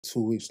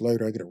2 weeks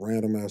later, I get a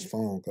random ass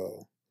phone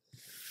call.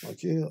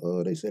 Like, yeah,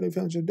 they said they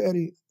found your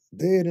daddy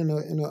dead in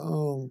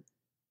the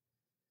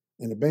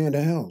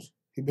abandoned house.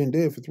 He been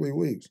dead for 3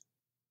 weeks.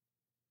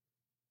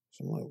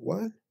 So I'm like,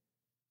 what?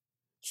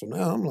 So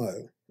now I'm like,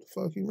 the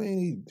fuck you mean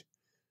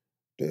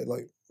he dead?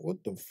 Like, what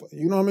the fuck?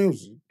 You know what I mean? It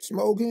was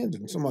smoking,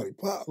 then somebody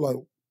pop. Like,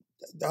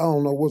 I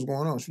don't know what's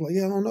going on. She's like,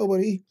 yeah, I don't know,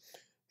 but he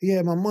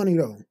had my money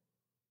though.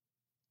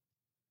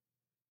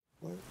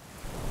 Like,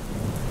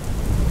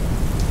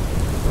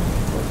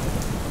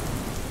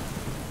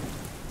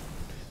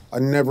 I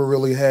never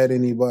really had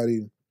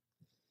anybody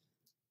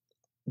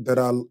that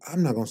I'm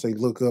not gonna say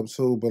look up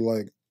to, but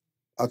like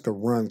I could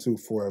run to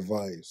for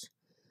advice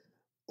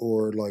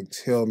or like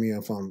tell me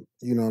if I'm,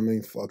 you know what I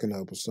mean, fucking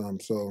up or something.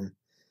 So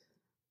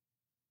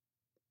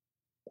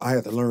I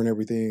had to learn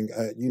everything,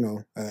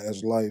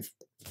 as life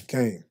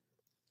came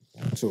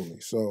to me.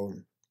 So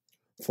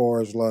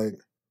far as like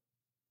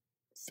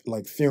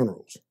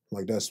funerals,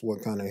 like that's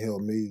what kind of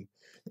helped me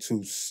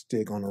to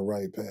stick on the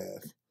right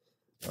path.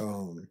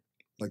 Um,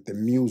 like the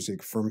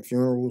music from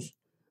funerals,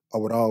 I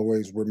would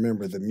always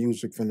remember the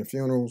music from the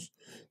funerals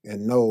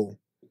and know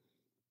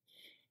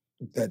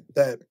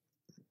that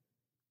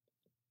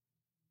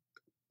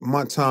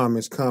my time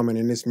is coming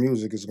and this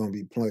music is gonna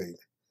be played,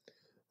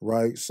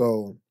 right?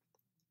 So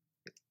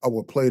I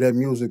would play that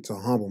music to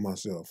humble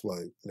myself,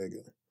 like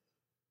nigga,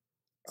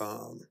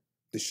 um,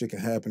 this shit can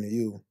happen to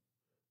you.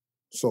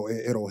 So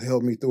it'll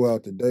help me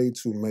throughout the day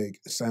to make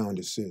sound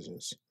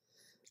decisions,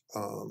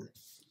 um,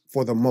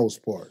 for the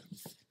most part,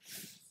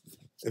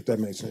 if that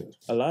makes sense.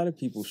 A lot of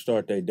people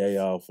start their day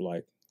off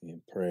like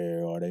in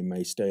prayer, or they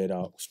may start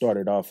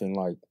it off in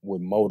like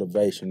with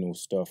motivational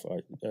stuff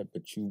like that.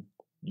 But you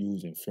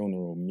using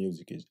funeral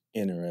music is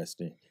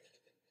interesting.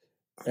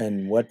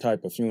 And what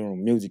type of funeral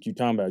music you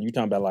talking about? You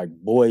talking about like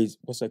boys?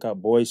 What's that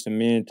called? Boys to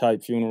Men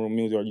type funeral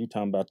music? Or you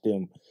talking about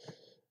them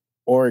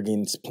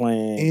organs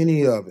playing?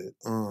 Any of it.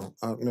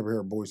 I've never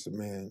heard Boyz II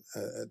Men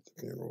at the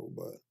funeral,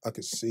 but I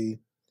could see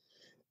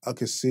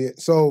it.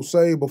 So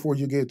say before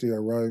you get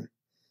there, right?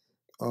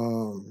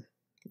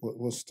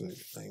 What's the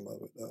name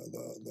of it?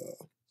 The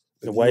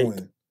The wake.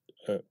 viewing,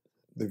 Uh,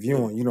 the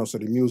viewing. You know, so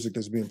the music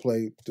that's being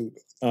played through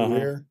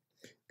there.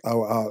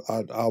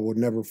 I would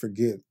never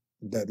forget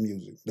that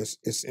music.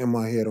 It's in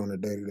my head on a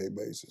day-to-day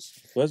basis.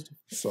 What's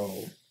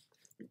So,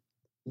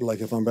 like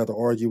if I'm about to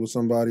argue with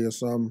somebody or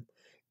something,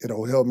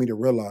 it'll help me to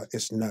realize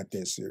it's not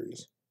that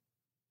serious.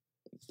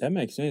 that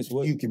makes sense?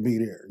 What You can be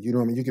there. You know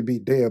what I mean? You could be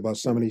dead by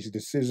some of these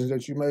decisions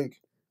that you make.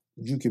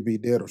 You could be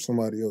dead or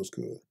somebody else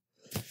could.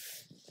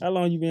 How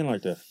long you been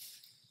like that?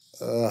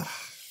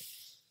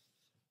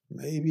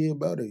 Maybe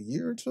about a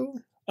year or two.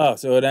 Oh,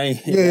 so it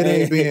ain't. Yeah, it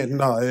ain't being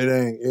no, it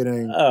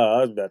ain't. Oh,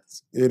 I was about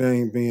to. It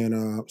ain't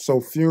being.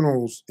 So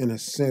funerals, in a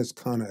sense,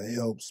 kind of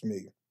helps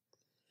me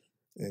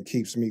and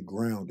keeps me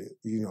grounded.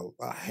 You know,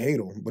 I hate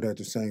them, but at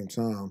the same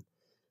time,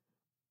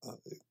 uh,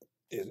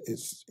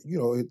 it's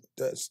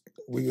that's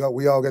we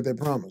all got that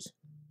promise.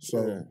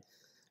 So,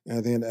 Yeah.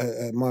 and then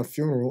at my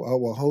funeral, I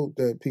will hope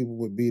that people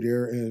would be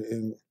there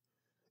and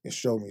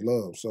show me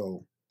love.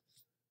 So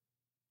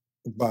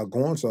by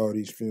going to all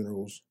these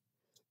funerals,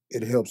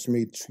 it helps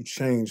me to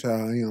change how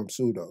I am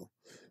too, though,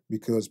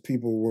 because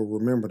people will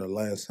remember the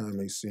last time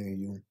they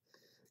seen you.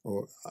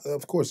 Or,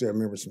 of course, they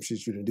remember some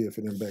shit you did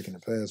for them back in the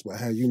past, but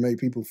how you made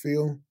people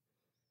feel,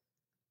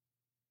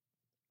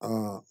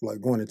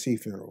 like going to T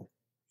funeral.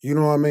 You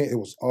know what I mean? It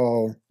was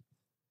all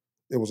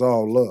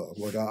love.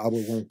 Like I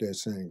would want that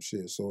same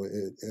shit. So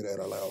it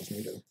allows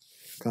me to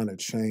kind of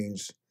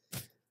change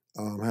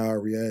how I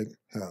react,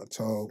 how I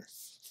talk.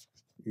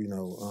 You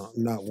know,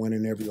 not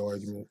winning every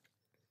argument.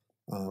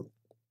 Um,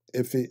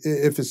 if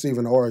it's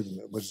even an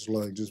argument, but it's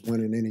like just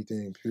winning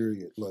anything.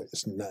 Period. Like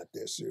it's not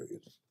that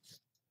serious.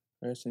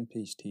 Rest in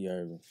peace, T.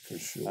 Irvin. For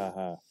sure.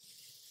 Ha.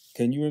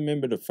 Can you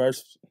remember the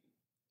first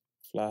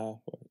fly?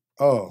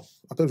 Oh,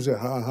 I thought you said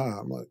ha ha.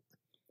 I'm like,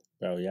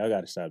 Bro, y'all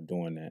gotta stop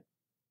doing that.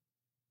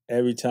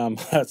 Every time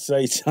I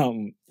say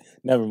something,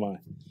 never mind.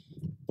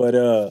 But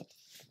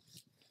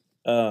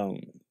um,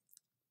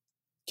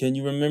 can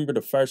you remember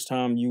the first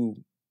time your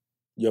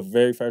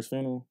very first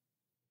funeral?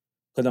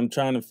 Because I'm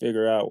trying to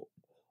figure out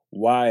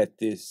why at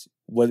this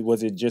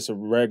was it just a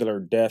regular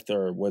death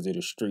or was it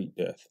a street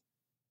death?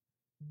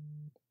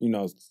 You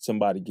know,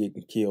 somebody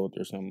getting killed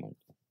or something like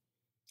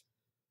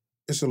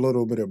it's a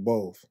little bit of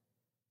both.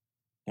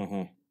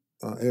 that.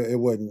 It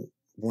wasn't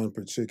one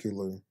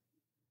particular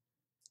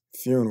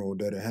funeral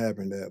that it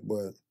happened at,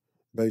 but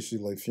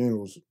basically like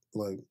funerals,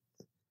 like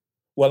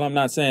Well, I'm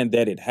not saying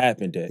that it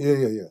happened at.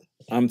 yeah.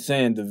 I'm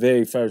saying the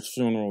very first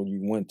funeral you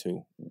went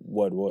to.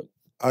 What?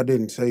 I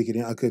didn't take it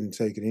in. I couldn't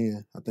take it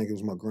in. I think it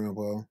was my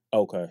grandpa,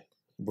 Okay.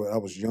 but I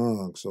was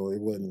young, so it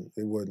wasn't.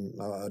 It wasn't.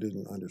 I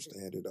didn't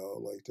understand it all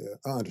like that.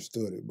 I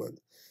understood it, but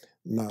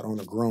not on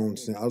a grown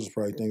sense. I was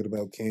probably thinking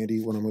about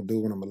candy, what I'm gonna do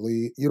when I'm gonna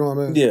leave. You know what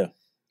I mean? Yeah.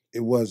 It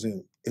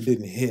wasn't. It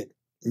didn't hit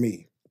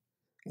me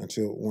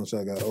until once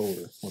I got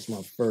older. Once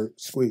my first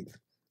squeak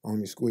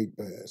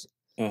passed.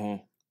 How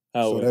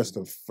So old? that's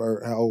the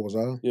first. How old was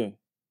I? Yeah.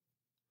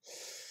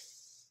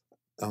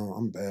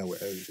 I'm bad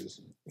with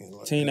ages. And like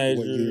what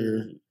Teenager.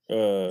 year?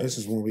 This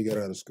is when we got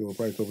out of school.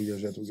 Probably a couple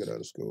years after we got out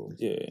of school.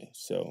 Yeah.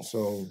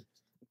 So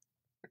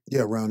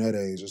yeah, around that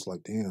age, it's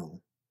like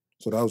damn.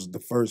 So that was the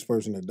first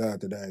person that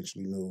died that I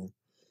actually knew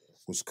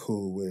was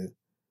cool with.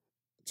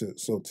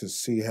 To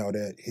see how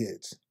that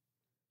hits,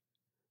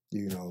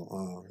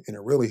 and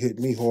it really hit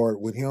me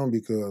hard with him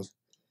because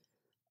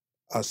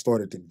I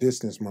started to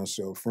distance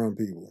myself from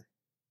people.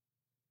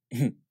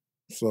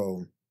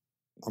 So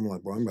I'm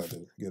like, bro, I'm about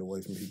to get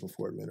away from people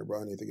for a minute,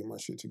 bro. I need to get my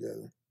shit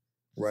together.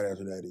 Right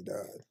after that, he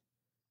died.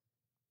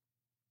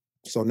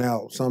 So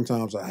now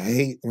sometimes I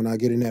hate when I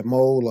get in that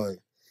mode. Like,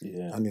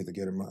 yeah. I need to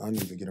get in my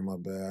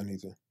bag. I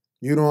need to,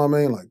 you know what I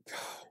mean? Like,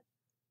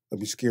 I'd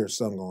be scared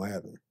something gonna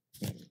happen.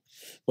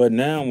 But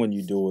now when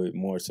you do it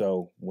more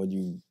so, when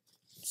you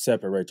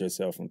separate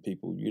yourself from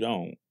people, you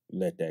don't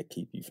let that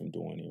keep you from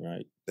doing it,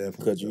 right?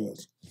 Definitely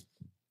does.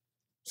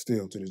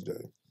 Still to this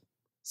day.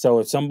 So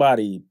if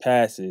somebody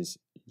passes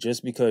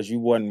just because you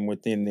wasn't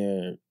within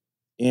their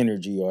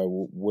energy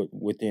or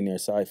within their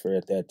cipher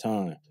at that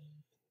time,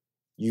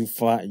 you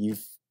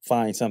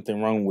find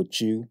something wrong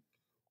with you.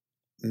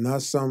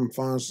 Not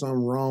find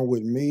something wrong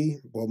with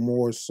me, but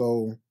more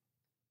so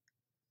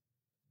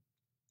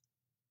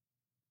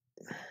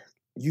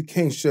you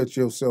can't shut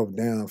yourself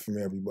down from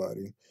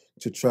everybody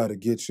to try to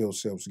get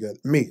yourself together.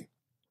 Me,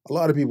 a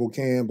lot of people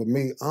can, but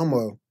me, I'm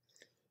a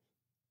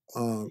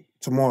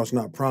tomorrow's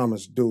not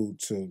promised dude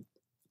to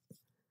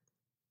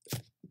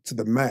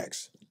the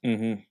max.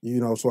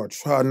 Mm-hmm. So I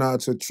try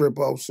not to trip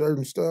off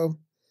certain stuff.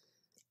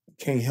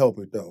 Can't help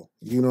it though.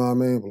 You know what I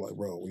mean? But like,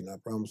 bro, we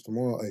not promised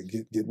tomorrow. Hey,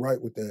 get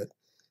right with that.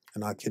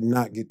 And I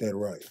cannot get that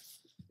right.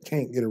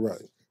 Can't get it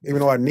right.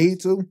 Even though I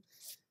need to,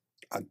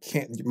 I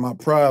can't. My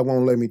pride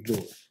won't let me do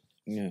it.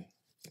 Yeah.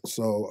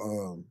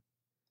 So,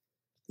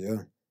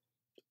 yeah.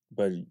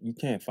 But you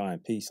can't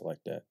find peace like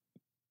that.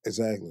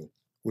 Exactly.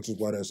 Which is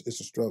why it's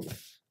a struggle.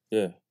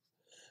 Yeah.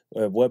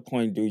 At what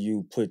point do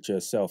you put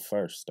yourself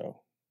first,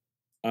 though?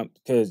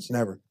 Because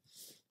never.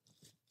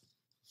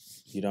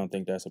 You don't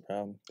think that's a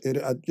problem?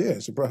 Yeah,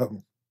 it's a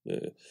problem.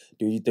 Yeah.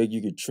 Do you think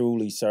you could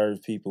truly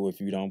serve people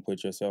if you don't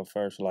put yourself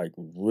first? Like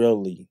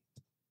really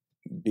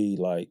be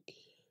like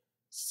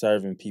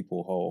serving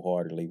people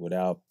wholeheartedly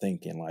without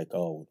thinking like,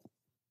 oh,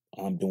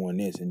 I'm doing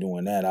this and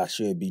doing that. I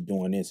should be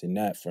doing this and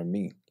that for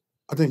me.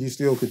 I think you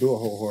still could do it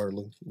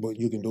wholeheartedly, but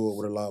you can do it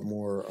with a lot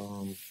more.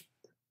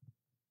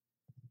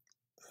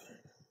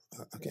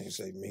 I can't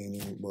say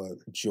meaning, but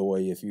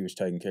joy if you was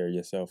taking care of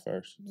yourself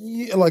first.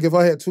 Yeah, like if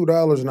I had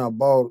 $2 and I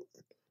bought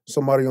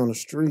somebody on the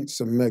street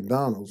some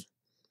McDonald's,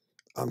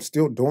 I'm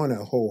still doing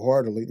that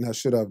wholeheartedly. Now,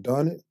 should I have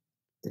done it?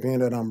 Being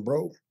that I'm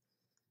broke,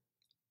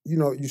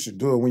 you should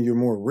do it when you're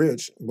more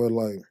rich. But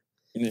like,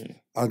 yeah.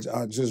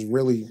 I just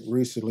really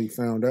recently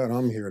found out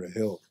I'm here to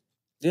help.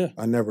 Yeah.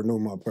 I never knew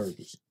my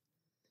purpose.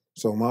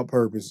 So my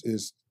purpose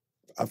is,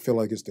 I feel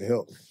like it's to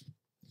help.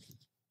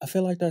 I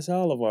feel like that's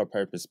all of our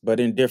purpose, but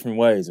in different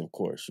ways, of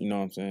course. You know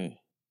what I'm saying?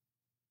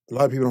 A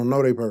lot of people don't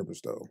know their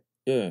purpose, though.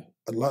 Yeah.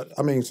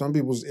 Some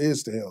people's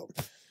is to help.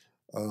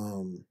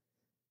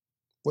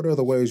 What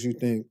other ways you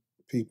think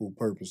people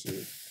purpose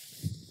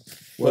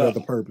is? What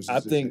other purposes? I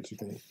think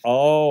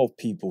all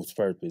people's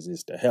purpose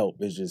is to help.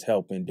 It's just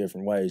help in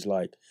different ways.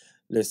 Like,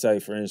 let's say,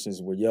 for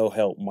instance, where your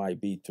help might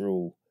be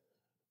through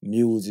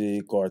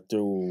music or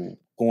through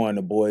going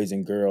to boys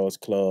and girls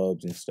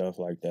clubs and stuff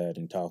like that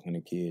and talking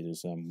to kids or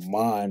something.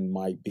 Mine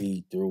might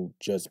be through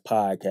just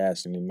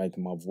podcasting and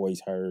making my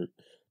voice heard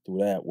through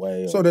that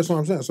way. So that's what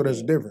I'm saying. So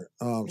that's different.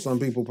 Some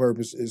people's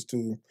purpose is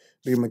to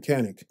be a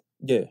mechanic.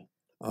 Yeah.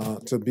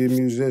 To be a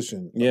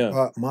musician.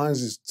 Yeah.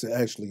 Mine's is to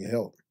actually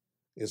help.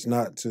 It's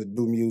not to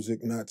do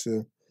music, not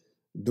to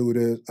do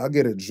this. I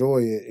get a joy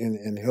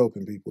in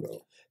helping people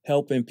though.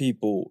 Helping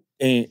people,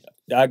 and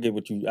I get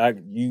what you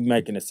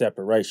making a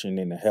separation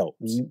in the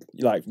helps,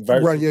 like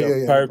versus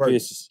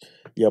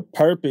your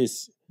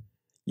purpose,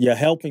 your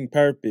helping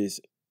purpose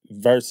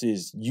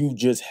versus you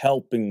just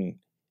helping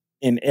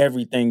in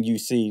everything you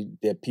see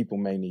that people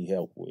may need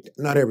help with.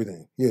 Not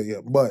everything,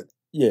 but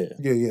yeah.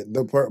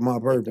 My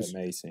purpose that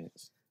made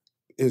sense.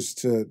 Is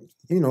to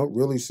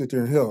really sit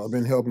there and help. I've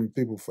been helping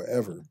people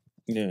forever.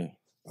 Yeah,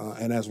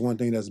 and that's one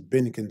thing that's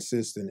been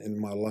consistent in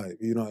my life.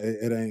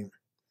 It ain't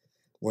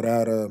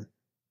without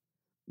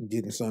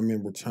getting something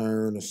in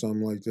return or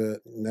something like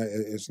that.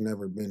 It's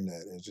never been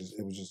that.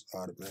 It was just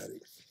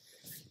automatic.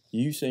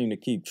 You seem to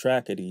keep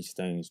track of these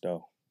things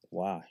though.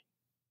 Why?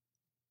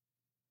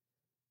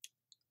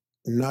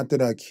 Not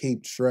that I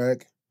keep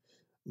track,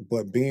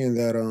 but being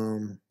that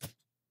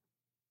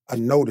I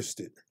noticed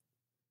it.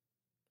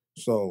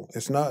 So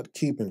it's not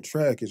keeping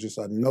track. It's just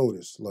I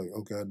noticed, like,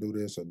 okay, I do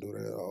this, I do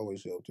that. I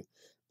always help you.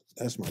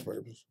 That's my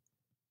purpose.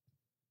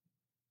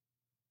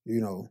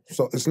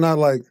 So it's not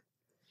like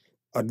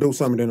I do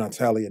something then I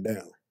tally it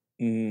down.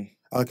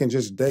 Mm-hmm. I can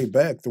just date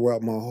back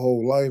throughout my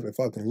whole life. If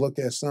I can look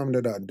at something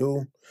that I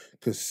do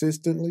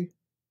consistently,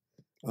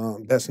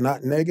 that's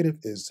not negative,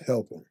 is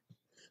helping.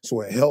 So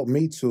it helped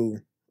me to,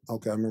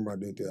 okay, I remember I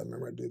did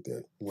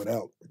that.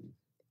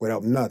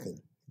 Without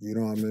nothing. You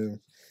know what I mean?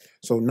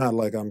 So not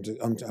like I'm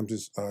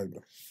just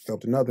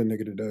helped another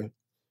nigga today.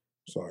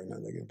 Sorry, not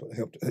nigga, but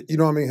helped. You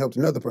know what I mean? Helped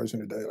another person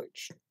today. Like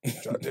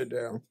jot that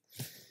down.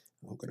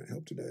 How can I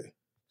help today?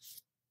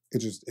 It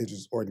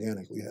just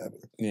organically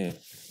happened. Yeah.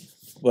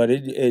 But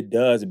it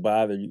does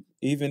bother you,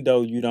 even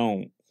though you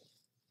don't.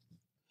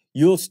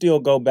 You'll still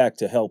go back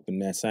to helping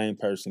that same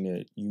person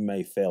that you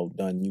may felt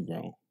done you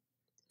wrong.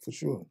 For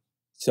sure.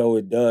 So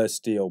it does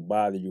still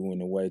bother you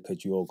in a way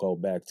because you'll go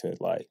back to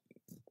like,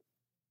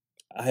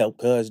 I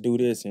helped cuz do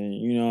this, and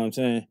you know what I'm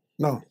saying?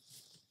 No.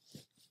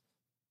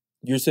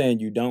 You're saying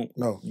you don't?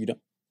 No. You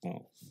don't?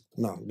 Oh.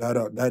 No.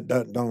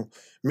 That don't.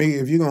 Me,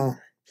 if you gonna,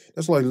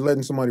 that's like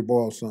letting somebody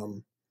borrow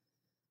something.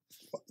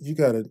 You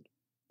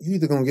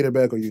either gonna get it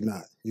back or you're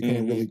not. You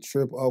can't really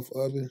trip off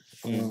of it.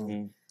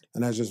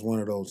 And that's just one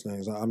of those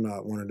things. I'm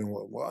not one of them.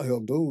 Well, I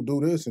help dude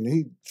do this, and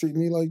he treat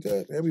me like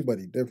that.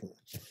 Everybody different.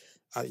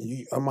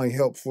 I might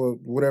help for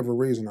whatever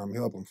reason I'm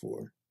helping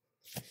for.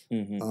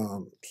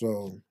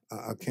 So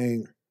I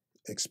can't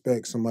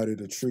expect somebody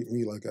to treat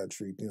me like I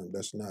treat them.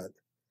 That's not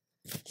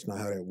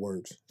how that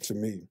works to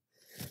me.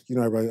 You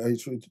know, everybody,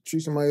 hey,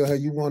 treat somebody how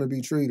you want to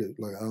be treated.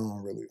 Like, I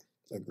don't really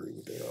agree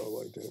with that all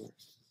like that.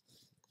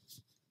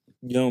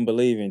 You don't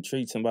believe in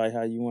treat somebody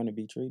how you want to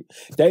be treated?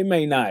 They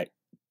may not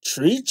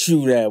treat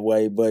you that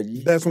way, but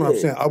that's what I'm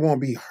saying. I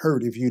won't be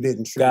hurt if you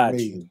didn't treat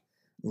me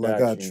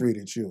like I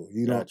treated you.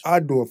 You know, I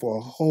do it for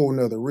a whole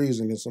nother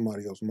reason than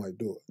somebody else might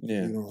do it.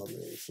 Yeah. You know what I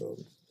mean? So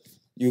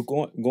you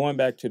going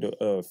back to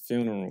the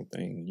funeral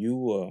thing,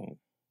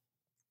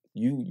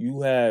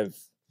 you have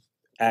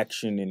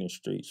action in the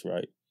streets,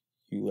 right?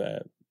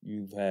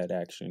 You've had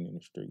action in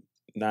the street.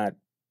 Not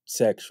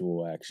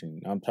sexual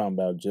action. I'm talking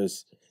about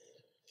just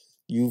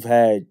you've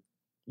had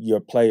your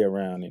play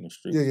around in the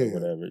streets or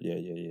whatever.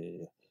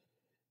 Yeah.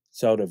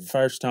 So the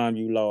first time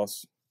you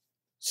lost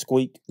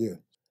Squeak,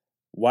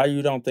 why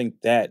you don't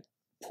think that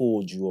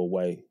pulled you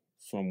away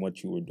from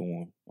what you were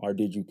doing? Or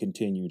did you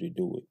continue to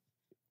do it?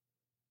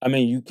 I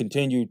mean, you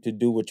continued to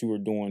do what you were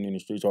doing in the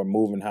streets or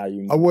moving how you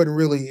moved. I wasn't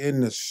really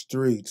in the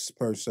streets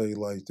per se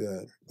like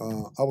that.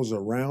 I was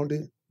around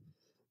it,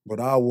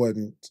 but I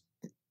wasn't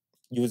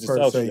you was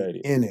associated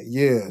in it.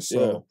 Yeah,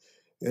 so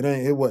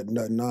it wasn't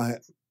nothing.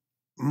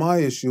 My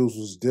issues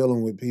was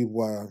dealing with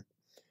people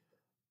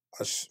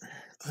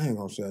I ain't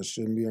gonna say I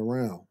shouldn't be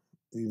around.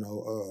 You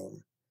know,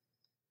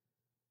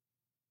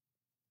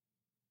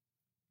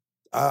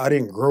 I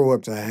didn't grow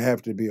up to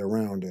have to be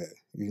around that.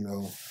 You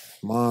know,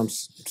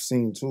 Mom's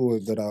seen to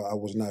it that I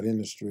was not in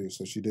the street,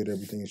 so she did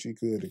everything she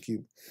could to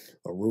keep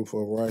a roof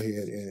over our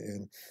head,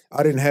 and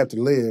I didn't have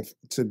to live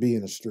to be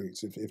in the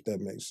streets, if that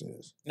makes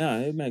sense.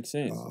 No, it makes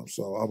sense.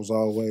 So I was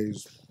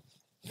always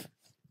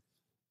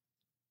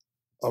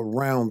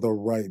around the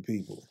right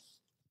people.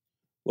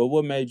 Well,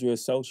 what made you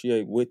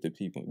associate with the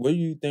people? What do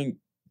you think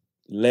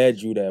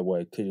led you that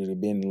way? Could it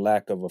have been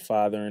lack of a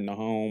father in the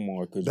home,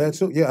 or could I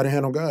didn't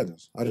have no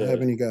guidance. I didn't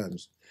have any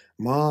guidance.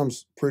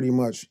 Mom's pretty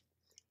much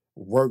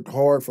worked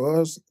hard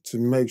for us to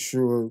make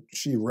sure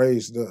she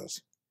raised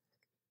us,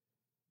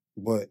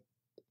 but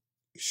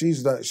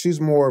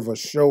she's more of a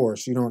shower.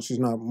 She's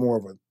not more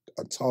of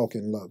a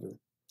talking lover.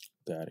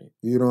 Got it.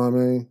 You know what I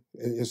mean?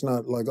 It's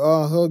not like,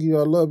 oh, I hug you,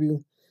 I love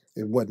you.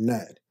 It wasn't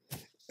that.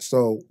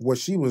 So what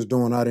she was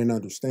doing, I didn't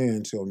understand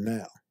until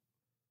now.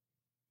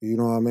 You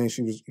know what I mean?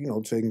 She was,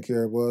 taking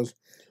care of us.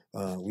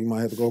 We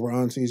might have to go over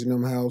aunties in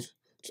them house.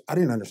 I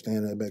didn't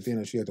understand that back then,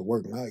 that she had to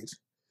work nights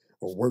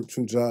or work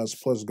 2 jobs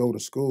plus go to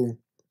school.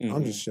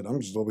 I'm just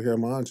over here at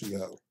my auntie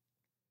house.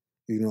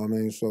 You know what I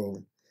mean?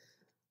 So,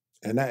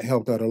 and that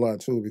helped out a lot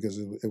too, because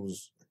it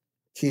was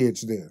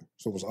kids there.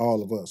 So it was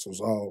all of us. It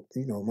was all,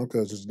 my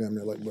cousins damn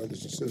near like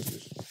brothers and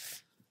sisters.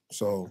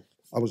 So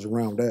I was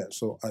around that.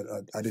 So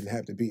I didn't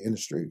have to be in the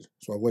streets.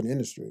 So I wasn't in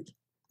the streets.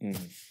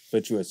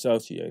 But you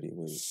associated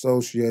with it.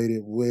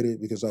 Associated with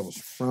it because I was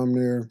from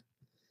there.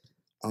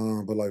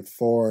 But like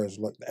far as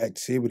like the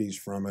activities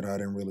from it, I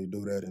didn't really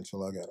do that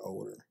until I got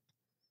older.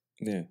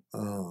 Yeah.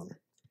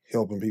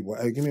 Helping people.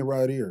 Hey, give me a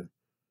ride here.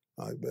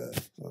 I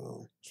bet.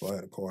 So I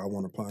had a car. I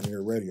want a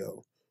Pioneer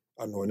radio.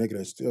 I know a nigga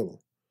that's stealing.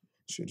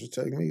 Shit, just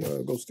take me,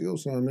 go steal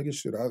some, nigga.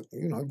 Shit,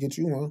 I'll get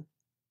you one.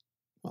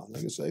 Oh,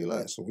 nigga, say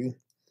less. So we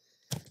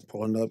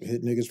pulling up,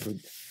 hit niggas for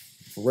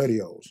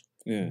radios.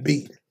 Yeah.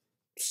 Beat.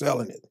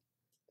 Selling it.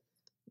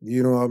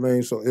 You know what I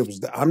mean? So it was,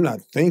 I'm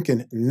not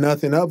thinking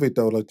nothing of it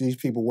though. Like these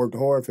people worked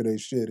hard for their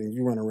shit and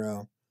you run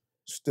around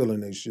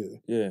stealing their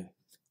shit. Yeah.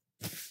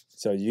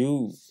 So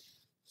you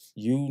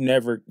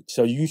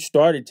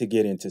started to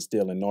get into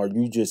stealing, or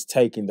you just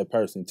taking the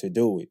person to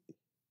do it?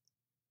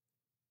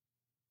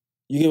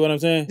 You get what I'm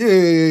saying? Yeah.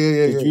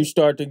 Did you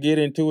start to get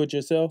into it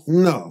yourself?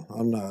 No,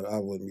 I'm not. I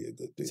wouldn't be a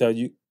good thief. So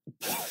you...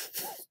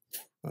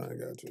 I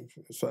ain't got to.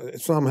 So,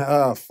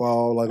 somehow I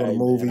fall like on the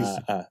movies.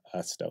 Man,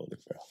 I stole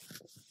it, bro.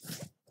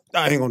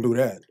 I ain't gonna do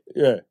that.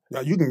 Yeah.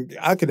 Now,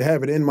 I could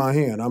have it in my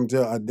hand.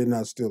 I did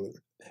not steal it.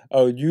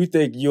 Oh, you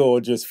think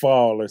you'll just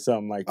fall or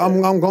something like that?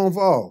 I'm gonna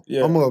fall.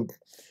 Yeah. I'm gonna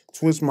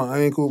twist my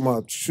ankle,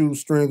 my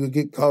shoestring will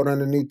get caught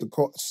underneath the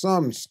car.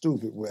 Something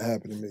stupid would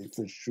happen to me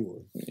for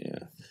sure. Yeah.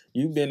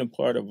 you've been a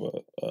part of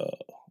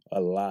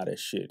a lot of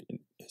shit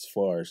as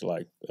far as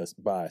like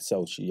by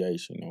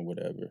association or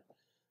whatever.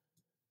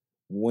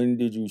 When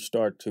did you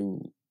start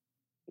to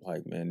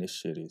like, man, this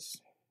shit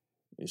is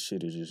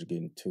just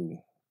getting too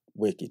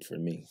wicked for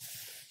me?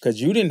 Because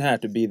you didn't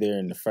have to be there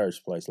in the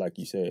first place, like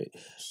you said.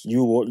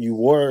 You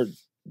were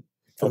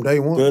from day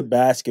one. Good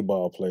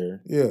basketball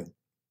player. Yeah.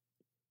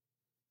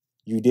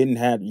 You didn't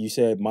have. You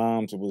said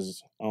mom's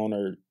was on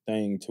her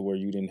thing to where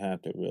you didn't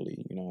have to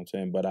really. You know what I'm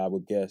saying? But I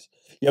would guess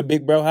your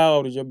big bro. How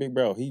old is your big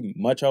bro? He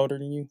much older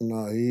than you?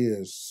 No, he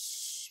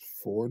is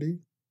 40.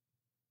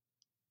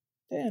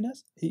 Damn,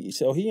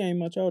 so he ain't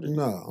much older.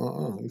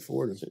 No, he's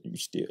 40. So you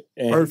still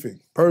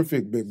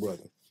perfect big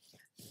brother.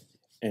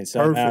 And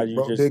somehow perfect, you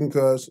bro. just Didn't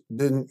cuss,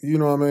 didn't, you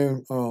know what I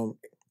mean?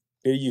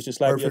 Did you just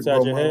slap you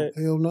upside your head?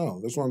 Hell no,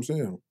 that's what I'm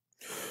saying.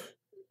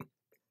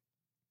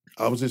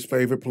 I was his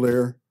favorite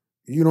player.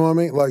 You know what I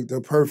mean? Like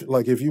the perfect,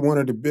 like if you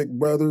wanted a big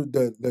brother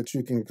that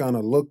you can kind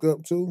of look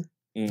up to,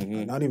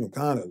 not even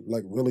kind of,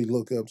 like really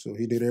look up to.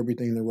 He did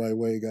everything the right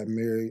way. He got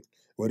married.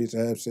 What he's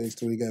have sex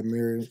till he got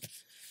married.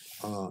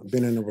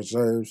 Been in the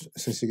reserves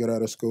since he got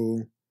out of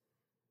school.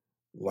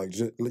 Like,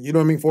 just, you know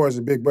what I mean? As far as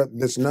a big brother,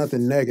 there's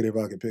nothing negative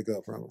I could pick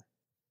up from him.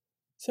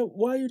 So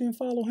why you didn't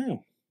follow him?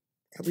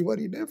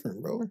 Everybody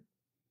different, bro.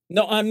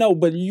 No, I know,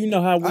 but you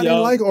know how I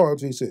didn't like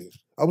ROTC.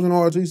 I was in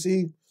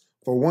ROTC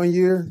for 1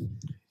 year,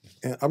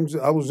 and I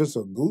was just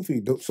a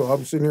goofy dude. So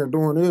I'm sitting here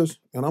doing this,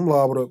 and I'm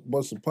liable to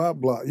bust a pop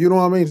block. You know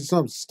what I mean?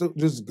 Something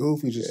just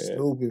goofy, just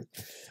stupid.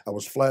 I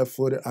was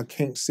flat-footed. I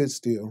can't sit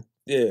still.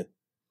 Yeah.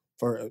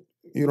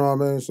 You know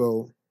what I mean?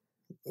 So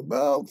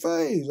about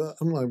phase,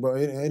 I'm like, bro,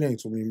 it ain't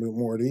too many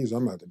more of these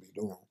I'm about to be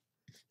doing.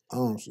 I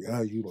don't see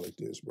how you like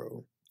this,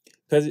 bro.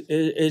 Because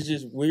it's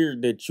just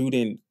weird that you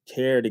didn't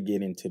care to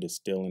get into the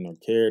stealing or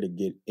care to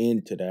get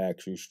into the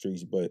actual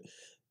streets, but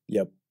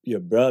your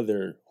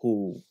brother,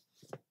 who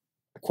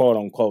quote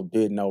unquote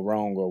did no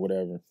wrong or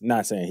whatever,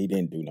 not saying he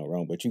didn't do no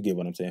wrong, but you get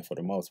what I'm saying for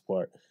the most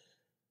part.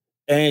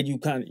 And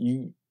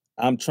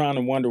I'm trying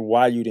to wonder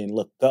why you didn't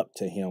look up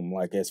to him,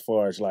 like as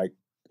far as like,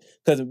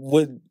 because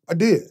I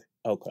did.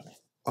 Okay.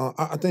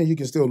 I think you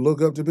can still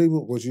look up to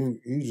people, but you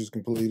just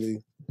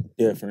completely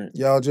different.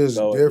 Y'all just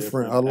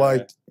different. I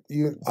liked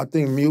you. I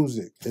think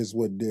music is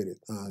what did it,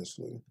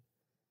 honestly.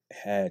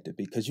 Had to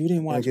be, because you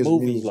didn't watch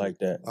movies like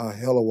that. I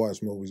hella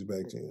watched movies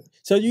back then.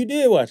 So you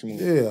did watch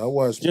movies? Yeah, I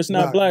watched. Just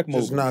not black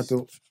movies? Just not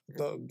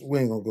we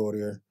ain't gonna go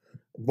there.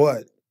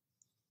 But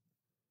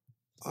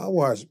I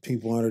watched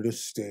People Under the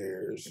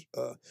Stairs.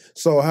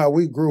 So how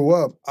we grew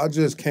up, I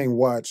just can't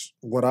watch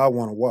what I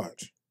want to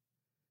watch.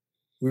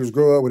 We was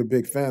grew up with a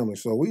big family,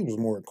 so we was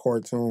more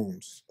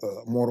cartoons,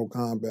 Mortal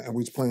Kombat, and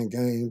we was playing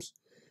games.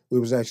 We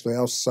was actually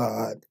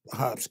outside,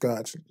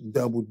 hopscotch,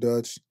 double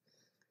dutch.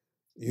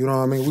 You know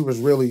what I mean? We was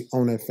really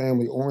on that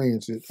family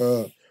oriented.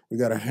 We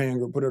got a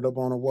hanger, put it up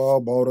on the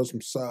wall, bought us some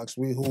socks,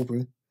 we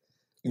hooping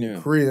in the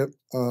crib.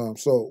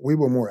 So we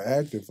were more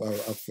active,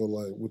 I feel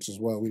like, which is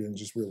why we didn't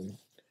just really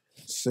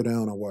sit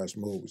down and watch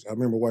movies. I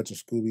remember watching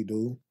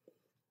Scooby-Doo,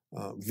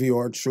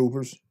 VR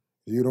Troopers.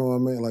 You know what I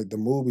mean? Like the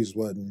movies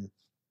wasn't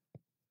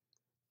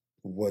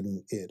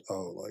it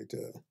all like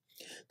that.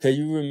 Can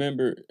you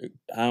remember,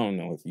 I don't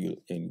know if you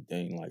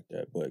anything like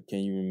that, but can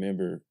you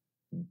remember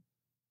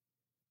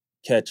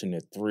catching a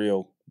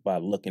thrill by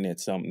looking at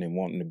something and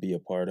wanting to be a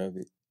part of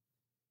it?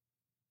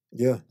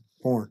 Yeah,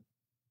 porn.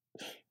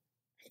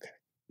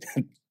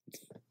 Okay.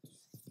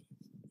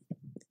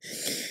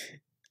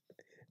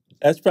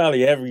 That's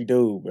probably every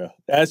dude, bro.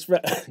 That's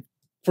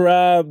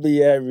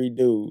probably every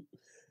dude.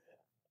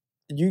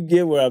 You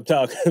get what I'm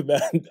talking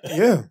about.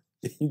 Yeah.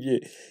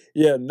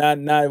 Yeah,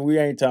 not we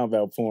ain't talking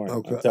about porn.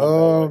 Okay.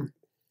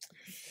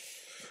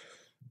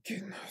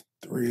 Getting a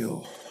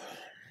thrill.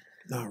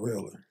 Not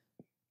really.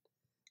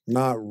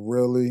 Not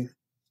really.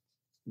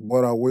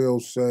 But I will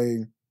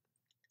say,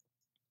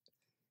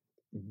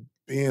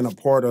 being a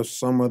part of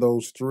some of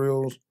those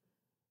thrills,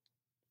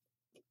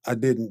 I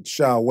didn't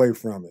shy away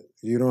from it.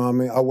 You know what I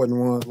mean? I wouldn't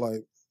want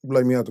like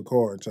let me out the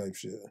car type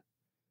shit.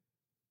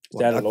 Is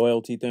that a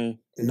loyalty thing?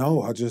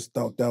 No, I just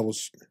thought that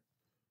was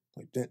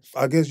like that.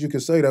 I guess you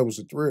could say that was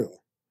a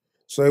thrill.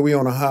 Say we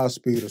on a high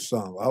speed or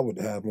something, I would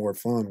have more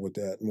fun with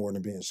that more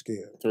than being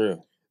scared.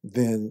 Thrill.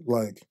 Than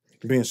like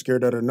being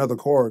scared that another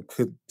car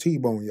could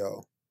T-bone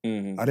y'all.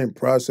 Mm-hmm. I didn't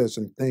process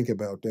and think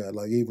about that.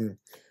 Like even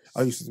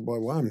I used to say,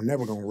 well, I'm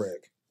never gonna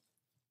wreck.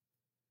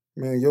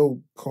 Man, your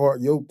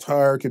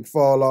tire could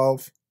fall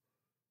off.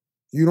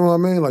 You know what I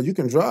mean? Like you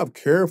can drive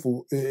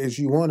careful as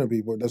you want to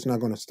be, but that's not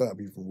going to stop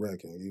you from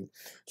wrecking you.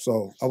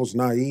 So I was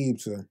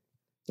naive to,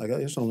 like,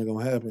 it's only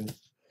going to happen,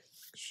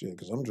 shit,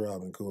 because I'm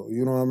driving cool.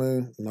 You know what I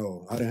mean?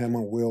 No, I didn't have my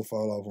wheel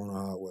fall off on the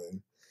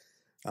highway.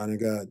 I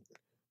didn't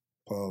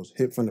got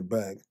hit from the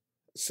back,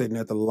 sitting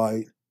at the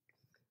light.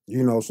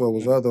 You know, so it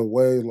was other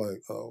ways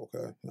like, oh,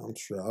 okay, I'm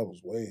sure I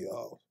was way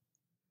off.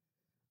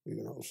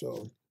 You know,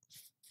 so.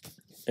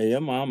 Hey,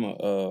 your mama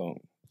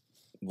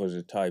was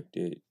the type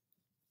that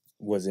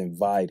was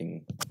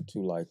inviting to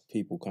like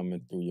people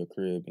coming through your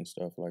crib and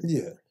stuff like that.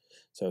 Yeah.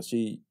 So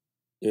she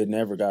it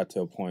never got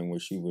to a point where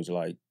she was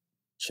like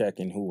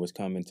checking who was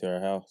coming to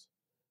her house.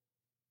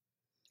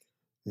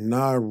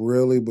 Not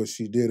really, but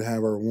she did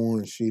have her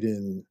one she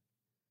didn't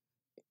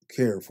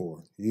care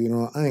for. You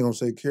know, I ain't gonna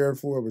say cared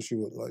for, but she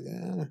was like,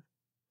 yeah,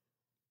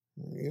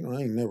 you know,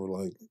 I ain't never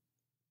like,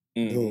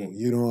 dude,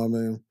 you know what I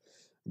mean?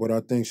 But I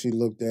think she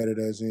looked at it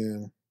as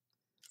in,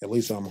 at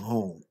least I'm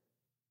home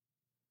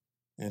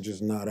and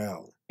just not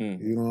out.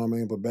 You know what I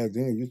mean? But back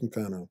then, you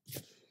can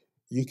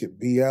you could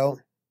be out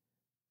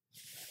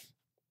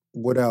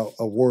without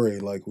a worry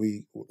like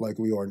we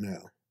are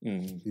now.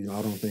 You know,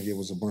 I don't think it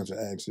was a bunch of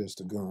access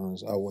to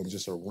guns. I wasn't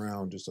just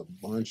around just a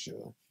bunch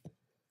of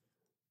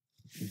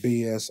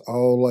BS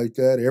all like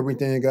that.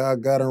 Everything I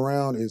got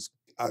around is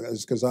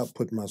because I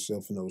put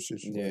myself in those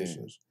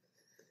situations.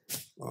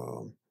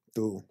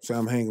 Say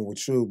I'm hanging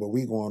with you, but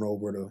we going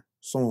over to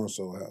so and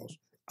so house.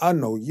 I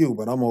know you,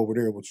 but I'm over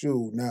there with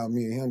you. Now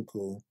me and him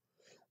cool.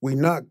 We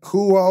not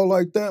cool all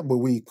like that, but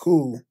we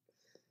cool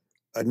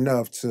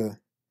enough to.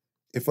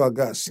 If I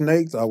got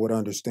snaked, I would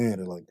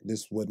understand it. Like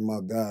this wasn't my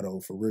guy though,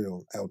 for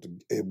real.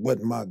 It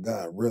wasn't my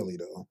guy really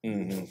though.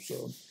 You know?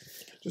 So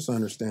just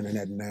understanding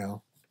that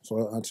now.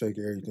 So I take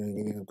everything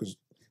in because,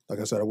 like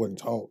I said, I wasn't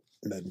taught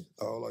nothing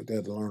all like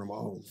that to learn on my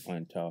own.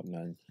 Wasn't taught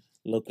nothing.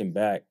 Looking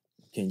back,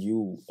 can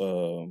you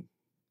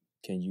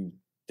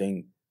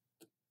think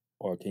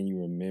or can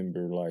you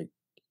remember like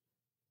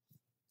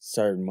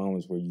certain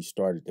moments where you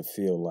started to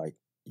feel like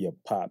your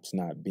pops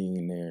not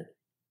being there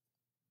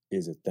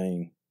is a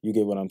thing? You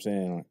get what I'm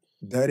saying? Like,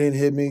 that didn't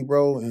hit me,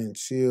 bro,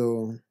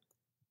 until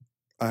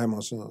I had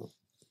my son.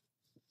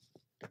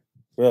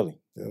 Really?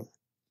 Yeah.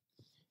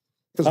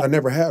 Because I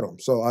never had him,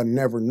 so I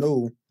never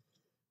knew.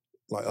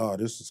 Like, oh,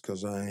 this is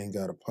because I ain't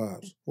got a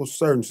pops. Well,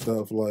 certain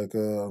stuff like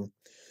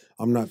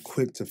I'm not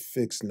quick to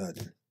fix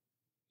nothing.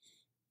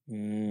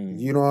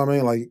 You know what I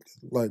mean?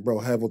 Like, bro,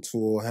 have a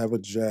tool, have a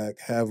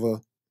jack, have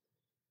a,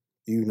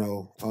 you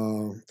know,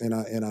 and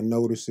I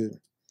notice it.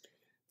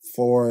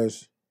 Far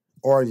as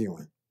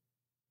arguing,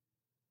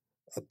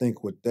 I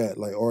think with that,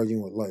 like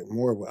arguing with like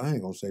more with, I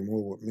ain't gonna say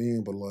more with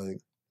men, but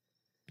like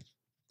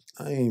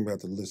I ain't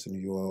about to listen to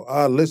you all.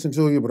 I listen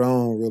to you, but I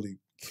don't really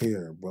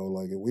care, bro.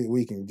 Like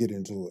we can get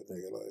into it,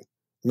 nigga. Like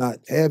not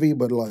heavy,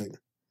 but like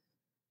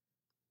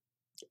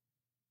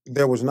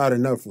there was not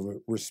enough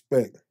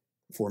respect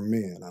for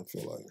men. I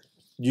feel like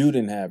you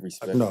didn't have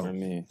respect for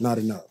men. Not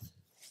enough.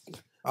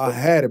 I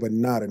had it, but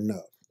not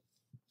enough.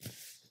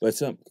 But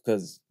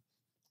because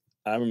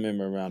I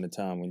remember around the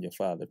time when your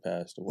father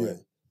passed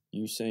away,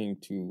 you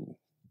seemed to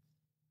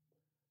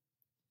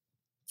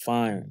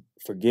find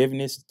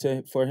forgiveness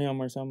for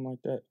him or something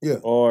like that. Yeah.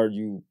 Or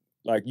you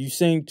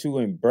seemed to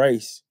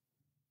embrace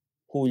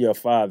who your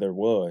father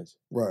was.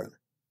 Right.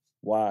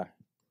 Why?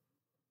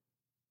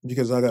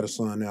 Because I got a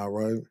son now,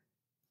 right?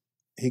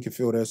 He could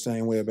feel that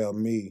same way about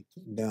me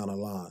down the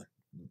line.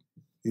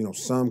 You know,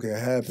 something could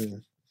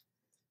happen.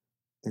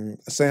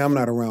 Say I'm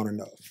not around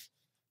enough.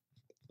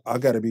 I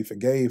got to be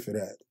forgave for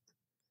that.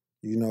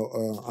 You know,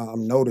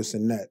 I'm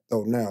noticing that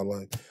though now.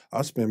 Like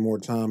I spend more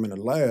time in the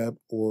lab,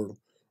 or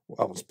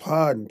I was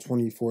podding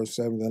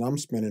 24/7 than I'm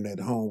spending at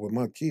home with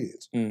my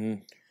kids.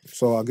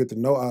 So I get to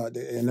know,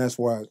 and that's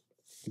why I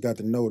got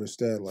to notice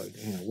that. Like,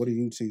 man, what are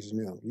you teaching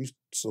them? You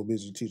so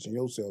busy teaching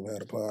yourself how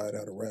to pod,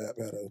 how to rap,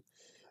 how to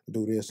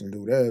do this and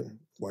do that,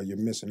 while you're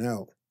missing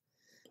out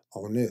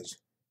on this.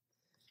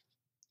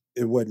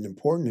 It wasn't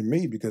important to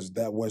me because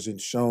that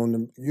wasn't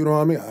shown. You know what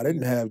I mean? I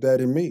didn't have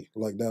that in me.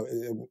 Like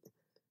that,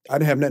 I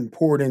didn't have nothing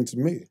poured into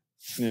me.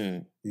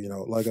 You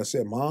know, like I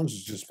said, mom's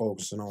was just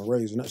focusing on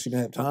raising. She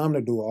didn't have time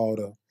to do all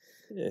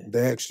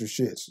the extra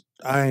shits.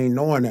 I ain't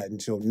knowing that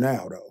until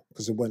now though,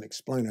 because it wasn't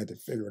explained. I had to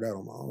figure it out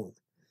on my own.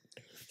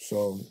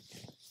 So,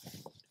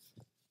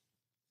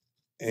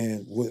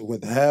 and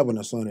with having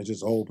a son, it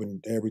just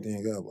opened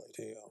everything up. Like,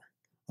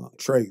 damn,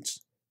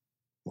 traits.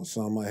 My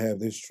son might have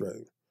this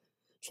trait.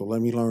 So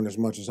let me learn as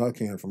much as I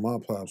can from my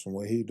pops and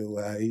what he do,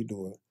 how he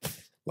do it.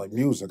 Like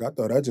music, I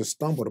thought I just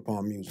stumbled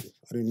upon music.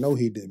 I didn't know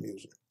he did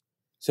music.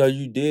 So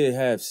you did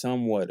have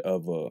somewhat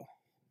of a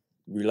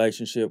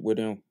relationship with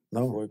him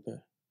before he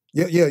passed?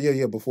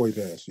 Yeah. Before he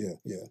passed,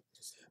 yeah.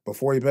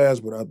 Before he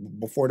passed, but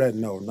before that,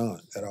 no,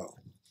 none at all.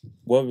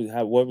 What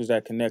was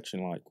that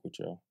connection like with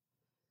y'all?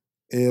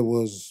 It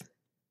was.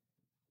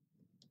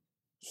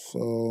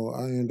 So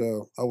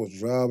I was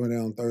driving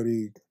down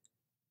 30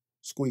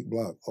 Squeak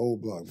Block,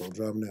 old block, bro.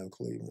 Driving down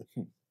Cleveland,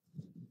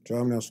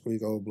 driving down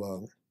Squeak old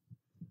block,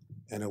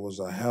 and it was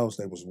a house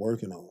they was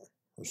working on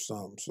or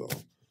something. So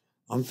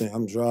I'm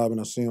driving.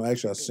 I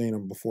seen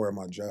him before at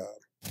my job.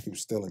 He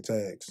was stealing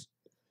tags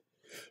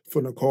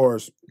from the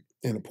cars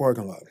in the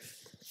parking lot.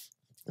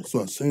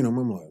 So I seen him.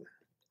 I'm like,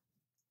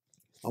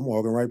 I'm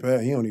walking right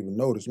past. He don't even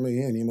notice me.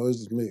 He ain't even know this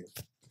is me.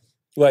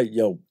 Like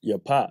your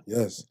pop?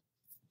 Yes.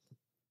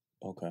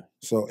 Okay.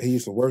 So he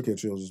used to work at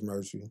Children's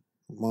Mercy.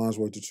 Mom's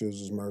worked at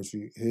Children's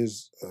Mercy.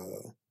 His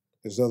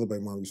other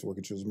baby mom used to work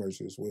at Children's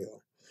Mercy as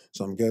well.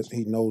 So I'm guessing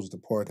he knows the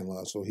parking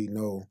lot. So he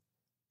know,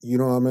 you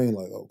know what I mean?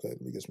 Like, okay,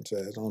 let me get some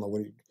tags. I don't know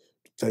what he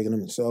taking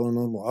them and selling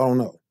them. Or I don't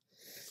know.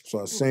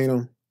 So I seen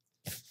him.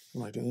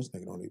 I'm like, damn, this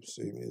nigga don't even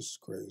see me. This is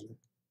crazy.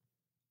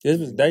 This was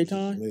This is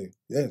daytime? me.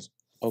 Yes.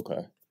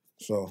 Okay.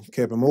 So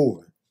kept it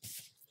moving.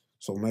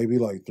 So maybe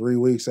like 3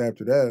 weeks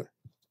after that,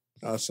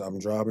 I'm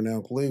driving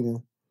down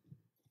Cleveland.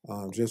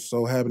 Just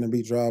so happened to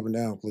be driving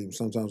down Cleveland.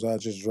 Sometimes I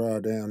just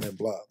drive down that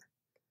block.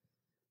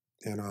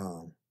 And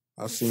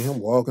I seen him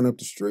walking up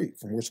the street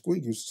from where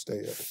Squeak used to stay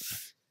at.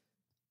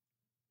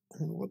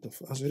 I'm like, what the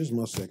fuck? I said, this is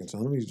my second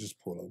time. Let me just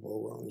pull up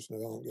over on this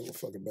nigga. I don't give a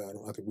fuck about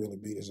him. I could really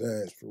beat his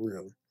ass for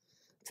real.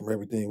 From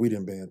everything we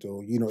done been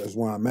through. You know, that's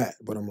where I'm at.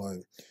 But I'm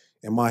like,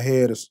 in my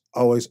head, it's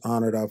always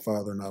honored our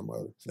father and our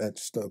mother. That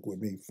stuck with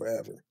me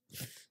forever.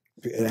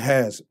 It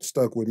has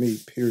stuck with me,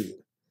 period.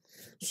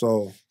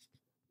 So,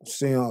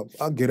 seeing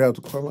I get out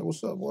the car, I'm like,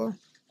 what's up, boy?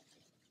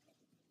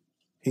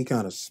 He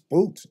kind of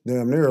spooked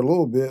damn near a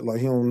little bit,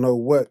 like he don't know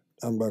what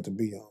I'm about to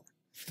be on.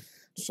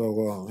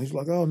 So he's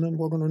like, oh, nothing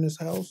working on this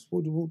house.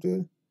 What you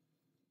do?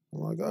 I'm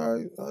like, all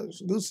right,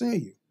 it's good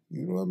seeing you.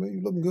 You know what I mean?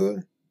 You looking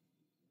good.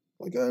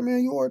 Like, hey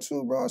man, you are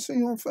too, bro. I see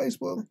you on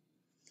Facebook.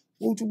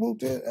 Whoop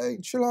that. Hey,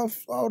 chill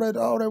off all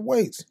that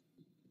weights.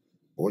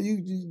 Or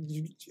you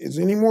is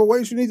there any more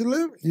weights you need to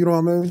lift? You know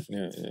what I mean?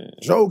 Yeah.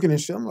 Joking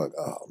and shit. I'm like,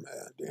 oh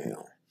man,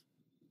 damn.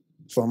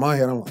 So in my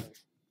head, I'm like,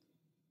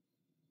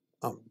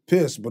 I'm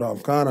pissed, but I'm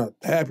kind of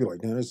happy. Like,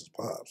 damn, this is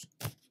Pops.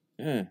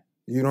 Yeah.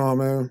 You know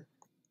what I mean?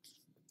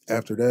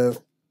 After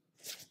that,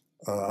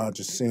 I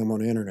just see him on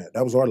the internet.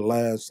 That was our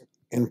last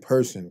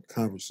in-person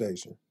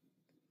conversation.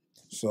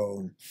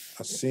 So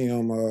I see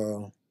him,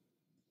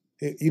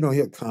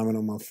 he'll comment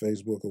on my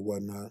Facebook or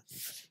whatnot.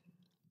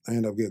 I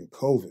end up getting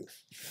COVID.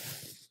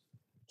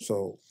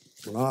 So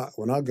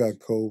when I got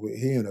COVID,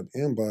 he ended up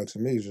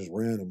inboxing me just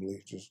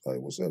randomly, just like,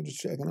 what's up,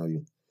 just checking on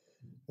you.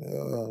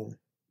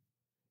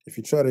 If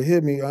you try to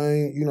hit me, I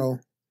ain't,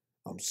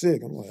 I'm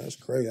sick. I'm like, that's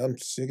crazy. I'm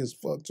sick as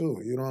fuck too.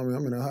 You know what I mean?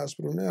 I'm in the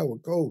hospital now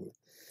with COVID.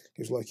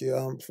 He's like,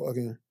 yeah,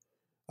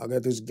 I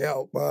got this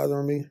gout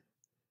bothering me.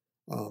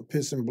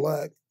 Pissing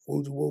black.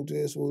 Whoop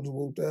this,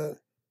 whoop that.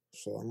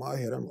 So in my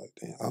head, I'm like,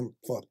 damn, I'm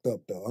fucked up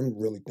though. I'm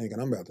really thinking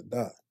I'm about to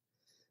die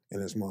in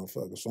this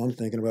motherfucker. So I'm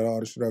thinking about all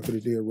the shit I could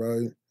have did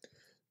right.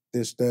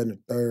 This, that, and the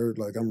third.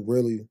 Like, I'm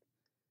really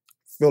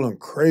feeling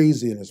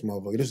crazy in this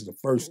motherfucker. This is the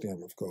first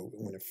stem of COVID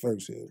when it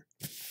first hit.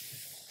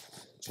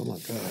 So I'm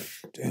like, God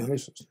damn,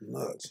 this is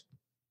nuts.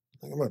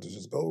 Like, I'm about to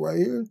just go right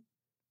here.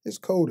 It's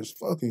cold as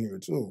fuck in here,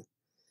 too.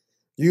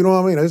 You know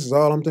what I mean? This is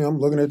all I'm thinking. I'm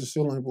looking at the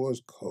ceiling like, boy,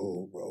 it's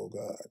cold, bro.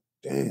 God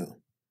damn.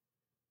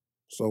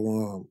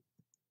 So,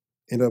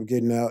 end up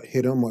getting out,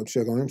 hit him up,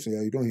 check on him, see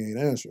how you doing. He ain't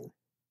answering.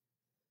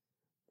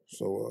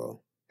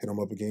 So, hit him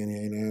up again, he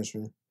ain't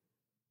answering.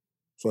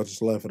 So I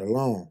just left it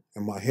alone.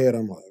 In my head,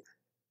 I'm like,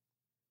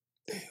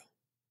 damn.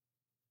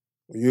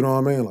 You know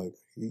what I mean? Like,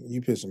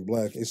 you pissing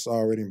black. It's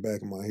already in the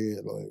back of my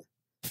head. Like,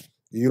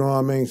 you know what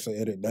I mean? So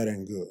that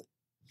ain't good.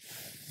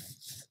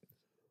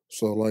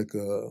 So, like,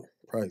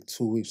 probably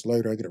 2 weeks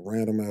later, I get a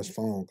random ass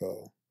phone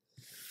call.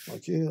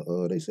 Like, yeah,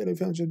 they said they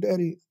found your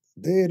daddy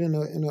dead in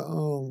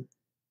the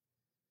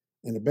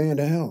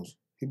abandoned house.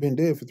 He been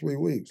dead for 3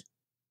 weeks.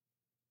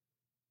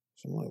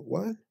 So I'm like,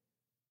 what?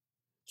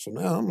 So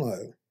now I'm like,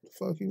 the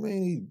fuck you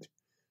mean he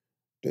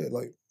dead?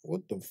 Like,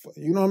 what the fuck?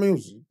 You know what I mean?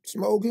 Was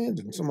smoking?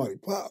 Did somebody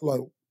pop?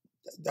 Like,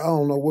 I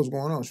don't know what's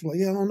going on. She's like,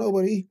 yeah, I don't know,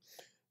 but he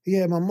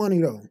had my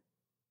money though.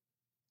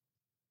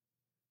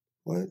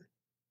 What?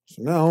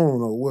 So now I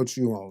don't know what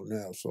you on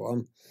now.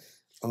 So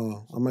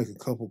I make a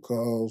couple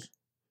calls,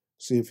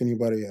 see if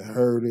anybody had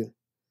heard it.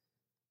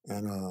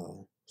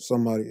 And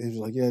somebody was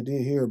like, yeah, I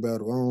did hear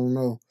about it. I don't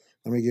know.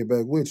 Let me get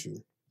back with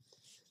you.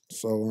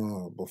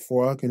 So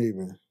before I can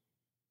even,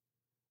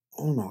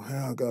 I don't know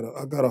how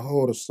I got a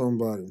hold of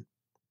somebody,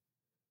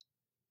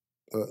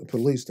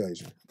 police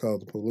station,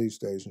 called the police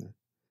station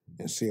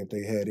and see if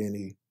they had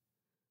any,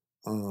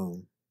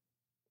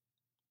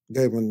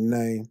 gave them the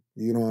name,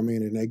 you know what I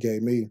mean? And they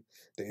gave me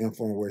the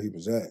info on where he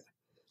was at.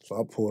 So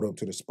I pulled up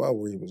to the spot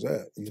where he was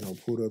at,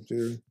 pulled up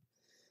there.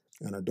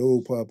 And a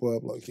dude pop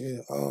up like,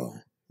 yeah,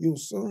 you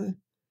son?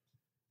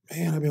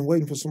 Man, I've been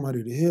waiting for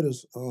somebody to hit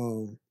us.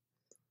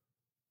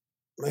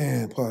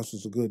 Man, Pops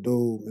was a good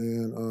dude,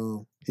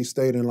 man. He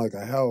stayed in like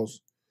a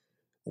house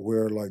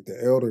where like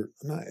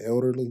not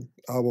elderly,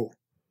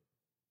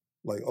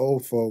 like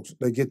old folks,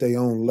 they get their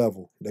own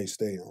level they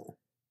stay on.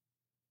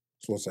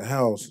 So it's a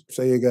house.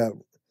 Say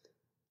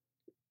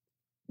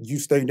you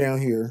stay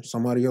down here,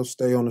 somebody else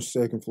stay on the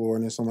second floor,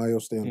 and then somebody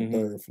else stay on the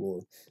third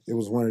floor. It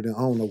was one of them, I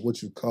don't know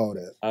what you call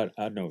that.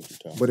 I know what you're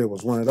talking about. But it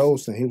was one of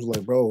those things. He was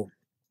like, bro,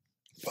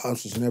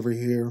 Pops was never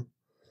here.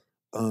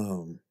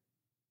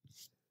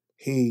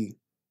 He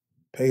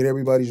paid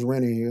everybody's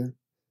rent in here.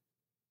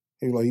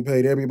 He was like, he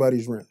paid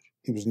everybody's rent.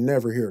 He was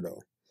never here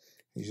though.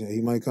 He said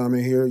he might come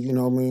in here, you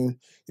know what I mean?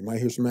 You might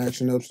hear some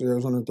action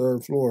upstairs on the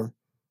third floor.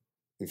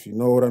 If you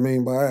know what I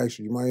mean by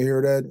action, you might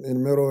hear that in the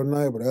middle of the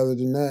night, but other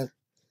than that,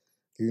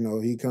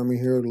 he come in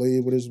here,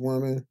 leave with his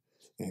woman,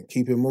 and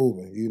keep it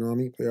moving. You know what I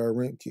mean? Pay our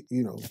rent,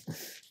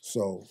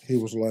 So he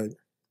was like,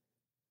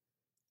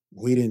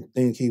 we didn't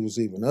think he was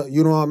even up.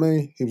 You know what I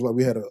mean? He was like,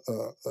 we had a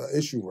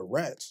issue with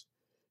rats.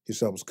 He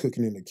said I was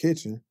cooking in the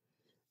kitchen,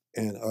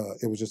 and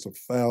it was just a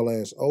foul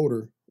ass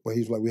odor. But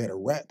he's like, we had a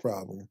rat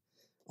problem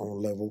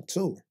on level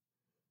 2.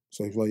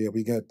 So he's like, yeah,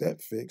 we got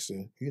that fixed,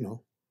 and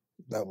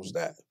that was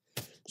that.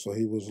 So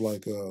he was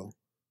like,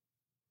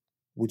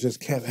 we just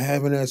kept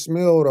having that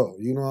smell though.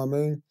 You know what I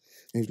mean?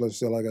 And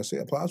he's like I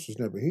said, Pops was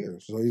never here.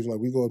 So he's like,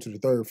 we go up to the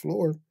 3rd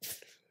floor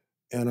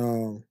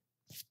and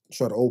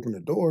try to open the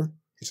door.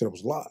 He said it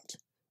was locked.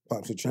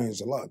 Pops had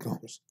changed the lock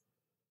codes.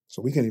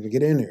 So we can't even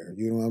get in there.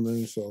 You know what I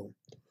mean? So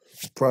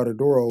pry the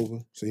door over.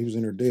 So he was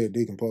in there dead,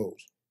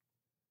 decomposed.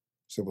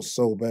 So it was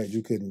so bad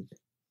you couldn't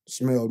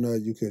smell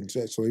nothing, you couldn't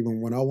check. So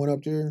even when I went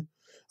up there,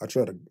 I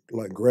tried to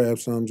like grab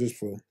some just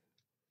for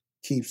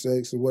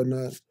keepsakes or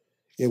whatnot.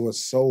 It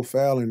was so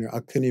foul in there, I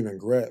couldn't even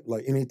grab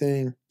like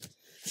anything.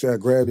 So I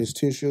grabbed his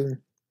tissue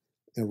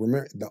and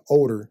remember the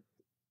odor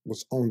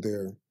was on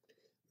there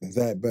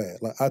that bad.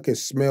 Like I could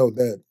smell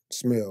that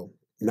smell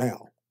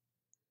now.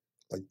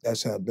 Like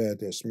that's how bad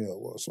that smell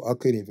was. So I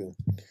couldn't even.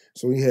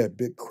 So we had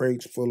big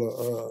crates full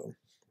of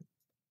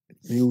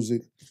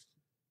music,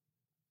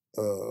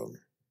 uh,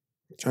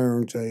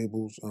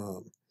 turntables,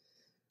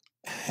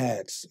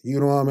 hats. You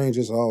know what I mean?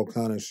 Just all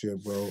kind of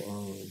shit, bro.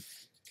 I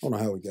don't know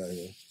how we got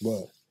here,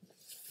 but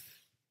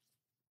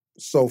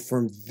so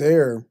from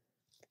there,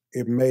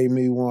 it made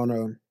me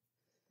wanna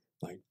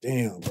like,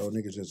 damn, bro,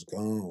 nigga just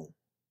gone.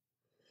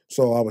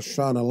 So I was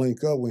trying to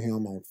link up with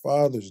him on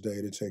Father's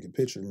Day to take a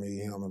picture of me,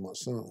 him, and my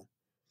son.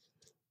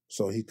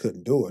 So he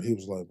couldn't do it. He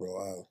was like,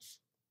 bro, I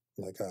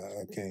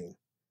can't.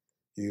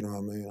 You know what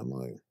I mean? I'm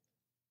like,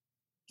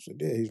 so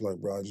yeah. He's like,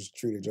 bro, I just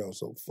treated y'all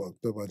so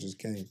fucked up. I just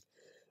can't.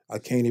 I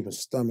can't even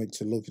stomach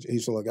to look at you.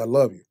 He's like, I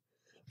love you.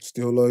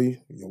 Still love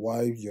you. Your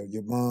wife,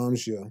 your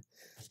moms, your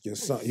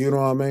son. You know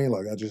what I mean?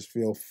 Like I just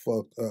feel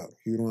fucked up.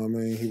 You know what I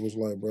mean? He was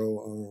like,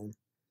 bro,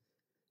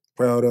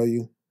 proud of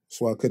you.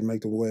 So I couldn't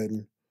make the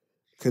wedding.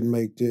 Couldn't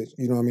make this.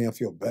 You know what I mean? I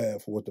feel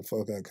bad for what the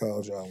fuck I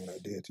called y'all when I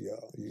did to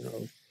y'all. You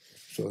know.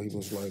 So he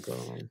was like,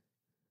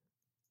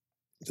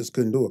 just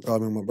couldn't do it.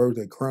 Called me on my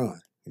birthday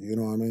crying. You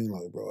know what I mean?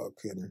 Like, bro, I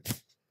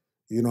couldn't.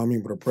 You know what I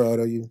mean? But I'm proud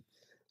of you.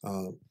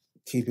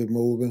 Keep it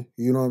moving.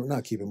 You know what I mean?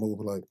 Not keep it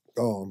moving like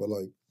gone, but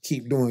like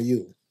keep doing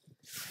you.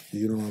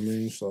 You know what I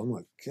mean? So I'm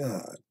like,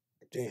 God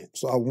damn.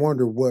 So I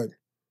wonder what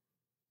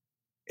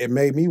it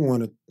made me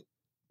want to,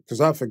 because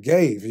I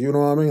forgave. You know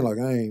what I mean? Like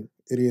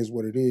it is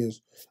what it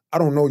is. I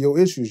don't know your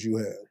issues you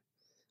had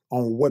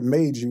on what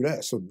made you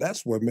that. So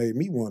that's what made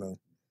me want to,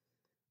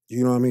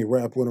 you know what I mean,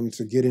 rap with them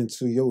to get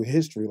into your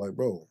history. Like,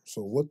 bro,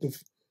 so what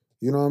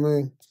you know what I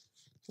mean?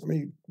 How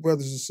many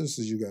brothers and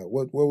sisters you got?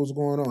 What was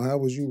going on? How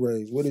was you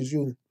raised?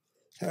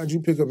 How'd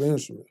you pick up an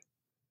instrument?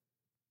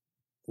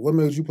 What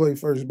made you play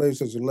first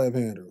base as a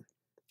left-hander?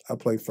 I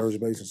played first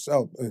base in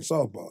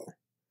softball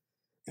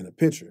and a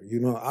pitcher. You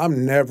know,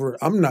 I'm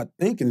not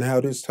thinking how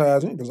this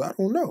ties in because I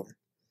don't know.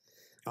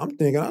 I'm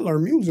thinking I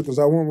learned music because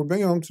I went with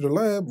Bam to the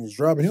lab, was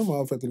dropping him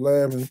off at the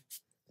lab,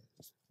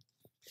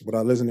 but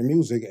I listened to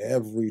music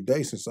every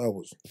day since I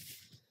was.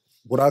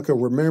 What I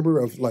could remember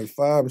of like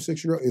 5 and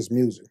 6 year old is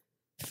music.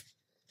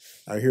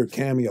 I hear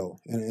Cameo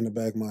in the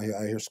back of my head.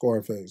 I hear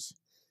Scarface.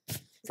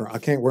 I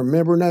can't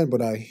remember that,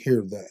 but I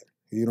hear that.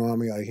 You know what I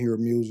mean? I hear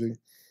music,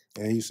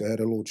 and he used to have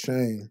a little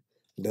chain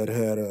that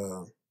had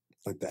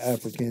like the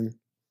African.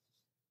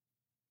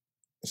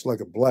 It's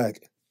like a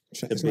black.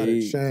 It's not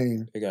a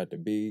chain. They got the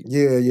bead.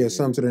 Yeah,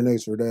 something to the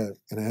nature of that,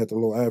 and it had the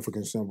little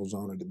African symbols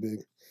on it, the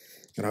big.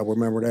 And I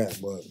remember that,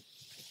 but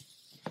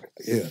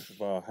yeah.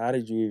 Well, how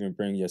did you even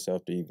bring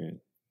yourself to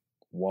even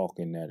walk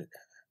in that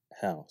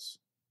house,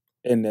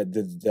 in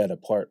that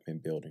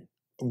apartment building?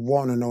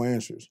 Wanting no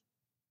answers.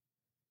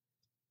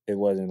 It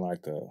wasn't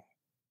like a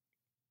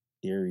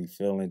eerie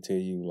feeling to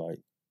you,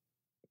 like,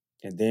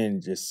 and then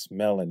just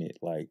smelling it,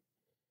 like,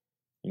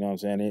 you know what I'm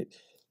saying? It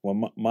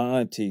when my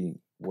auntie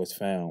was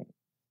found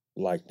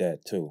like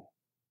that too,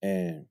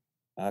 and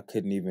I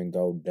couldn't even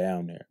go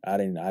down there. I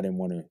didn't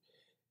want to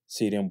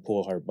see them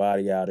pull her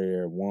body out of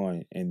there,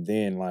 one, and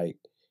then like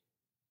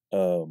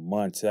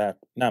days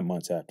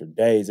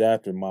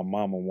after, my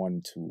mama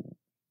wanted to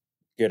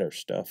get her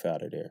stuff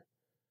out of there.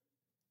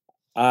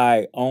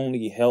 I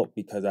only helped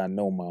because I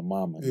know my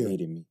mama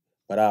needed me,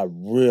 but I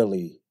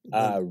really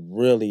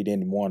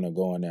didn't want to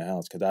go in that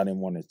house because I didn't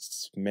want to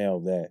smell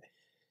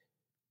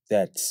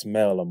that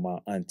smell of my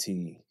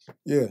auntie.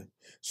 Yeah,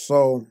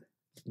 so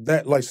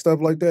that like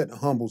stuff like that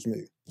humbles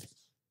me.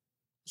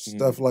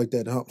 Stuff like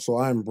that. So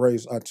I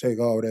take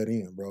all that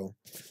in, bro.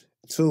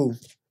 2,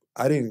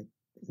 I didn't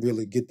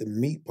really get to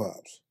meet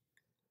Pops.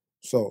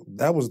 So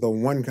that was the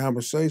one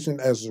conversation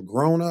as a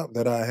grown-up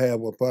that I had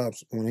with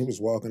Pops when he was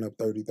walking up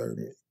 33rd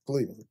in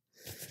Cleveland,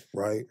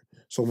 right?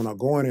 So when I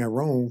go in that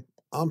room,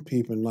 I'm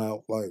peeping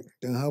out like,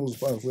 damn, how was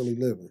Pops really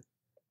living?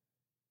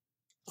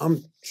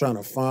 I'm trying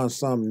to find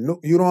something new.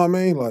 You know what I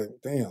mean? Like,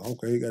 damn,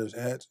 okay, he got his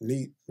hats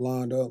neat,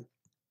 lined up.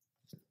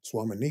 So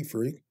I'm a neat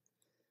freak.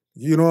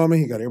 You know what I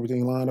mean? He got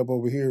everything lined up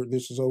over here.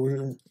 This is over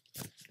here.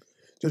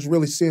 Just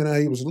really seeing how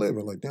he was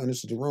living. Like, damn,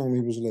 this is the room he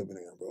was living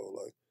in, bro.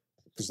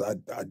 because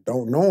I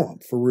don't know him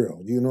for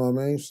real. You know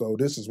what I mean? So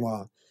this is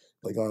why,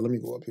 like, all right, let me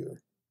go up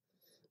here.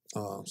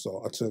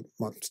 So I took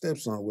my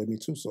stepson with me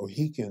too, so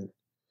he can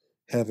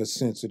have a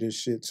sense of this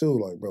shit too.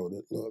 Like, bro,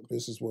 look,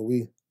 this is what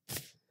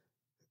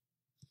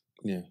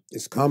Yeah.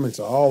 it's coming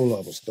to all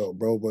of us though,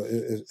 bro. But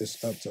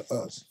it's up to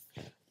us.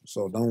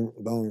 So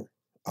don't.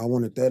 I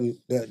wanted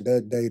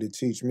that day to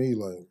teach me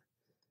like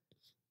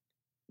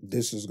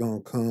this is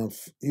gonna come.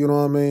 You know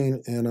what I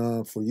mean?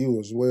 And for you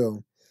as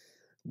well.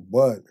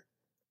 But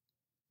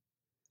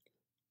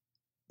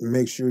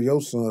make sure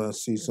your son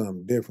sees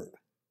something different.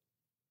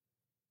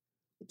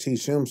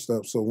 Teach him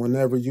stuff. So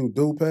whenever you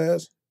do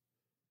pass,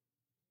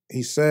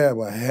 he's sad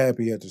but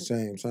happy at the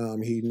same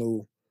time. He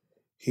knew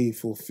he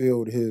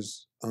fulfilled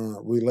his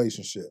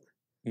relationship.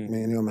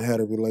 Me and him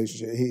had a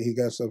relationship. He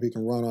got stuff he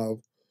can run off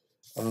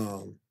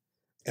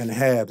and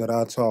have that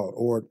I taught,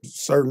 or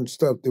certain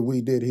stuff that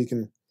we did he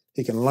can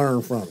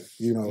learn from it.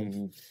 You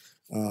know,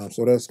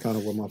 so that's kind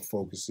of what my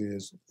focus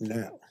is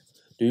now.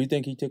 Do you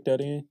think he took that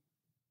in?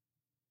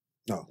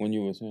 No. When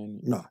you were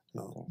saying it?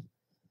 No.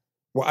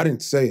 Well, I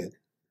didn't say it,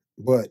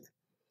 but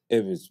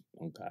it was.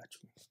 I got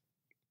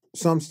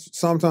you.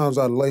 Sometimes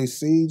I lay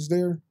seeds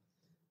there,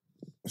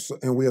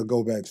 and we'll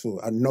go back to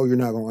it. I know you're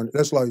not going to.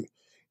 That's like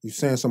you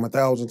saying something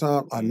 1,000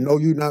 times. I know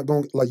you're not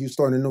going. Like you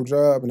starting a new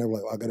job, and they're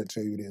like, I got to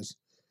tell you this.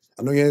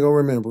 I know you ain't gonna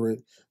remember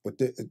it, but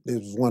it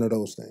was one of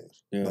those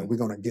things. Yeah. Like we're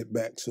gonna get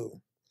back to it.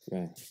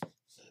 Yeah.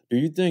 Do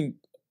you think?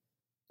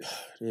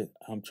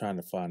 I'm trying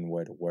to find a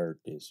way to word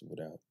this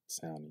without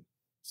sounding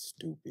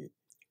stupid.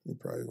 You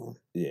probably won't.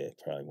 Yeah,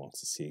 probably won't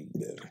succeed.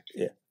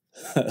 Yeah.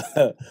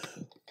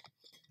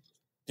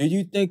 Do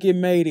you think it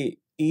made it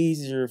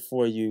easier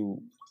for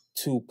you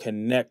to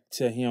connect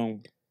to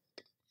him,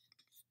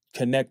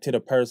 connect to the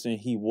person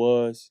he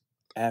was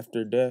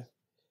after death,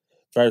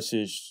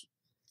 versus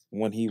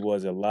when he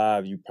was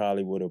alive? You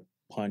probably would have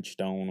punched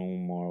on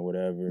him or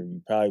whatever.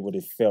 You probably would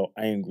have felt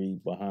angry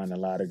behind a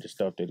lot of the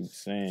stuff that he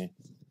was saying.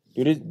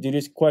 Do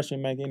this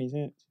question make any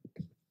sense?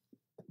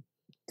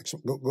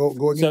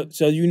 Go again.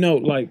 So you know,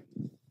 like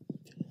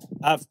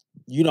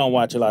you don't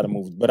watch a lot of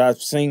movies, but I've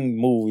seen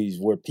movies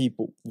where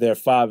their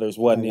fathers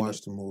wasn't in. I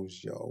watch the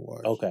movies y'all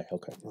watch. Okay.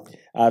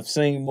 I've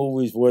seen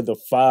movies where the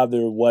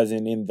father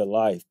wasn't in the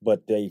life,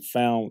 but they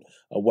found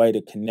a way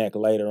to connect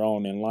later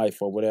on in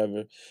life or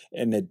whatever,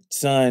 and the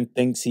son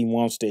thinks he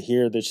wants to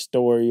hear the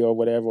story or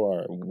whatever,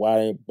 or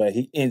why, but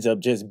he ends up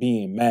just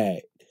being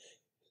mad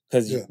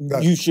because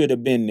you should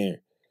have been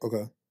there.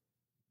 Okay.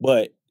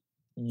 But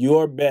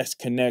your best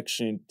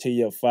connection to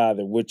your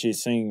father, which it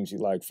seems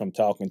like from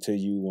talking to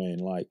you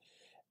and like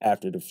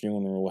after the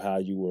funeral, how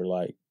you were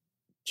like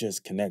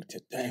just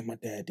connected. Dang, my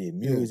dad did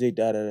music,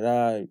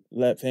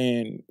 left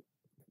hand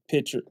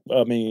pitcher.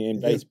 In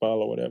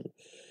baseball or whatever.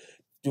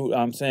 Dude,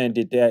 I'm saying,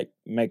 did that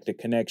make the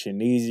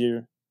connection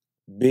easier?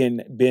 Being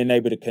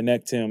able to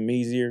connect to him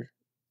easier?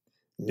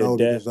 No,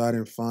 because I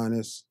didn't find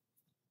this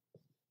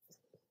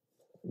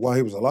while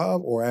he was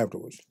alive or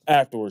afterwards.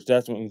 Afterwards,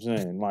 that's what I'm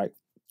saying. Like,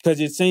 because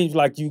it seems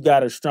like you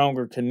got a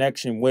stronger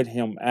connection with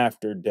him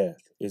after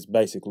death. Is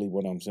basically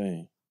what I'm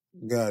saying.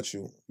 Got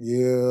you.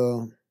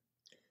 Yeah.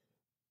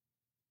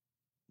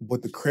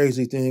 But the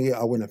crazy thing is,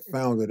 I wouldn't have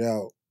found it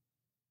out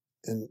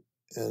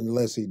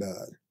unless he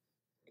died.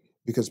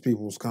 Because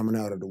people was coming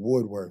out of the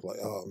woodwork like,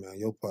 oh, man,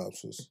 your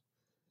pops was,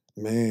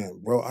 man,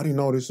 bro, I didn't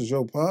know this was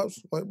your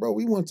pops. Like, bro,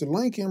 we went to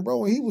Lincoln,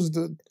 bro, and he was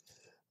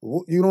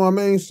you know what I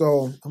mean?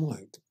 So I'm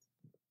like,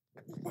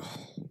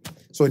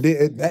 so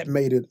that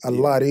made it a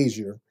lot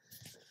easier.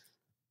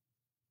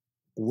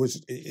 Which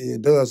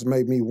it does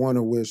make me want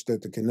to wish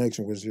that the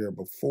connection was there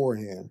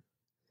beforehand.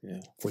 Yeah.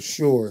 For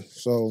sure.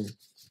 So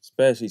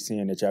especially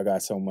seeing that y'all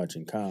got so much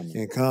in common.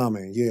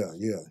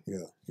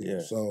 Yeah.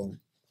 So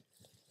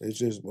it's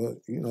just,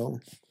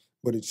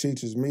 but it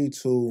teaches me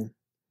to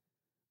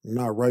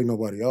not write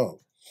nobody off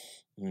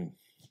and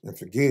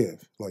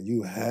forgive. Like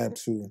you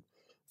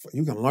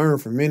can learn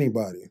from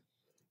anybody.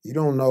 You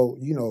don't know,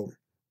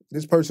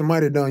 this person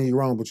might have done you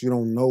wrong, but you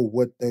don't know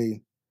what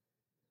they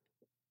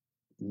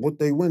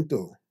went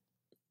through.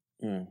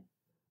 Yeah.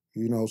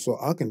 So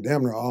I can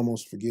damn near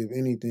almost forgive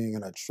anything,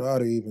 and I try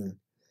to even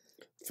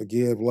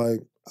forgive.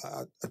 Like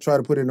I try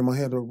to put it in my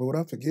head, but would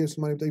I forgive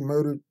somebody if they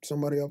murdered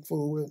somebody I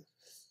fool with?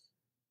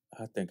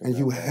 I think. And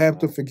you have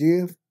to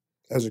forgive.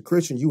 As a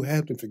Christian, you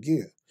have to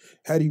forgive.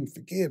 How do you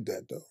forgive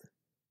that though?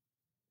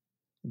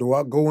 Do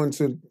I go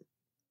into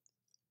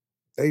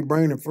their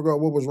brain and figure out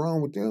what was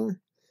wrong with them?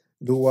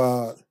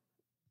 Or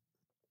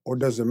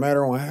does it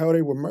matter on how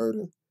they were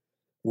murdered?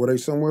 Were they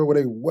somewhere where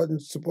they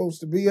wasn't supposed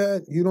to be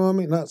at? You know what I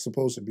mean? Not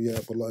supposed to be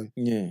at, but like,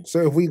 so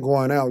if we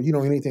going out,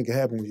 anything can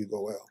happen when you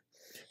go out.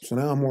 So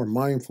now I'm more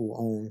mindful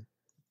on,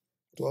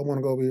 do I want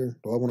to go over here?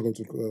 Do I want to go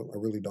to the club? I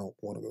really don't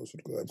want to go to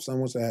the club. If something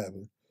wants to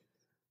happen,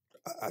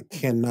 I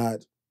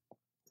cannot.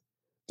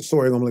 The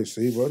story gonna be like,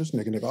 see, bro, this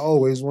nigga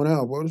always went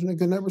out, bro. This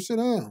nigga never sit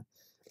down.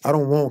 I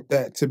don't want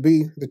that to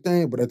be the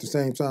thing, but at the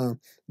same time,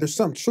 there's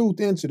some truth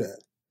into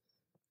that.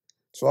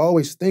 So I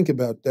always think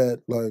about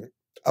that. Like,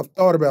 I've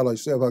thought about, like,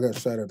 say if I got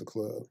shot at the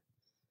club,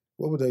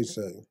 what would they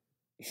say?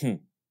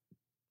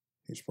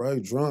 He's probably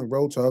drunk,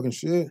 bro, talking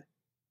shit.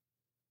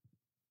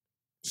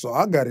 So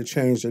I got to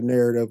change the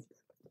narrative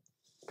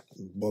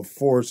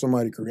before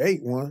somebody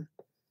create one.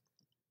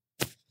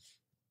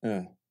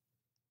 Yeah.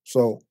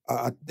 So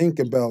I think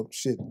about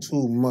shit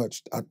too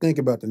much. I think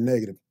about the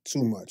negative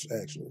too much,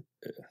 actually.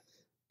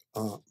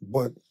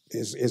 But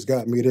it's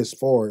got me this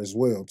far as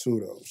well, too,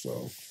 though.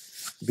 So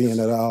being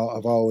that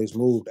I've always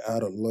moved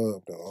out of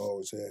love, though, I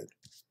always had,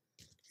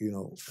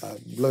 I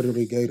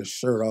literally gave a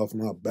shirt off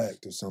my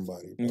back to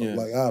somebody, bro. Yeah.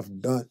 Like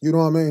I've done, you know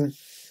what I mean?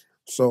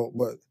 So,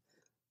 but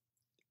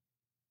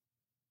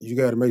you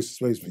got to make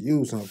some space for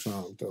you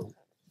sometimes, though.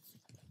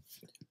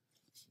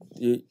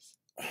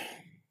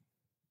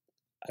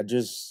 I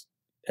just,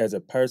 as a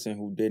person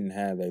who didn't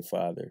have a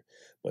father,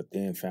 but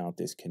then found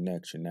this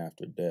connection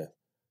after death,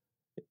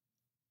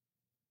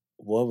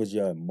 what was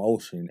your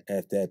emotion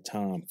at that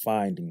time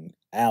finding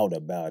out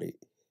about it?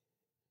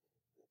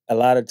 A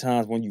lot of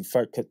times when you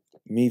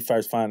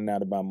first finding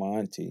out about my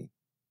auntie,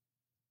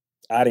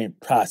 I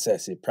didn't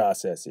process it.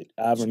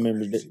 I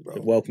remember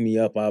it woke me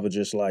up. I was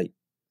just like,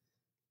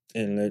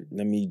 and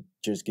let me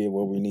just get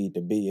where we need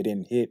to be. It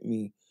didn't hit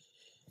me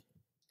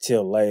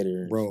till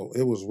later. Bro,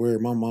 it was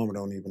weird. My mama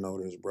don't even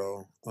know this,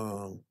 bro.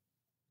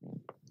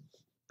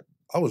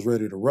 I was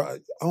ready to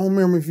ride. I don't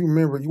remember if you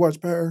remember. You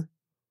watched Power?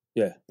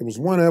 Yeah. It was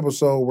one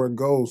episode where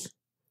Ghost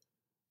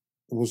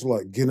was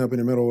like getting up in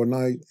the middle of the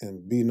night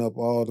and beating up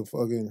all the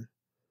fucking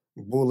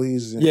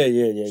bullies. And yeah. I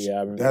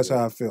remember that's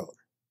how I felt.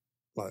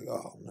 Like,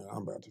 oh man,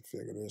 I'm about to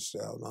figure this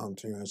out. Now I'm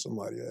tearing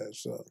somebody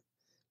ass up.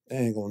 They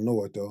ain't gonna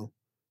know it though.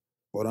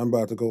 But I'm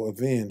about to go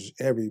avenge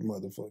every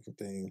motherfucking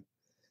thing.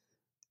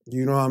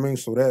 You know what I mean?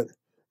 So that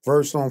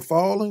verse on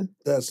falling,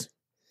 that's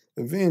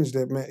avenge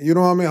that man. You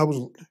know what I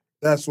mean?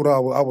 That's what I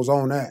was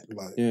on that.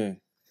 Like, yeah.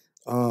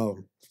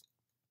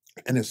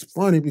 And it's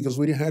funny because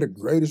we didn't have the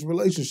greatest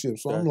relationship.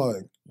 So I'm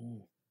like,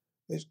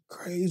 it's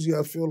crazy.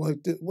 I feel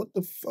like this. What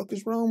the fuck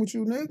is wrong with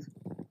you, nigga?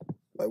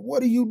 Like,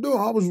 what are you doing?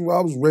 I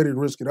was ready to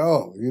risk it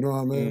all. You know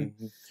what I mean?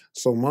 Mm-hmm.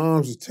 So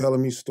moms was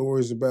telling me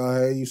stories about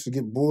how he used to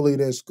get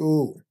bullied at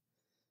school.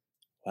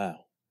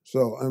 Wow.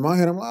 So in my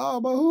head, I'm like, oh,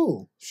 about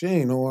who? She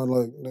ain't no one.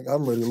 Like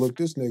I'm ready to look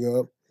this nigga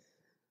up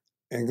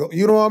and go.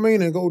 You know what I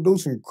mean? And go do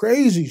some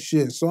crazy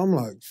shit. So I'm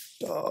like,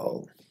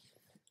 oh.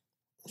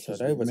 So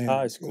they was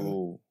high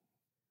school.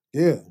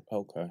 Yeah.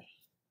 Okay.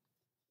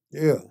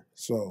 Yeah.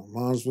 So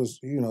mom's was,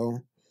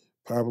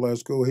 popular at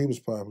school. He was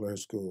popular at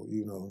school,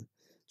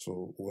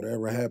 So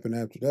whatever happened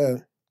after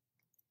that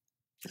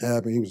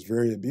happened. He was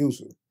very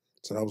abusive.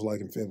 So I was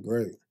like in 5th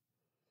grade.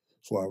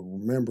 So I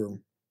remember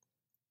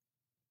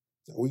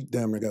we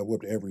damn near got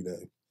whipped every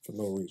day for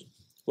no reason.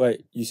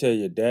 Wait, you said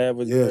your dad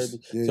was yes,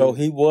 yeah, so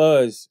he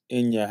was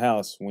in your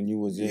house when you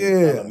was in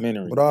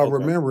elementary. But I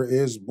remember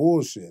it's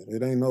bullshit.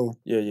 It ain't no.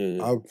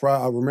 Yeah.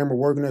 I remember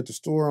working at the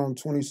store on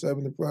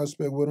 27th and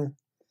Prospect with him,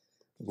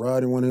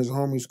 riding one of his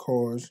homies'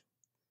 cars.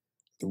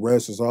 The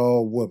rest is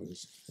all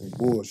whoopings and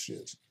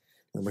bullshit.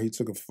 Remember, he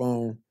took a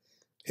phone,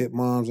 hit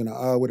moms in the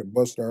eye with it,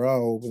 busted her eye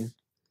open.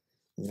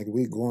 Nigga,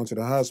 we going to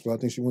the hospital. I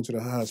think she went to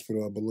the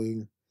hospital, I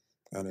believe.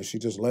 And then she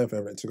just left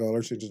after it. Took all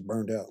her shit, just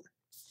burned out.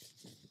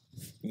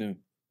 Yeah.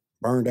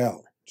 Burned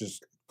out.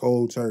 Just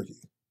cold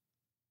turkey.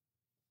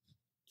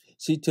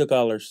 She took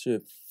all her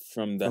shit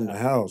from the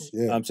house.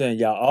 Yeah. I'm saying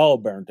y'all all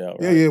burnt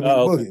out, right? Yeah, we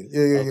boogie.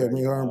 Yeah.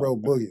 Me, her, and bro,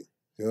 boogie.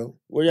 Yeah.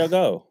 Where y'all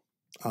go?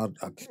 I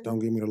don't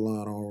give me the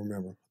line. I don't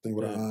remember. I think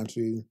with our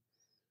auntie.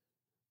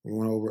 We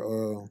went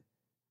over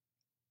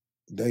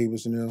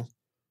Davis and them.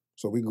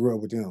 So we grew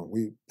up with them.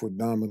 We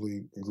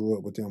predominantly grew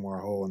up with them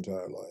our whole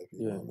entire life.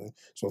 You know what I mean?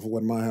 So if it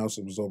wasn't my house,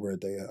 it was over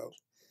at their house.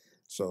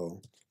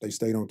 So they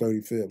stayed on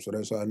 35th. So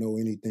that's how I know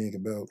anything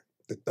about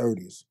the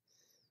 30s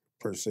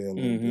per se a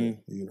little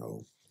bit,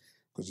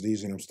 because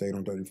these of them stayed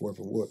on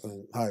 34th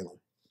and Highland.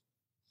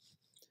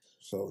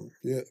 So,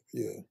 yeah.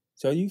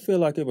 So you feel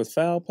like it was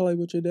foul play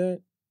with your dad?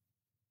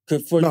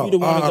 Cause for you to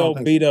want to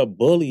go beat up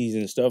bullies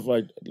and stuff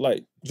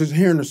like just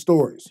hearing the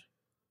stories.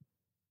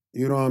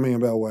 You know what I mean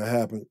about what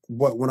happened.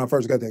 But when I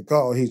first got that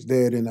call, he's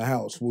dead in the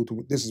house.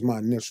 This is my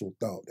initial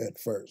thought at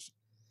first.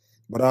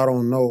 But I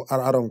don't know.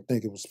 I don't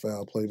think it was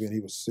foul play. Then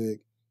he was sick.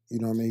 You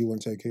know what I mean? He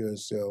wouldn't take care of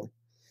himself.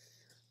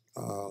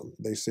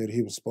 They said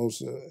he was supposed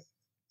to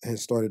had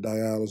started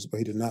dialysis, but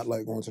he did not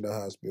like going to the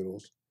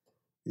hospitals.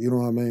 You know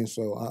what I mean?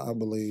 So I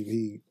believe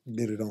he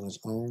did it on his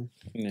own.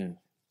 Yeah.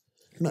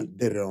 Not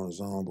did it on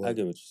his own, but I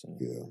get what you're saying.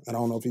 Yeah. I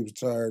don't know if he was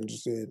tired and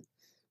just said,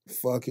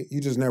 fuck it.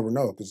 You just never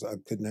know because I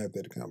couldn't have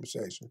that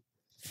conversation.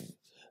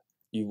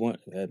 You want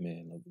that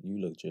man. You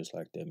look just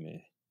like that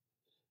man.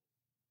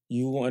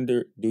 You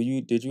wonder,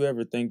 did you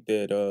ever think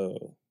that,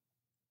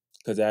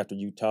 because after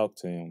you talked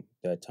to him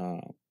that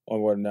time,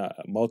 or not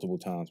multiple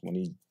times when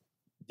he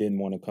didn't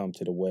want to come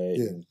to the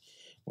wedding,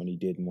 when he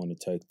didn't want to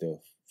take the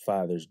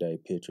Father's Day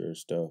picture and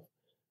stuff,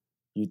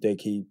 you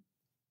think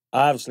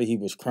obviously he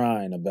was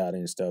crying about it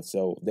and stuff,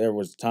 so there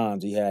was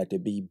times he had to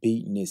be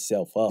beating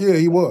himself up. Yeah,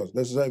 he was.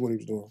 That's exactly what he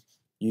was doing.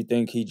 You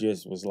think he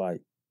just was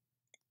like,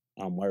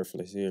 I'm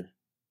worthless here?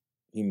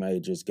 He may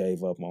have just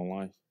gave up on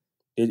life?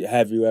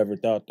 Have you ever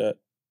thought that?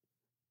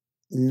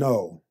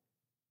 No,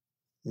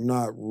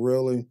 not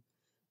really.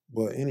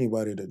 But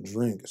anybody that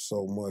drinks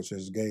so much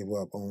has gave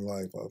up on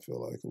life. I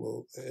feel like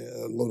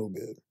a little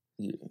bit.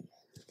 Yeah.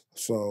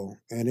 So,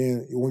 and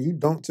then when you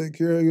don't take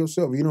care of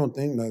yourself, you don't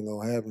think nothing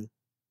gonna happen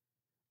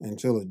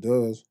until it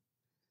does.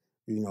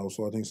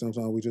 So I think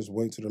sometimes we just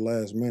wait to the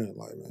last minute,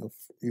 like, man,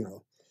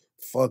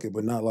 fuck it,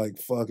 but not like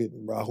fuck it.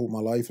 I hope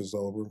my life is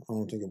over. I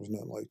don't think it was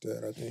nothing like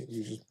that. I think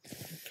we just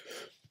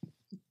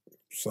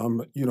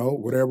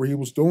whatever he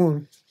was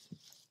doing,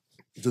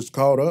 just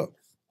caught up.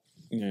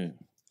 Yeah.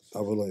 I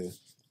believe.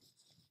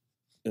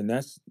 And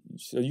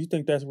so you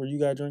think that's where you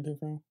got drinking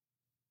from?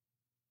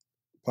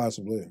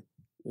 Possibly.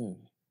 Yeah.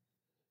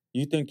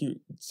 You think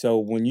so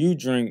when you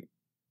drink,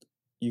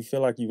 you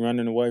feel like you're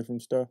running away from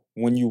stuff?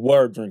 When you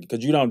were drinking,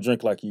 because you don't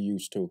drink like you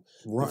used to.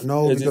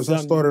 No, Is it because I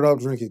something started out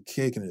drinking,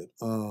 kicking it.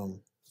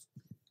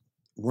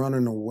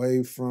 Running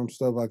away from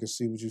stuff, I can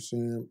see what you're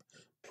saying.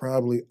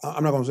 Probably,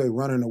 I'm not gonna say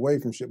running away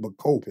from shit, but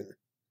coping,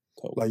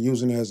 like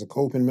using it as a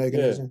coping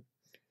mechanism.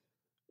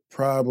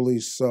 Probably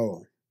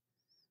so.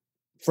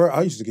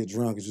 I used to get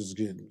drunk and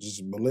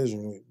just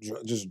belligerent,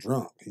 just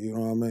drunk. You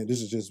know what I mean?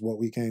 This is just what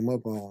we came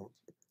up on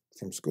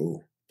from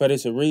school. But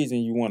it's a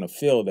reason you want to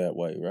feel that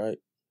way, right?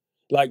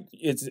 Like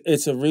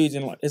it's a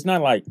reason. Like, it's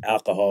not like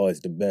alcohol is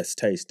the best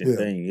tasting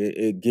thing.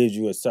 It gives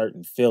you a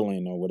certain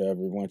feeling or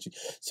whatever it wants you.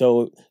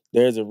 So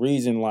there's a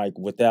reason, like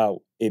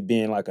without it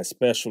being like a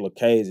special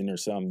occasion or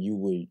something, you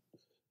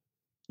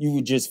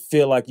would just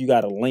feel like you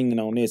got to lean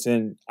on this.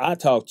 And I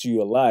talk to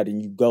you a lot,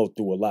 and you go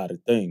through a lot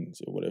of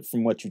things or whatever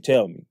from what you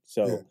tell me.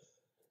 So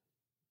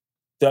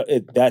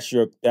that's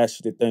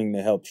the thing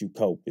that helps you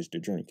cope is the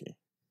drinking.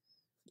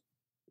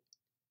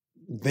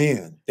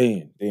 Then,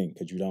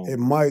 because you don't.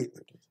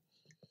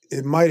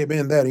 It might have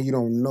been that, and you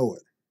don't know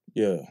it.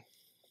 Yeah.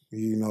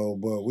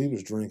 But we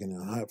was drinking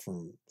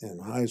in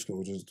high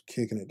school, just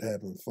kicking it,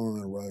 having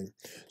fun, right?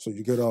 So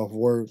you get off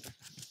work,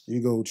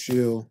 you go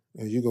chill,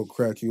 and you go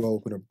crack you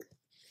open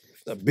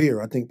a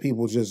beer. I think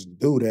people just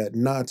do that,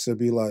 not to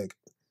be like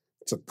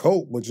to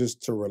cope, but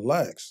just to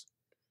relax.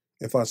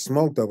 If I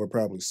smoked, I would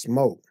probably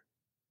smoke.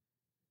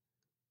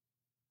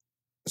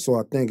 So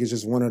I think it's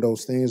just one of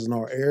those things in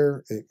our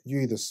air. You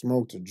either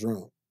smoked or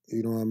drunk.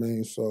 You know what I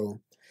mean?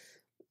 So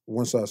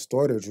once I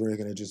started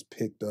drinking, it just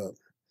picked up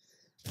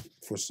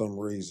for some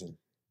reason.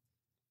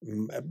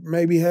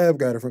 Maybe have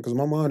got it from because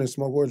my mom didn't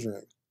smoke or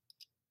drink,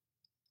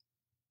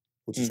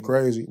 which is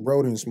crazy.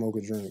 Bro didn't smoke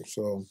or drink,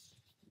 so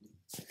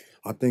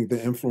I think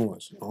the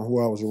influence on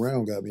who I was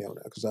around got me on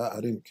that because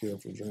I didn't care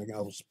for drinking.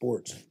 I was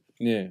sports.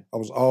 Yeah, I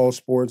was all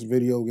sports,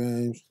 video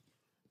games,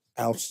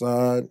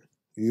 outside.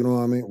 You know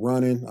what I mean?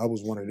 Running. I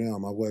was one of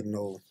them.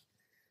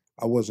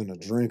 I wasn't a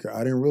drinker.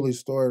 I didn't really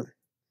start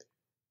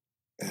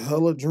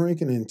hella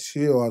drinking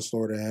until I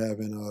started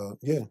having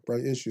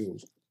probably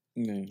issues.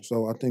 yeah.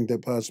 So I think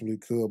that possibly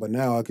could, but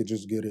now I could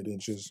just get it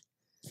and just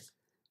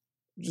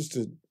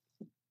to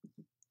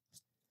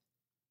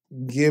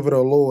give it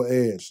a little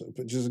edge.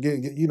 Just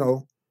give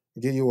you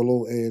a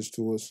little edge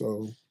to it.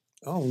 So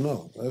I don't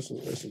know. That's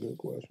a good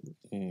question.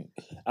 Yeah.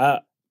 I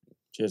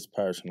just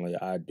personally,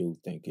 I do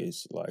think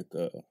it's like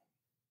a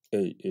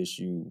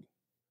issue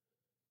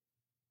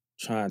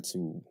trying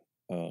to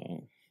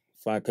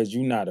find because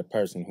you're not a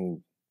person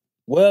who.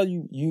 Well,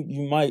 you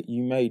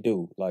may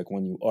do like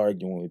when you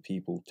arguing with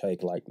people,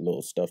 take like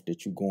little stuff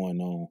that you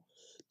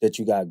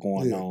got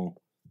going on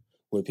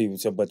with people.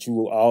 So, but you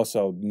will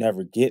also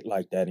never get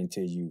like that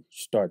until you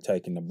start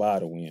taking the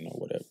bottle in or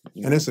whatever.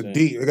 And it's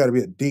it got to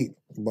be a deep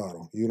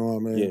bottle. You know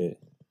what I mean? Yeah.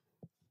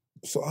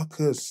 So I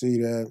could see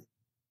that.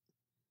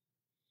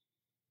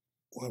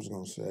 What I was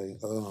gonna say,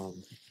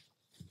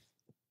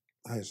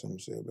 I had something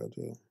to say about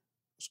that.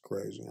 It's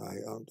crazy.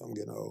 I'm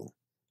getting old.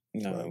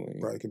 No,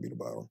 probably could be the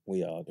bottle.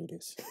 We all do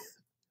this.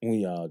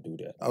 We all do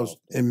that. I was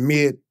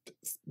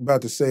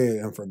about to say it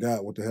and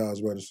forgot what the hell I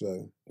was about to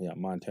say. Yeah,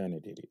 Montana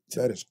did it.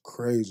 That is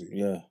crazy.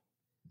 Yeah.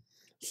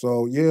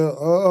 So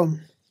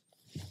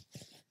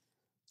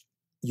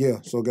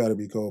so it got to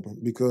be coping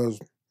because,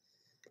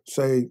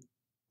 say,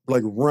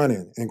 like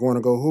running and going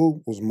to go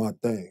hoop was my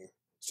thing.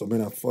 So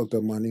then I fucked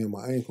up my knee and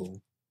my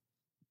ankle.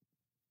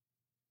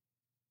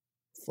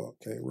 Fuck,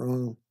 can't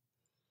run.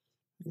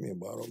 Give me a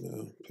bottle,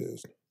 man.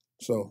 Pissed.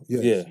 So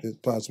yes,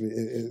 it possibly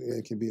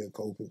it can be a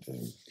coping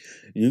thing.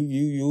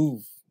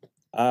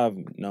 I've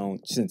known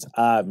since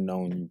I've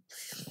known you.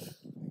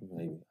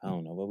 Maybe I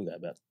don't know what we got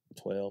about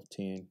 12,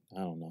 10,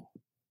 I don't know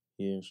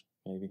years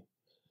maybe.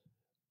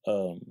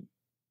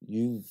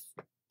 You've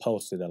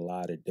posted a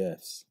lot of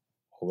deaths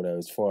or whatever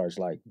as far as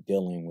like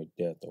dealing with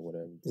death or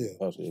whatever. Yeah,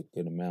 posted a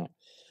good amount.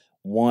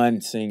 One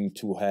seemed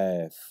to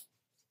have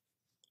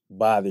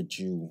bothered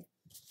you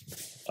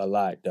a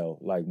lot though.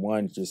 Like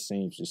one just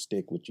seems to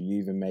stick with you.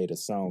 You even made a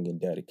song in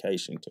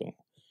dedication to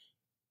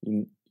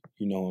him.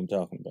 You know what I'm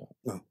talking about?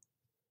 No.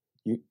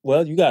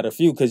 You got a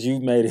few because you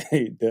made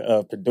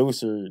the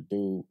producer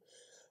dude.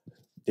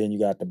 Then you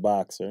got the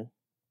boxer.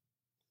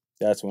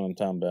 That's what I'm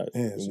talking about.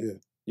 Yes,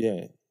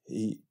 yeah.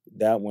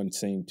 That one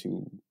seemed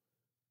to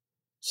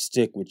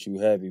stick with you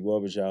heavy?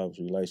 What was y'all's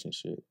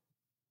relationship?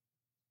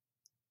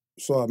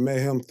 So I met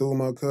him through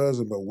my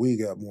cousin, but we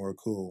got more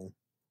cool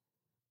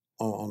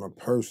on a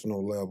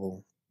personal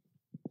level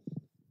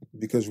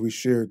because we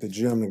shared the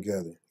gym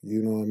together.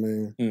 You know what I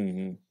mean?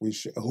 Mm-hmm. We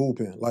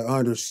hooping. Like I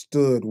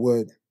understood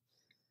what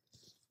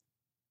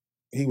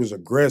he was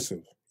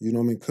aggressive. You know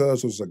what I mean?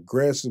 Cuz was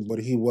aggressive, but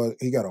he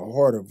got a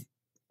heart of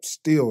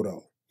steel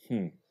though.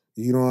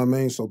 You know what I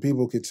mean? So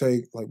people could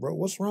take like, bro,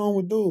 what's wrong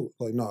with dude?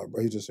 Like, nah,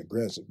 bro, he's just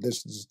aggressive.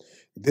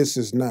 This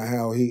is not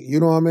how he. You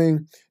know what I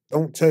mean?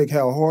 Don't take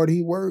how hard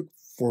he worked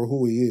for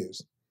who he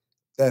is.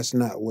 That's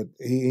not what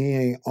he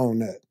ain't on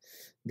that.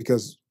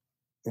 Because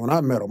when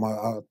I met him,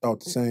 I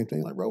thought the same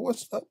thing. Like, bro,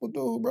 what's up with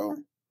dude, bro?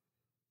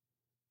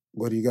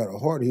 But he got a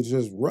heart. He's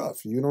just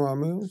rough. You know what I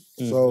mean?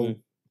 Mm-hmm. So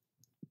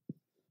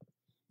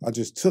I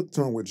just took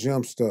to him with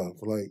gym stuff,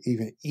 like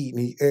even eating.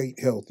 He ate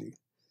healthy.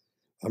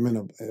 I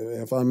mean,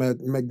 if I'm at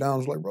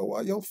McDonald's, like, bro,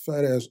 why your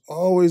fat ass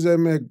always at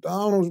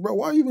McDonald's, bro?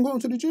 Why are you even going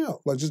to the gym?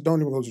 Like, just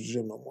don't even go to the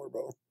gym no more,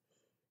 bro.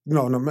 You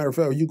know, no matter of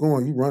fact, you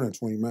running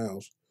 20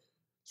 miles.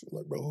 So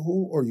like, bro,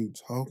 who are you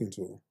talking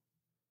to?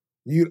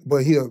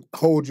 But he'll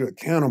hold you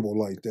accountable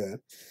like that.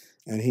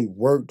 And he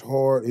worked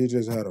hard. He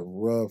just had a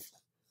rough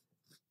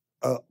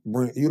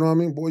upbringing. You know what I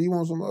mean? Boy, you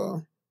want some,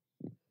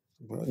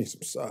 bro, I need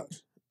some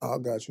socks. I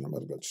got you. I'm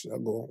about to go. I'll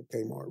go on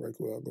Kmart right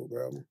quick. I'll go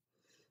grab them.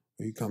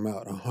 He come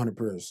out 100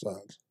 pairs of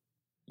socks.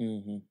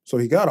 Mm-hmm. So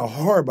he got a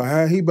heart, but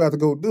how he about to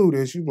go do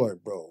this? You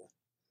like, bro,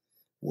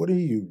 what are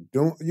you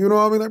doing? You know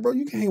what I mean? Like, bro,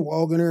 you can't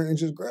walk in there and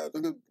just grab.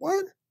 Like,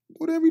 what?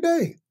 Do it every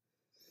day.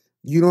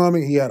 You know what I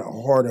mean? He had a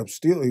heart of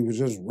steel. He was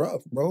just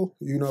rough, bro.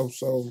 You know,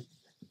 so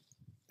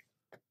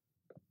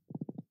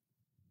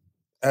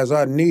as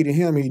I needed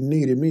him, he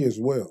needed me as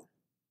well.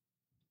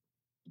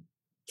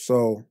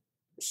 So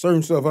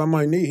certain stuff I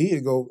might need,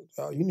 he'd go,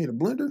 you need a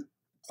blender?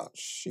 Oh,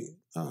 shit.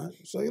 All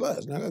right, say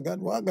less. Now I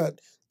got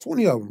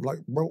 20 of them.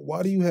 Like, bro,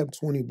 why do you have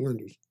 20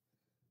 blenders?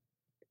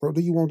 Bro,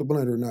 do you want the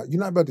blender or not? You're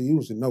not about to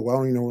use it. No, I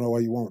don't even know why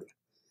you want it.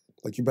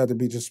 Like, you about to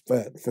be just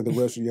fat for the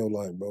rest of your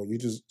life, bro. You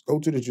just go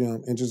to the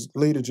gym and just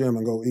leave the gym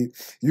and go eat.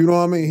 You know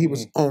what I mean? He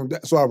was on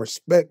that. So I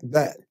respect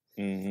that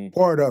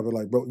part of it.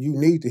 Like, bro, you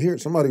need to hear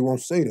it. Somebody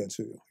won't say that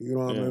to you. You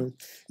know what I mean?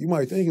 You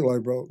might think it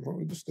like, bro,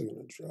 this nigga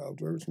in the job.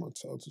 Every time I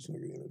talk to this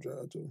nigga in the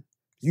job, too.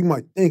 You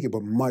might think it,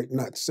 but might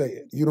not say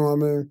it. You know what I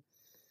mean?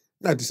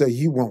 Not to say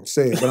you won't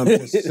say it, but I'm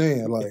just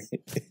saying, like,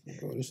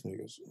 bro, this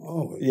nigga's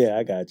always. Yeah,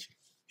 I got you.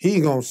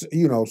 He gonna,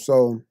 you know,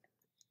 so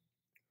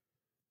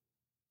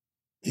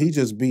he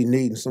just be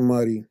needing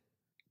somebody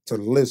to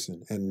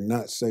listen and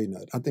not say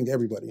nothing. I think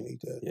everybody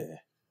needs that. Yeah.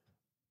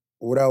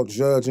 Without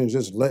judging,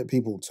 just let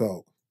people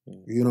talk.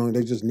 You know,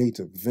 they just need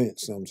to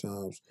vent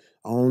sometimes.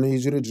 I don't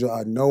need you to judge.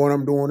 I know what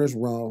I'm doing is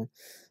wrong.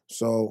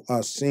 So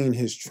I've seen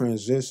his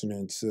transition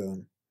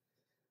into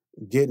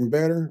getting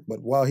better,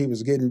 but while he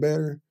was getting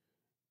better,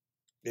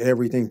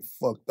 everything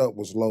fucked up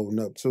was loading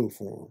up too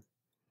for him.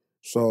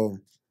 So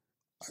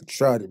I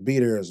try to be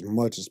there as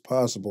much as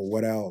possible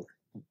without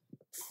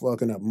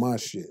fucking up my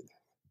shit.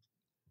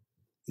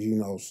 You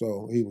know,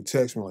 so he would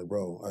text me like,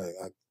 bro,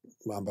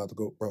 I'm about to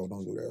go. Bro,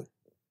 don't do that.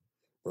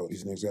 Bro,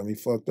 these niggas got me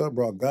fucked up,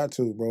 bro. I got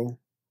to, bro.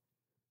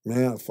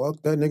 Man,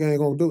 fuck that nigga ain't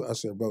gonna do it. I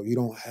said, bro, you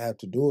don't have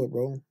to do it,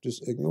 bro.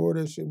 Just ignore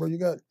that shit, bro. You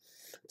got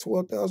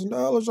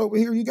 $12,000 over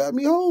here. You got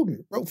me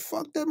holding, bro.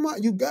 Fuck that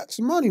money. You got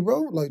some money,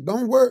 bro. Like,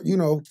 don't worry, you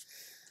know.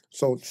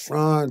 So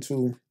trying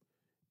to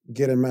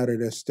get him out of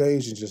that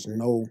stage and just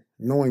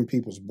knowing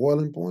people's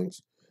boiling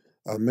points,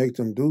 make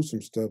them do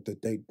some stuff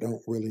that they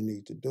don't really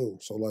need to do.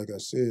 So like I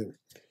said,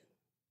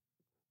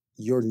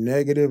 your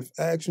negative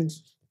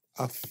actions,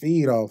 I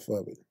feed off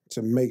of it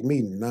to make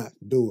me not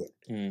do it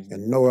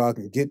and know I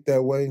can get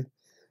that way.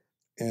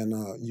 And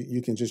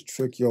you can just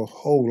trick your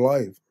whole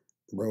life,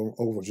 bro,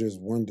 over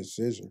just one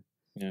decision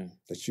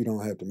that you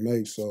don't have to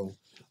make. So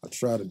I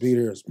try to be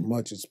there as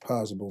much as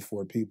possible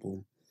for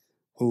people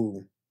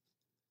who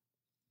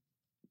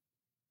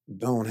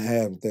don't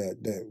have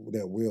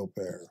that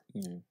willpower.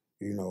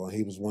 You know,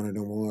 he was one of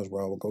them ones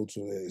where I would go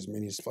to as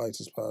many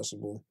fights as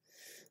possible.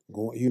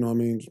 You know what I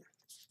mean?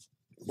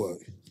 But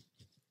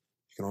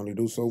you can only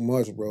do so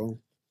much, bro.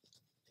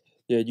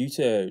 Yeah, you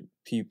said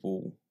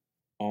people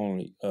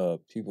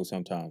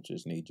sometimes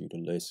just need you to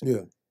listen.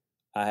 Yeah.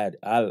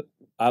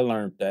 I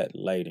learned that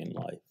late in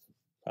life,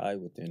 probably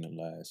within the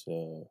last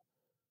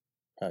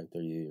probably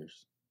 3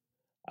 years.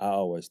 I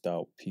always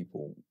thought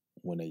people,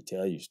 when they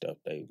tell you stuff,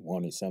 they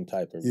wanted some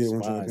type of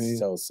response.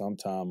 So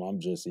sometimes I'm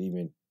just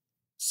even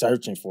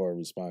searching for a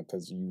response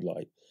because you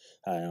like,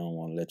 I don't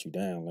want to let you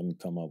down. Let me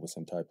come up with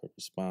some type of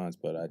response.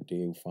 But I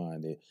do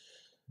find that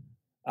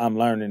I'm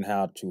learning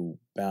how to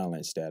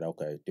balance that.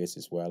 Okay, this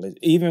is where I live.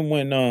 Even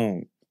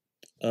when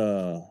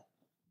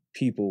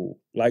people,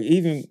 like,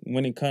 even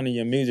when it comes to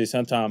your music,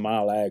 sometimes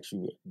I'll ask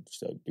you,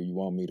 so do you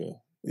want me to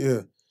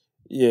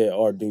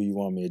or do you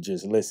want me to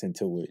just listen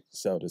to it?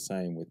 So the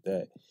same with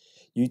that.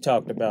 You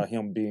talked about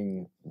him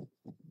being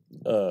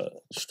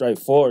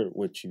straightforward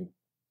with you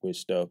with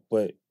stuff,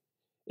 but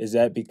is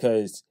that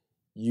because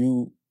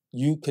you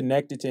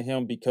connected to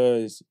him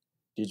because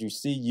Did you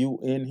see you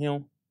in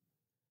him?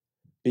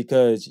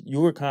 Because you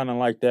were kind of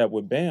like that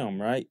with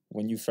Bam, right?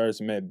 When you first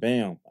met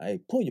Bam, hey,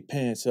 pull your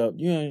pants up.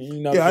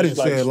 You know, Yeah, I just didn't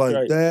like say it like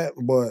straight. that,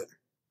 but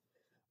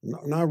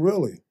not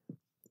really.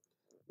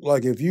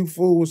 Like if you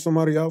fool with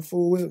somebody I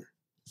fool with,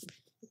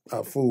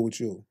 I fool with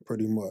you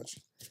pretty much.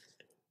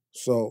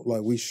 So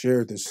like we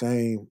shared the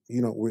same,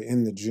 we're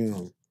in the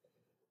gym.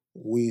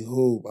 We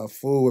hoop. I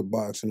fool with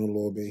boxing a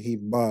little bit. He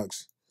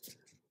boxed.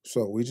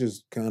 So we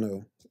just kind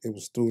of, it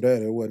was through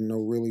that. It wasn't no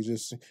really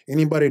just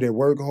anybody that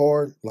work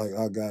hard, like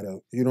I gotta,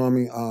 you know what I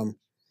mean?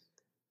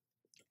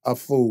 I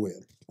fool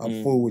with.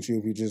 I fool with you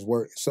if you just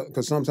work.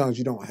 Because sometimes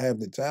you don't have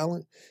the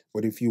talent,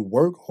 but if you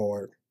work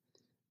hard,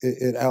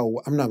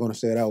 I'm not going to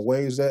say it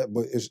outweighs that,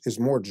 but it's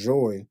more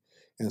joy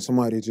in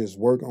somebody just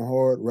working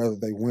hard rather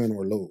they win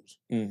or lose.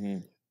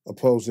 Mm-hmm.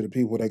 Opposed to the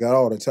people that got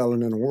all the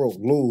talent in the world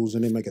lose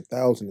and they make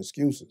 1,000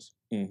 excuses.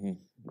 Mm-hmm.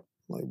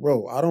 Like,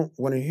 bro, I don't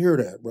want to hear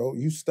that, bro.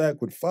 You stacked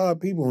with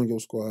 5 people on your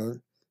squad.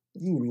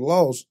 You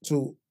lost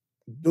to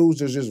dudes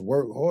that just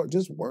work hard.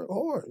 Just work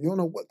hard. You don't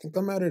know what can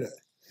come out of that.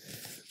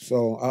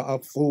 So I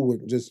fool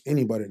with just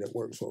anybody that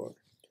works hard.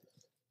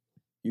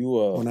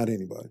 Well, not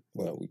anybody.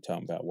 Well, we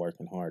talking about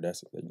working hard.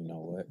 That's you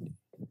know what.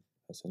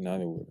 That's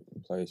another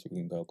place you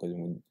can go because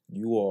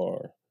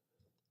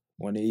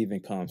when it even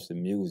comes to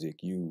music,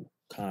 you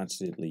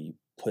constantly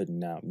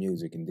putting out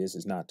music, and this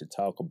is not to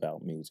talk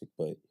about music,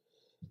 but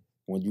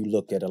when you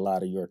look at a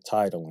lot of your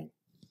titling,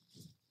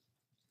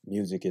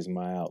 music is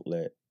my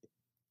outlet.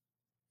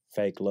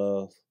 Fake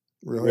love,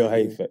 real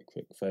hate,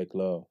 fake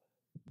love.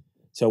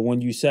 So when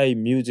you say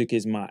music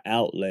is my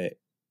outlet,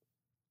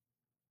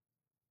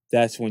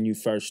 that's when you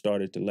first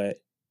started to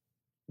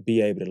be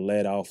able to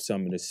let off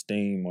some of the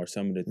steam or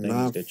some of the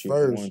things that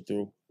you're going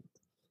through.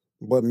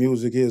 But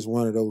music is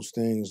one of those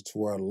things to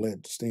where I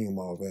let steam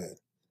off at.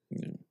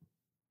 Yeah.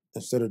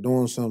 Instead of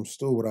doing something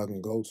stupid, I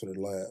can go to the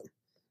lab,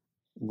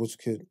 which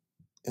could,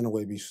 in a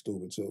way, be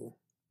stupid too.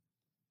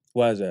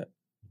 Why is that?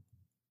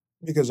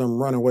 Because I'm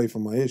running away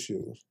from my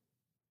issues.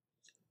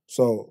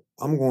 So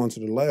I'm going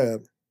to the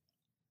lab,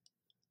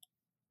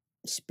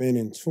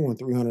 spending $200 and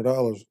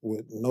 $300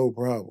 with no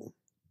problem,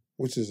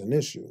 which is an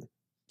issue.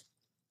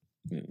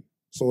 Mm.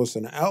 So it's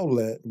an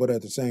outlet, but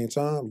at the same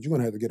time, you're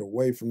gonna have to get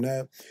away from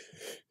that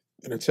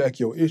and attack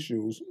your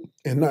issues,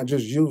 and not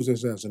just use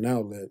this as an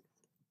outlet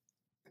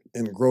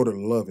and grow to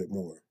love it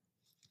more.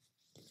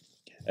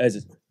 As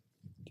a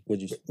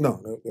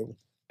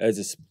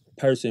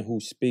person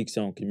who speaks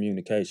on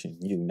communication,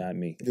 you, not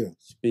me,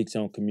 speaks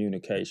on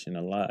communication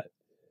a lot.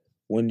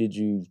 When did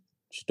you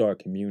start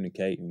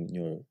communicating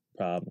your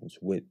problems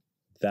with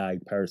the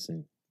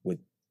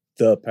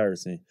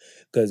person?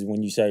 Because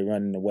when you say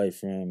running away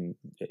from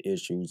the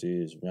issues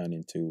is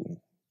running to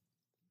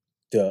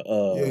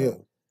the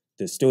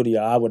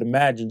studio, I would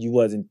imagine you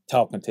wasn't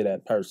talking to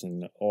that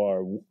person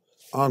or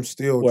I'm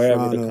still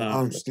trying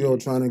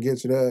to get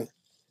to that,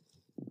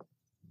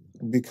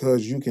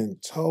 because you can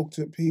talk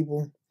to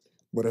people,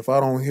 but if I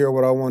don't hear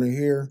what I want to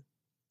hear,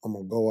 I'm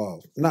gonna go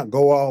off. Not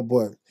go off,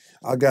 but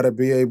I gotta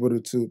be able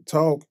to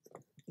talk,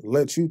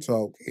 let you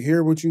talk,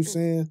 hear what you're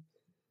saying.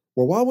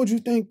 Well, why would you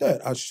think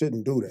that? I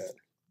shouldn't do that.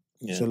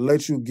 Yeah. So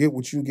let you get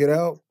what you get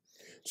out.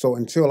 So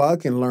until I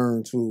can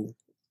learn to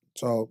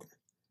talk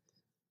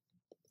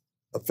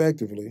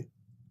effectively,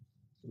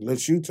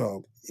 let you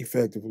talk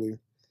effectively,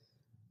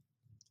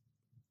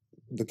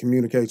 the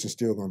communication's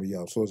still going to be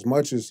out. So as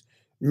much as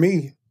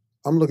me,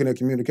 I'm looking at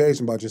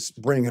communication by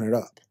just bringing it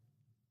up.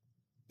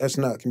 That's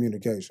not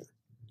communication.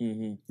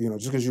 Mm-hmm.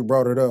 Just because you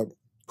brought it up,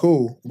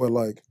 cool. But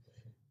like,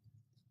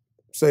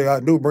 say I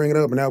do bring it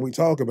up and now we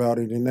talk about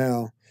it, and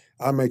now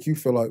I make you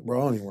feel like, bro,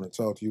 I don't even want to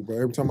talk to you, bro.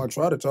 Every time I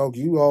try to talk,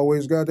 you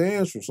always got the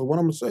answer. So what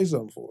I'm going to say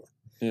something for?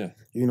 Yeah.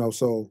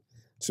 So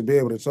to be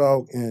able to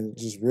talk and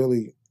just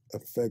really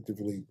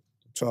effectively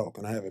talk,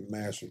 and I haven't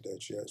mastered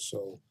that yet.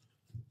 So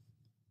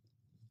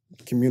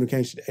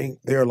communication ain't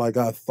there like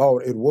I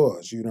thought it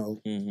was,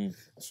 Mm-hmm.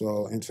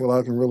 So until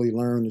I can really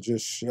learn to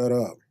just shut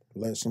up,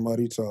 let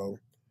somebody talk,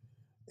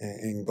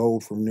 and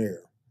go from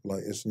there.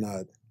 Like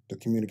the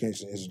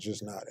communication is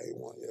just not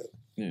A1 yet.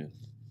 Yeah.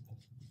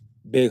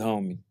 Big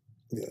homie.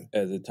 Yeah.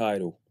 As a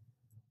title.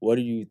 What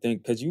do you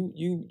think? Because you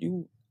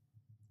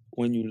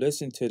when you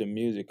listen to the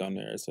music on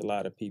there, it's a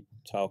lot of people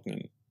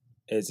talking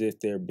as if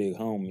they're big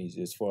homies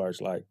as far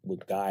as like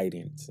with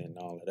guidance and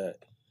all of that.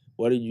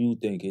 What do you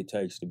think it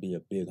takes to be a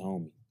big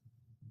homie?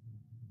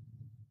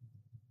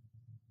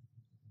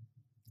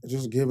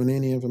 Just giving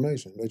any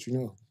information that you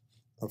know,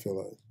 I feel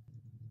like.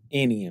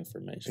 Any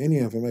information. Any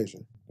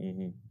information.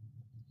 Mm-hmm.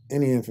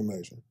 Any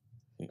information.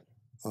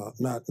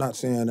 Not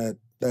saying that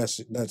that's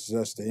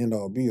the end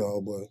all be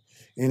all, but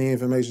any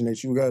information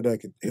that you got that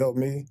could help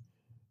me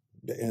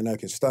and that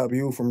could stop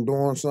you from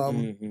doing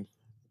something, mm-hmm.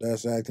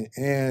 That's acting.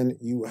 And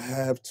you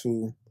have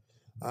to,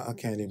 I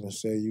can't even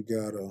say you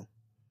gotta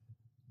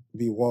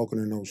be walking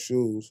in those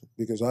shoes,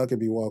 because I could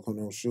be walking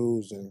in those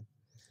shoes, and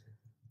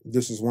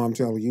this is why I'm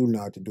telling you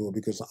not to do it,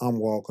 because I'm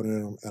walking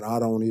in them and I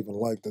don't even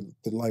like the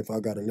life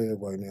I got to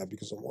live right now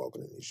because I'm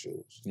walking in these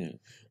shoes. Yeah.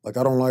 Like,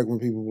 I don't like when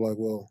people are like,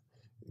 well,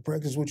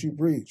 Practice what you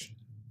preach.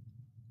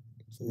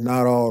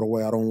 Not all the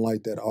way. I don't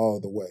like that all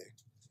the way.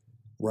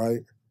 Right?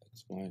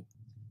 Explain.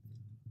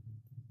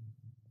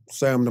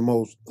 Say I'm the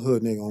most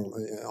hood nigga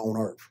on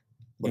earth.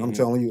 But I'm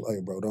telling you, hey,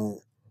 bro,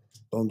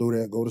 don't do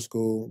that. Go to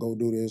school. Go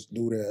do this.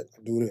 Do that.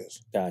 Do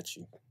this. Got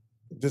you.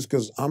 Just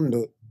because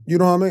you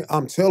know what I mean?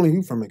 I'm telling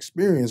you from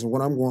experience and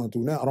what I'm going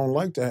through now. I don't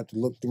like to have to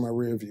look through my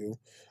rear view.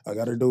 I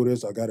got to do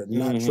this. I got to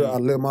not trust. I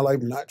live my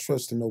life not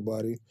trusting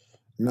nobody.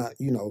 Not,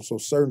 so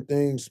certain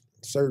things,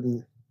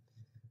 certain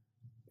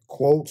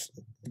quotes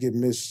get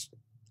misled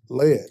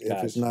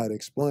if it's not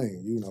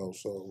explained,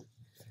 So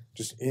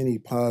just any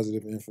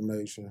positive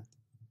information,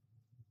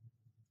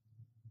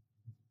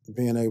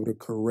 being able to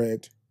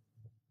correct,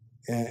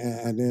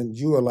 and then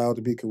you allowed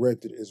to be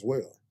corrected as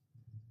well.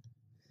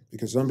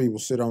 Because some people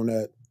sit on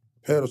that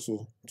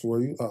pedestal to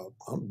where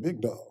I'm a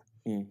big dog.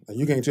 And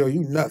you can't tell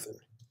you nothing.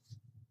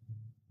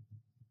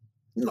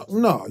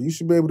 No, you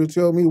should be able to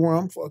tell me where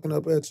I'm fucking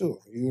up at too.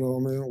 You know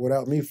what I mean?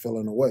 Without me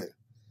feeling away.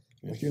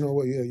 Like, you know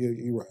what? Yeah,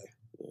 you're right.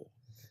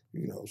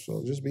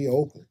 So just be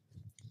open.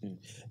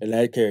 And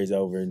that carries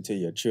over into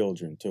your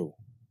children too,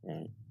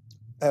 right?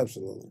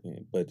 Absolutely. Yeah,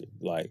 but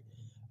like,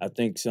 I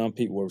think some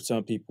people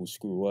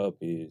screw up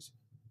is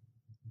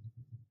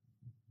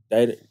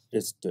that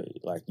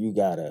you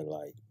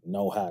gotta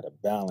know how to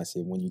balance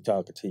it when you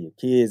talking to your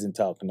kids and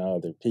talking to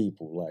other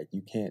people. Like,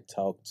 you can't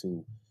talk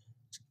to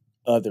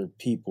other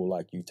people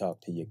like you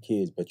talk to your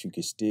kids, but you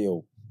can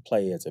still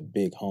play as a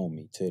big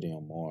homie to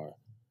them, or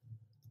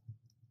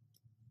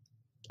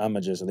I'm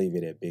going to just leave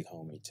it at big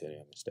homie to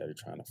them instead of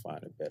trying to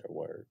find a better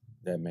word.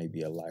 That may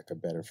be a lack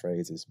of better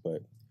phrases,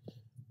 but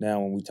now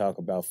when we talk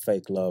about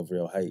fake love,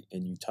 real hate,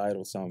 and you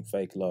title something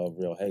fake love,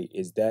 real hate,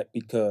 is that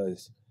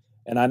because,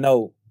 and I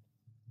know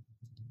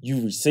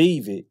you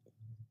receive it,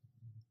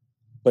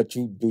 but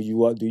do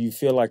you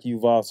feel like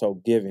you've also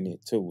given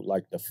it too,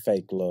 like the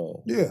fake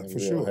love? Yeah, for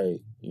sure.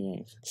 Hate,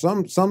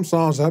 Some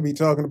songs I be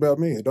talking about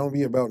me. It don't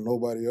be about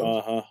nobody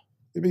else.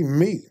 It be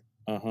me.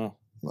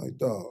 Like,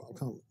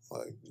 dog,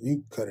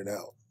 you cut it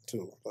out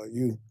too. Like,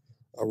 you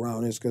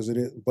around this because it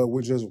is. But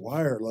we're just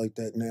wired like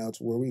that now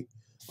to where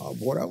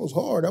boy, that was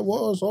hard. That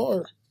was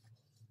hard.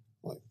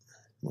 Like,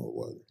 no, it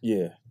wasn't.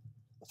 Yeah.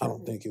 I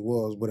don't think it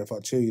was. But if I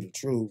tell you the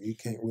truth, you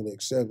can't really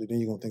accept it. Then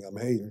you're going to think I'm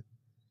hating.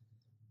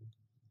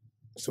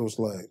 So it's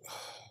like,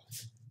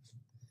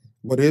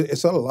 but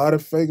it's a lot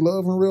of fake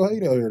love and real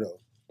hate out here, though.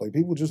 Like,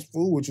 people just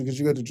fool with you because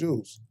you got the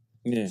juice.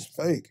 Yeah. It's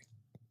fake.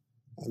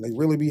 And they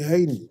really be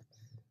hating you.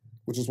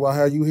 Which is why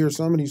how you hear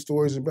some of these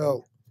stories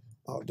about,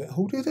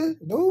 who did that,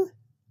 dude?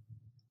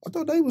 I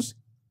thought he was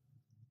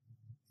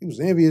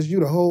envious of you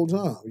the whole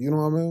time. You know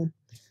what I mean?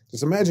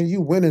 Just imagine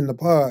you winning the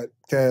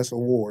podcast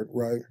award,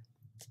 right?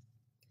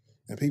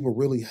 And people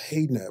really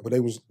hating that. But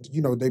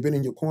they've been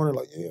in your corner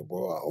like, yeah,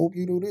 bro, I hope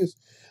you do this.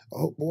 I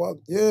hope, boy,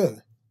 yeah.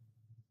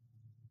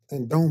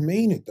 And don't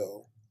mean it,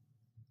 though.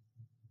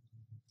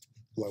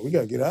 Like, we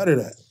got to get out of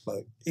that.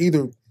 Like,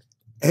 either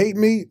hate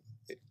me,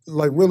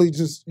 like, really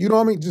just, you know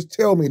what I mean? Just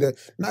tell me that.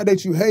 Not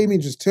that you hate me,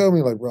 just tell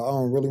me, like, bro, I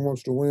don't really want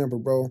you to win,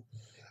 but, bro,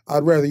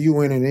 I'd rather you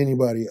win than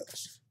anybody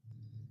else.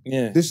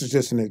 Yeah. This is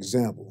just an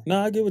example.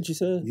 No, I get what you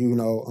said.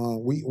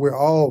 We're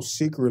all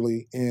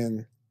secretly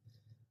in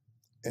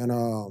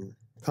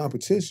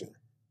competition.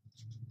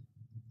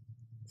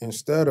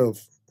 Instead of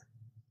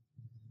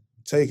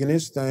taking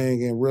this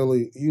thing and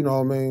really, you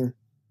know what I mean,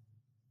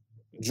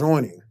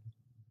 joining.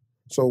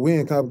 So we're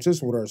in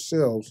competition with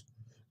ourselves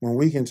when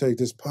we can take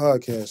this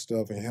podcast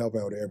stuff and help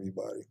out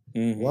everybody.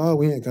 Why are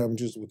we in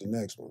competition with the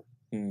next one?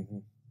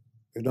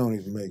 It don't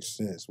even make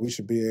sense. We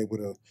should be able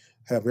to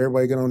have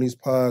everybody get on these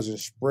pods and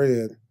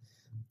spread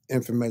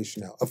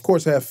information out. Of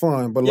course, have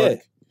fun, but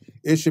like,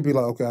 it should be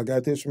like, okay, I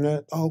got this from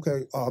that. Oh,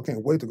 okay. Oh, I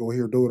can't wait to go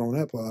here and do it on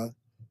that pod.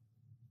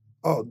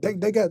 Oh,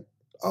 they got,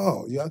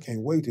 oh, yeah, I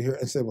can't wait to hear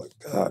it. And say, like,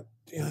 God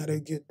damn, how they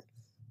get,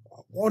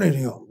 I wanted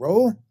him,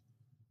 bro.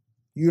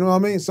 You know what I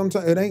mean?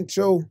 Sometimes it ain't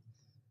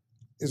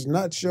it's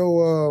not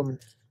your,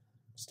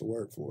 what's the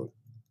word for it?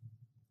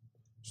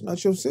 It's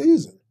not your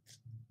season.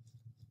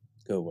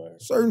 Good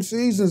word. Certain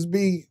seasons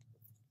be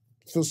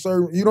for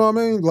certain, you know what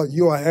I mean? Like,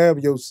 you'll have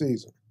your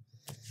season.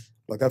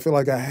 Like, I feel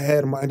like I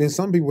had my, and then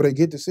some people, they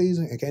get the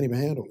season and can't even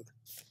handle it.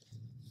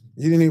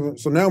 You didn't even,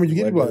 so now when you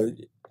get it, like,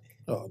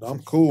 oh, I'm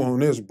cool on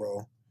this,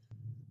 bro.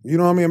 You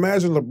know what I mean?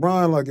 Imagine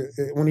LeBron, like,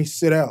 when he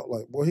sit out,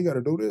 like, boy, he got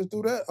to do this,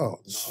 do that. Oh,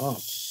 no.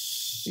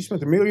 He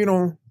spent $1 million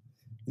on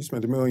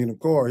the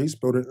car. He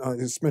spent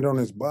it on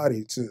his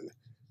body to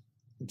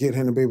get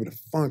him to be able to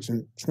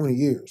function 20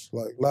 years.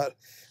 Like,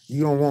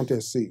 you don't want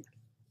that seat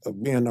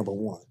of being number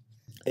one.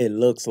 It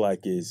looks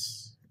like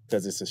it's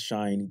because it's a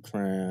shiny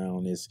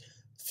crown. It's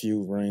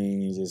few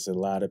rings. It's a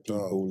lot of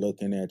people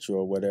looking at you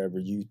or whatever.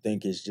 You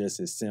think it's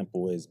just as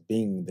simple as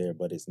being there,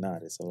 but it's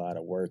not. It's a lot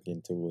of work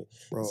into it.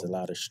 Bro, it's a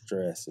lot of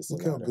stress.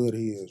 Look how good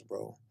he is,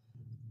 bro.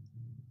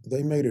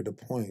 They made it a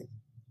point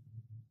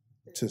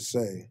to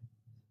say,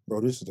 bro,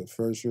 this is the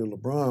first year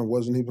LeBron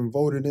wasn't even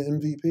voted an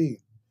MVP.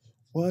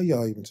 Why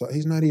y'all even talk?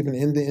 He's not even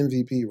in the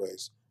MVP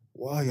race.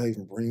 Why y'all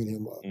even bringing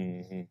him up?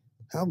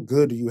 how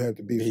good do you have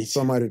to be for Be-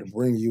 somebody to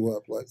bring you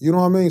up? Like, you know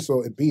what I mean?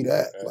 So it be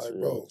that, That's like,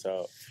 real bro.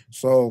 talk.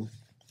 So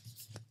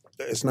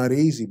it's not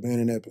easy being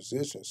in that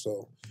position.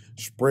 So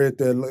spread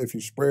that. If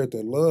you spread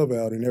that love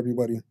out, and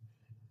everybody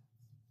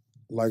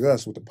like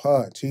us with the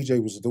pod,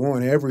 TJ was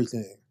doing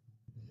everything.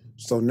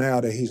 So now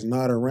that he's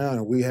not around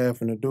and we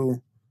having to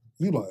do,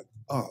 you like,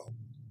 oh,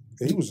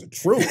 he was the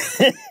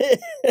truth.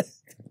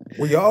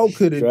 We all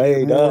could have did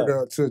Straight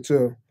more up.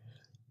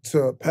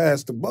 to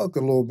pass the buck a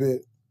little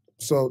bit.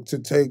 So to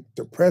take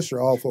the pressure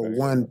off of Straight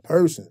one up.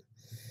 person.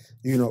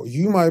 You know,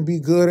 you might be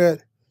good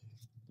at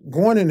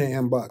going in the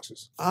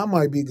inboxes. I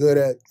might be good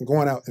at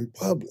going out in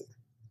public.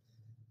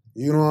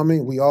 You know what I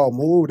mean? We all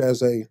moved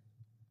as a,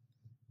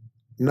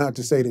 not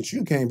to say that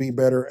you can't be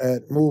better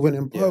at moving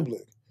in Yeah.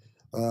 public.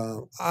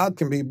 I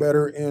can be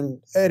better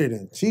in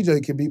editing.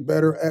 TJ can be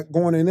better at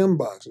going in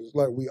inboxes.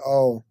 Like, we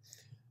all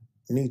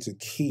need to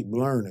keep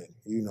learning,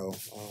 you know,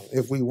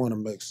 if we want to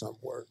make something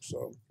work.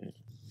 So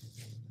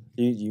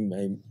You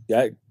made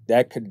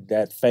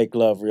that fake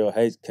love, real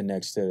hate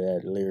connects to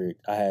that lyric.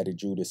 I had a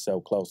Judas so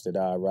close that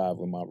I arrived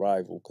with my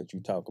rival. Could you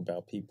talk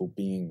about people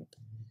being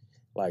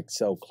like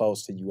so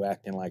close to you,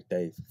 acting like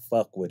they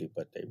fuck with it,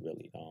 but they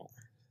really don't?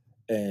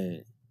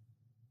 And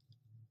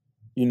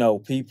you know,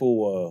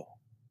 people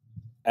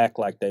act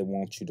like they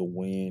want you to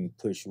win,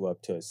 push you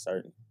up to a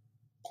certain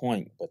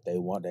point, but they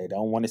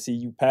don't want to see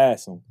you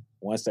pass them.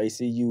 Once they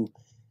see you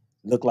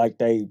look like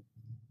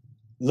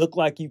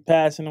you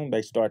passing them,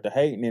 they start to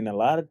hate. And a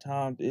lot of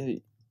times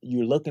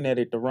you're looking at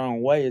it the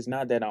wrong way. It's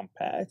not that I'm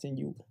passing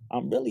you.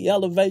 I'm really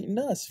elevating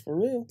us, for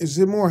real. is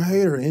it more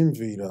hate or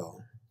envy,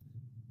 though?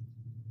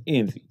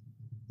 Envy.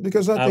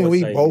 Because I I think would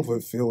we say both envy.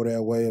 would feel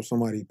that way if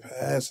somebody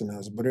passing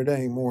us, but it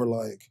ain't more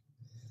like,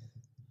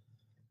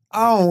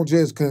 I don't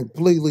just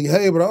completely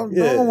hate, but I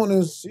Yeah. don't want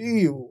to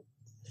see you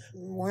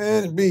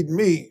win, beat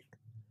me.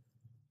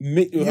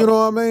 Me, You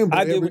know what I mean? But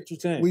I get what you're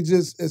saying. we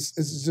just, it's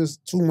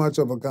just too much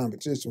of a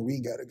competition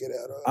we got to get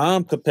out of.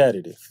 I'm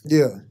competitive.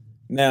 Yeah.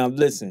 Now,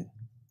 listen,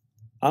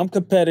 I'm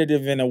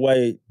competitive in a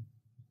way,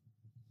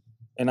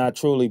 and I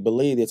truly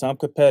believe this. I'm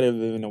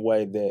competitive in a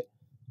way that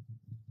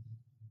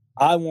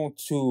I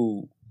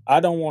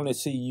don't want to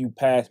see you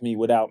pass me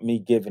without me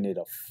giving it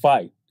a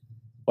fight.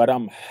 But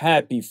I'm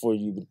happy for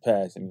you to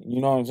pass me.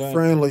 You know what I'm saying?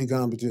 Friendly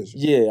competition.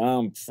 Yeah,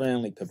 I'm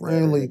friendly competitive.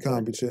 Friendly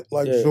competition.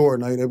 Like Yeah.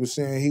 Jordan, they was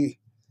saying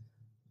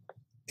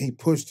he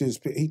pushed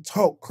he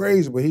talked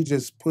crazy, but he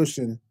just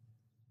pushing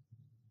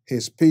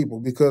his people.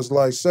 Because,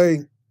 like,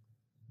 say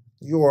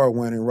you are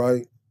winning,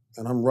 right?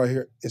 And I'm right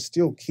here. It's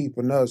still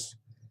keeping us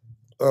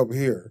up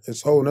here.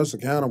 It's holding us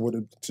accountable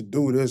to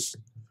do this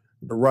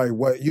the right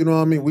way. You know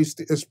what I mean?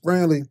 It's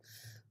friendly.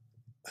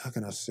 How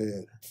can I say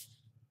it?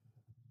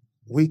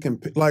 We can,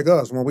 like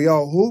us, when we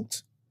all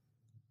hooped,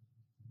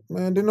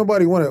 man, didn't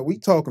nobody want to, we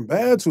talking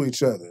bad to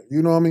each other.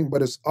 You know what I mean?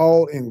 But it's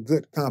all in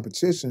good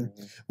competition.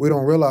 Mhm. We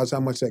don't realize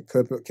how much that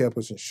kept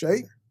us in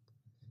shape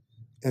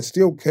and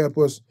still kept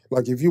us,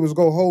 like, if you was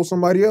go hold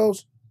somebody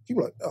else, you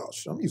be like, oh,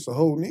 shit, I'm used to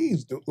holding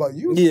these. Like,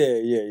 you. Yeah.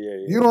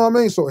 You know what I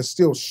mean? So it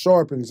still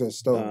sharpens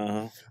us, though.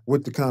 Uh-huh.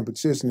 With the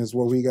competition is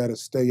where we got to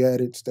stay at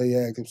it, stay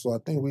active. So I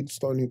think we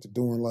start into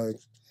doing, like,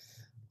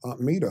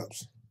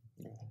 meetups.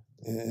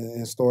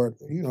 And start,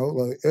 you know,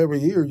 like, every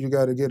year you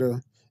got to get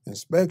a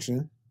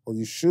inspection, or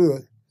you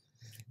should.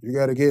 You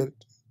got to get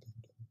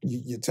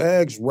your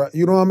tags right.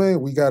 You know what I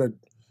mean? We got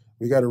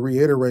to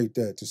reiterate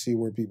that to see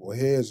where people's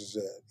heads is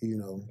at, you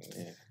know,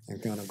 Yeah.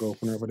 and kind of go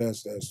from there. But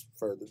that's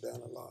further down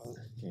the line.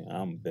 Yeah,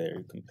 I'm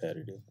very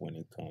competitive when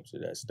it comes to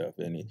that stuff,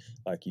 and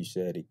like you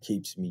said, it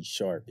keeps me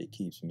sharp. It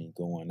keeps me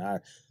going.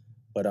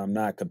 But I'm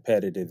not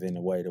competitive in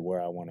a way to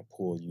where I want to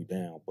pull you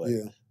down. But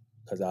Yeah.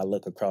 because I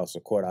look across the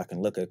court, I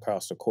can look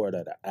across the court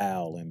at an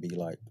owl and be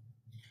like,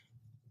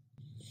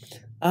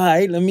 all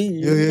right, let me,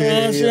 you know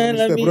what I'm saying?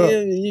 Let me step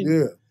it up.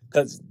 Yeah.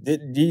 Because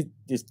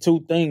there's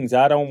two things.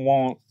 I don't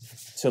want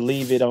to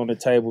leave it on the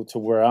table to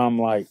where I'm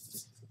like,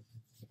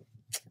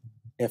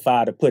 if I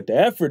had to put the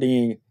effort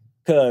in,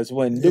 because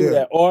when do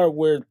that, or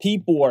where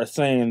people are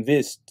saying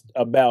this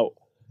about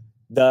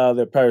the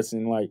other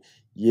person, like,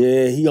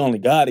 yeah, he only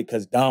got it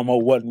because Damo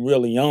wasn't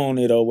really on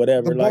it or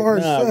whatever. The like, bar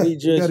nah, set. we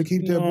just You got to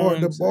keep that bar.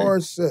 The bar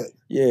set.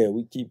 Yeah,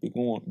 we keep it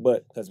going.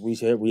 But because we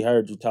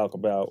heard you talk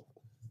about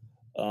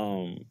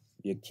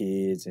your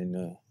kids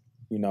and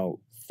you know,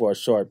 for a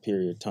short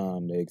period of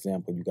time, the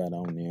example you got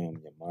on them,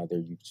 your mother,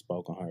 you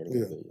spoke on her a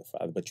little bit, your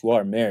father, but you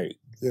are married.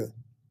 Yeah.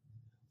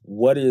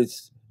 What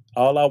is,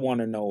 all I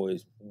want to know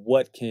is,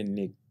 what can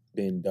Nick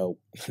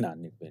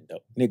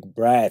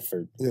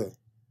Bradford,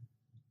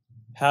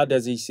 how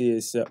does he see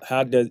himself?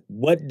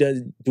 What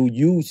do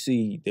you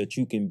see that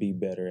you can be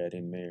better at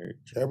in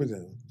marriage?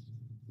 Everything.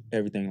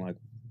 Like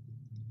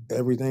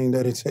everything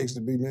that it takes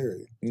to be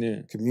married.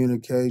 Yeah.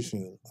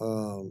 Communication,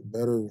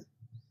 better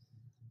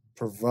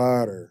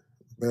provider,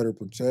 better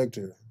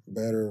protector,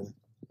 better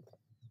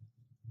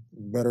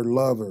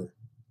lover,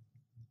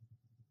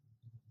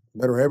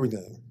 better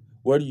everything.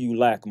 Where do you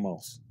lack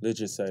most? Let's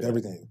just say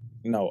everything.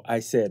 That. No,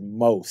 I said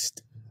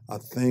most. I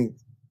think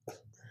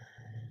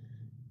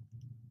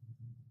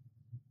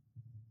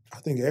I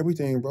think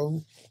everything,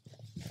 bro.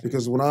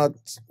 Because when I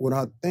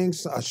think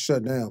I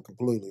shut down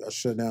completely. I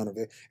shut down a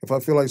bit. If I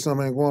feel like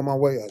something ain't going my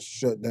way, I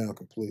shut down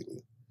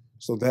completely.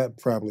 So that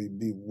probably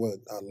be what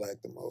I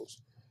lack the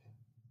most.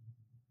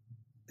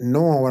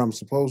 Knowing what I'm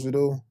supposed to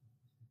do,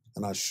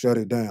 and I shut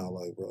it down.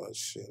 Like, bro,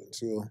 shit,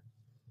 until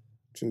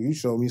you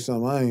show me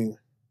something I ain't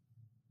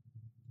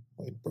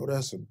like, bro,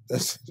 that's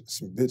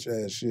some bitch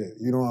ass shit.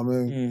 You know what I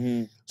mean?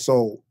 Mm-hmm.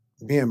 So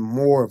being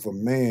more of a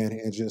man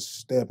and just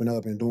stepping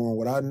up and doing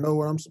what I know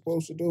what I'm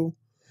supposed to do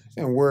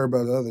and worry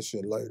about the other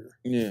shit later.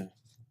 Yeah.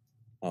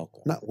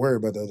 Okay. Not worry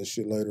about the other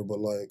shit later, but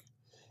like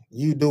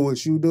you do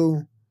what you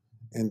do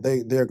and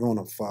they're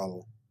gonna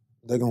follow.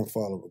 They're gonna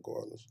follow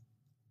regardless.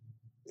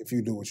 If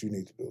you do what you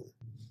need to do.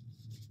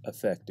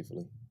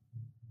 Effectively.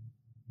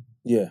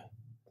 Yeah.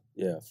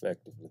 Yeah,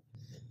 effectively.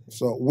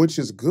 So which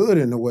is good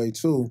in a way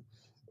too,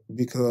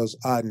 because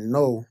I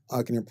know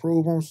I can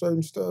improve on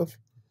certain stuff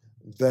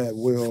that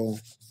will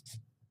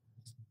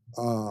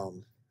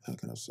how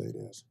can I say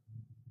this?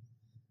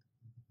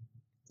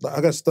 Like,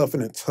 I got stuff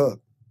in the tuck.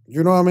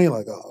 You know what I mean?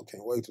 Like, oh, I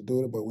can't wait to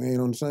do it, but we ain't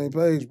on the same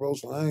page, bro,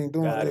 so I ain't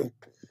doing Got it. it.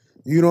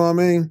 You know what I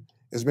mean?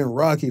 It's been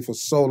rocky for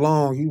so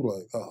long. You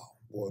like, oh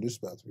boy, this is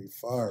about to be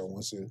fire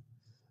once it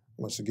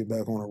get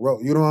back on the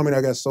road. You know what I mean?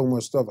 I got so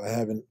much stuff I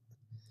haven't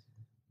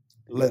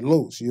let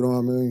loose. You know what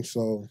I mean?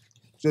 So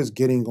just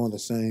getting on the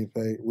same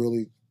page,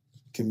 really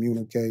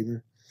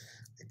communicating,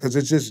 because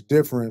it's just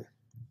different.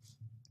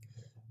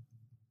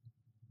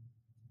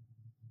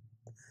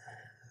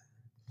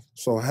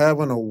 So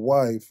having a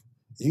wife,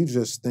 you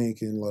just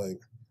thinking like,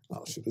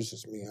 oh shit, it's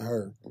just me and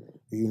her.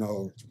 You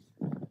know,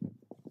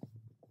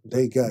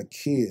 they got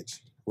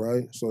kids,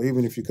 right? So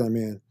even if you come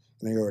in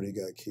and they already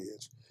got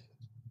kids,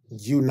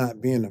 you not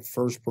being the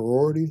first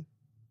priority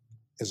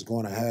is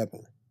going to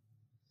happen.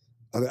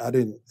 I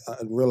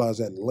realized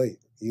that late.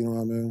 You know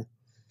what I mean?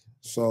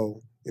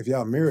 So if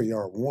y'all married, y'all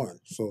are one.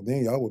 So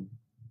then y'all would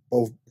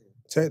both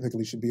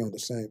technically should be on the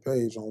same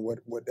page on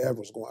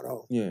whatever's going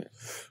on. Yeah.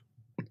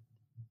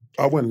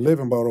 I wasn't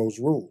living by those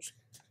rules.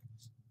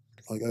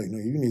 Like, hey, no,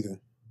 you need to.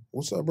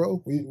 What's up,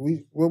 bro?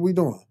 We what we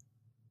doing?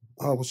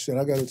 Oh well, shit,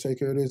 I got to take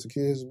care of this. The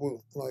kids,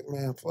 like,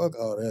 man, fuck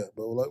all that,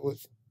 bro. Like, what?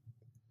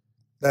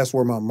 That's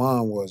where my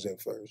mom was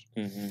at first,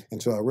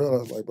 until I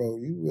realized, like, bro,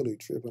 you really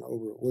tripping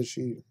over what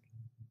she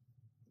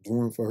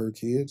doing for her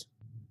kids.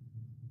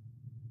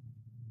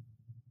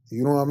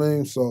 You know what I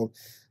mean? So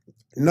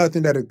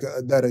nothing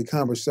that a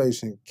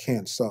conversation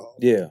can't solve.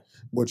 Yeah.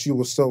 But you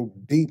was so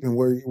deep in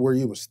where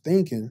you was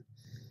thinking,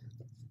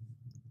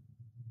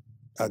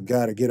 I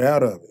got to get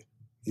out of it.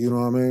 You know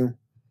what I mean?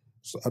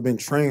 So I've been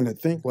trained to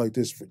think like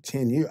this for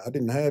 10 years. I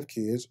didn't have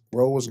kids.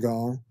 Bro was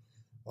gone.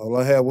 All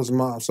I had was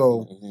mom.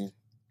 So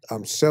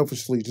I'm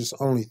selfishly just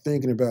only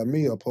thinking about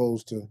me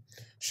opposed to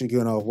she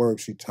getting off work,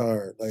 she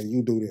tired. Like,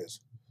 you do this.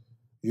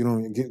 You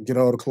know, get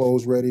all the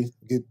clothes ready,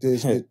 get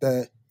this, get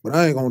that. But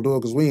I ain't going to do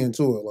it because we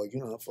into it. Like, you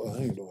know, fuck,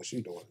 I ain't doing what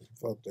she doing.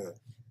 Fuck that.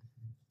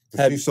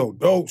 If she's so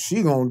dope,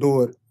 she going to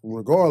do it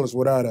regardless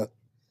without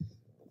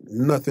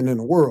nothing in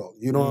the world.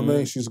 You know what I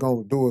mean? She's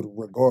going to do it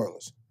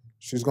regardless.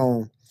 She's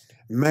going to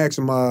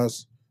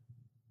maximize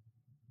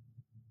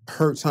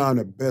her time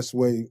the best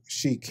way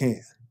she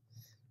can.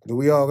 Do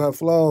we all got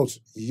flaws?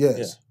 Yes.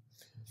 Yeah.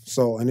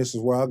 So, and this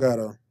is where I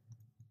gotta,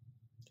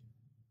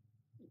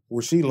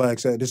 where she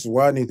lacks at, this is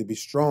where I need to be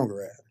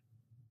stronger at.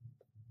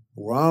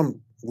 Where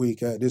I'm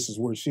weak at, this is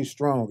where she's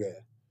strong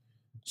at.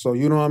 So,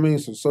 you know what I mean?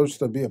 So just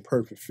to be a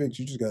perfect fit,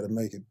 you just gotta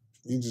make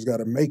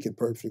it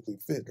perfectly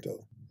fit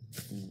though.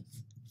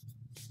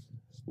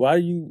 Why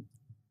do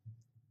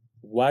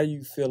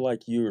you feel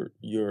like you're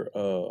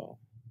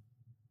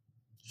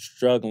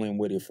struggling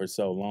with it for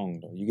so long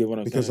though? You get what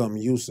I'm saying? Because I'm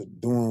used to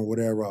doing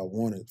whatever I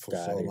wanted for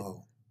so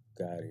long.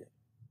 Got it.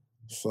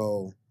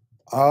 So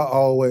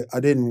I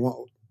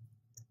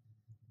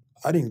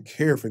didn't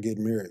care for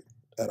getting married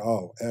at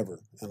all, ever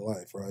in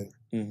life, right?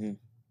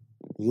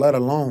 Let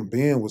alone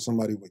being with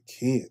somebody with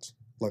kids.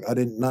 Like, I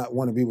did not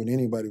want to be with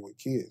anybody with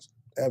kids,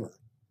 ever.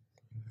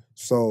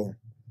 So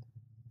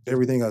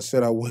everything I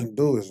said I wouldn't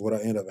do is what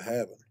I end up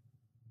having.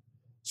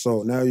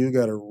 So now you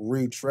got to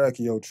retrack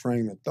your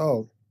train of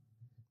thought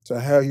to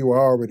how you were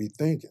already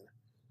thinking.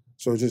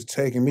 So it's just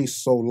taking me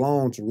so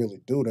long to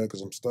really do that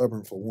because I'm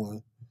stubborn, for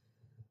one.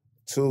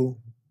 Two,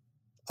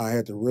 I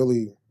had to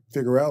really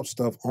figure out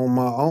stuff on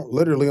my own,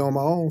 literally on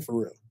my own,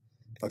 for real.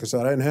 Like I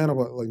said, I didn't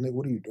handle it. Like, Nick,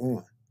 what are you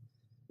doing?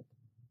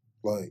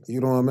 Like, you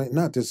know what I mean?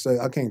 Not to say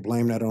I can't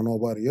blame that on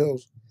nobody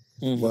else,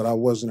 but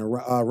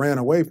I ran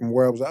away from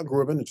where I was. I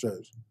grew up in the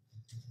church.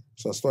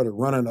 So I started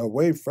running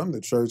away from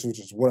the church, which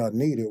is what I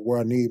needed, where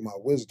I need my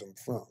wisdom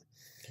from.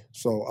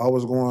 So I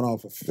was going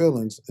off of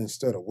feelings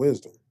instead of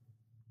wisdom.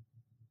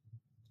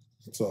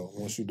 So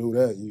once you do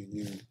that,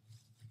 you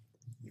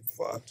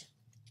fucked.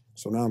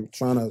 So now I'm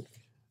trying to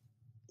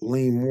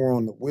lean more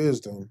on the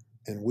wisdom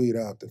and weed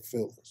out the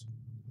feelings.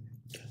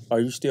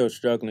 Are you still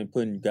struggling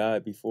putting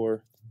God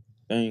before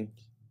things?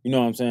 You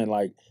know what I'm saying?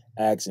 Like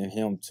asking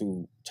him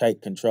to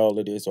take control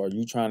of this, or are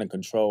you trying to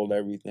control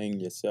everything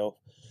yourself?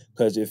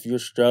 Because if you're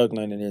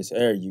struggling in this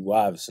area, you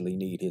obviously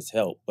need his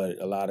help.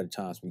 But a lot of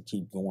times we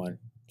keep going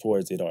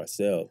towards it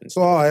ourselves.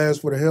 So I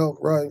ask for the help,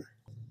 right?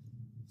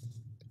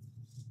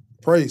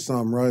 Pray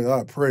something, right?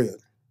 I pray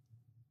it.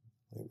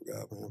 Oh,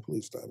 God, man,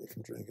 please stop me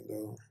from drinking,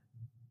 dog.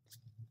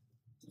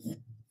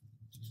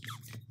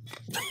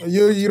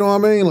 You know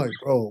what I mean? Like,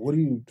 bro, what are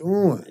you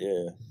doing?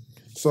 Yeah.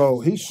 So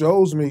he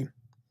shows me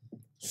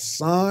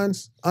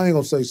signs. I ain't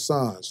gonna say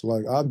signs.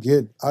 Like I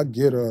get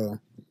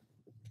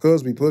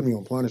Cosby put me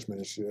on punishment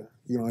and shit.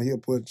 You know, he'll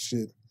put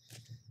shit,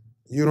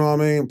 you know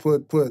what I mean?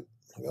 Put all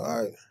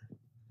right,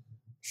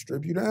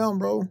 strip you down,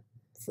 bro.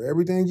 For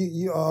everything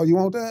you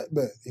want that?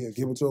 Bet. Yeah,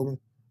 give it to me.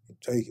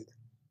 Take it.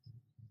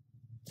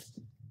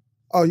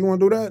 Oh, you want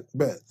to do that?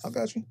 Bet. I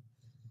got you.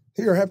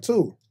 Here, have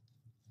two.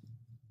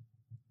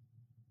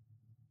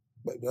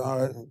 But all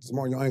right,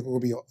 tomorrow your ankle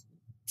will be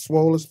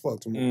swole as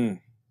fuck tomorrow.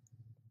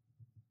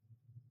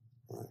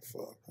 All right,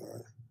 fuck.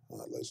 All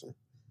right, listen.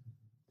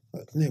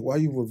 Nick, why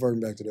you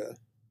reverting back to that?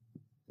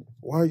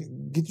 Why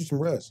get you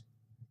some rest?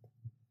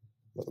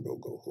 I'm about to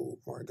go hoop.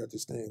 All right, got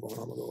this thing going.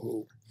 I'm gonna go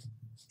hoop.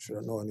 Should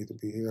I know I need to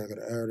be here? I got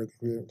an hour to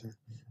be here.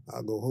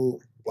 I'll go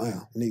hoop.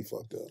 Blam, knee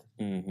fucked up.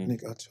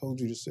 Nick, I told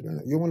you to sit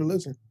down. You don't want to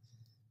listen.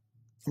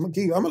 I'm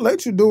gonna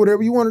let you do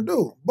whatever you want to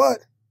do,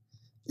 but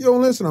you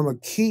don't listen. I'm gonna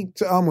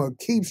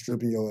keep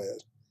stripping your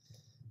ass.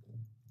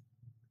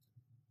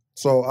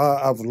 So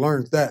I've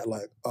learned that,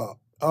 like,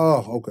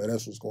 okay,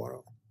 that's what's going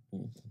on.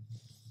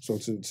 So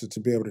to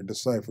be able to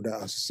decipher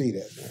that, I see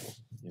that now.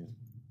 Yeah.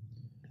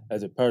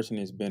 As a person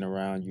that's been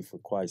around you for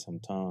quite some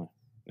time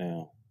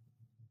now,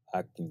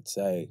 I can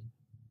say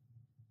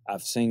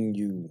I've seen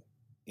you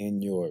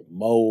in your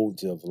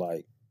modes of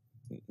like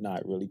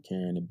not really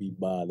caring to be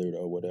bothered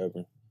or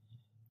whatever.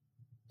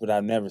 But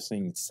I've never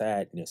seen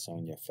sadness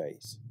on your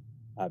face.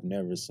 I've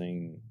never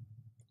seen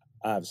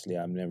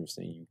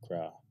you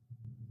cry.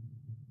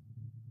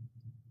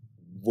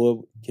 What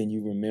can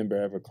you remember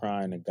ever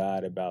crying to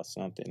God about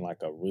something,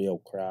 like a real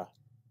cry?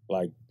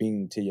 Like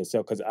being to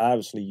yourself? Because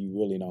obviously you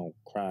really don't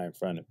cry in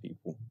front of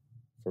people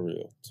for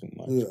real too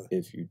much,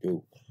 if you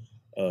do.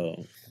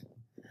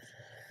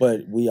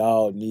 But we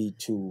all need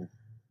to,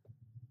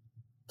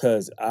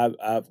 because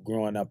I've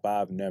grown up,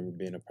 I've never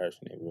been a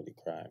person that really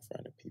cried in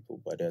front of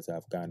people. But as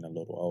I've gotten a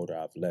little older,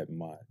 I've let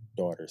my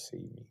daughter see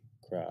me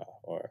cry,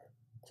 or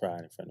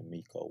cried in front of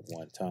Miko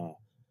one time.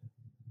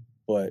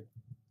 But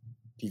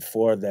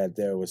before that,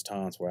 there was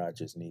times where I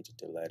just needed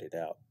to let it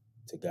out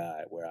to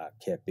God, where I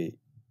kept it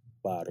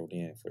bottled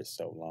in for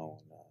so long,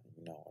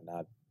 and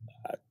I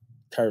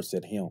cursed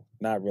at him,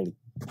 not really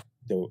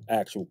the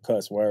actual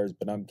cuss words,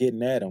 but I'm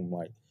getting at him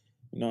like,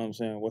 you know what I'm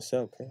saying? What's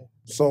up, Kev?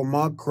 So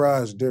my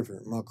cry is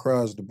different. My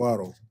cry is the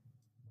bottle.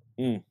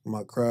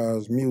 My cry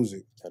is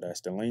music. So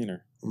that's the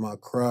leaner. My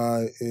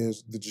cry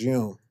is the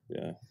gym.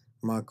 Yeah.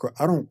 My cry,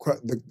 I don't cry.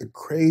 The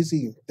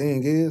crazy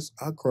thing is,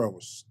 I cry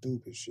with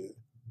stupid shit.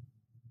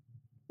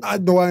 I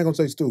ain't gonna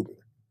say stupid.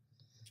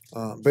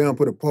 Bam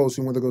put a post.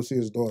 He went to go see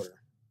his daughter.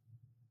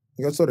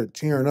 He got started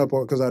tearing up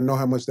because I know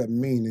how much that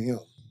mean to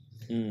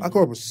him. I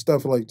cry with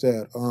stuff like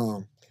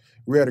that.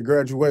 We had a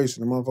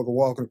graduation. The motherfucker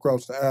walking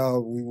across the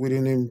aisle. We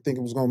didn't even think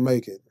it was gonna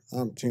make it.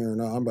 I'm tearing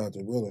up. I'm about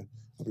to really.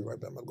 I'll be right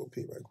back. I'm about to go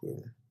pee right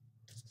quick.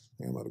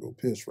 I'm about to go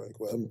piss right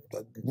quick. I'm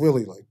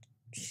really like,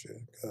 shit,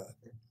 God.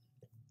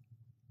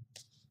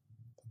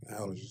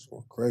 Allergies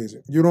going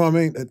crazy. You know what I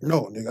mean?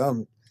 No,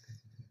 nigga,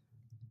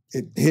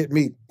 it hit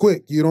me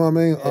quick. You know what I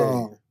mean?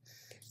 Hey.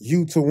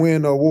 You to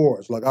win the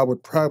awards. Like, I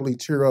would probably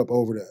tear up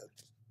over that.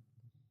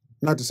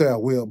 Not to say I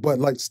will, but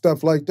like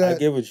stuff like that. I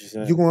get what you're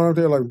saying. You going up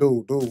there like,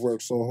 dude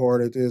worked so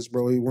hard at this,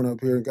 bro. He went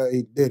up here and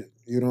he did it.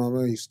 You know what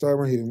I mean? He's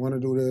stubborn. He didn't want to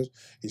do this.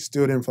 He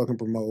still didn't fucking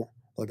promote.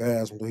 Like I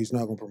asked him, he's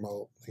not going to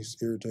promote. He's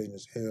irritating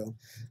as hell.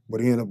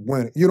 But he ended up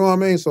winning. You know what I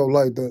mean? So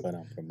like But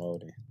I'm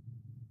promoting.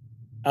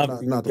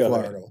 Not the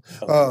flyer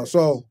though.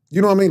 So,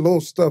 you know what I mean?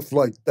 Little stuff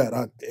like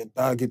that.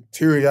 I get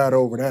teary-eyed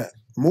over that.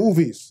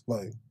 Movies,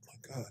 like,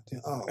 God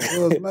damn,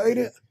 Buzz made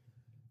it.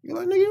 You're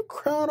like, nigga, you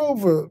crying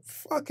over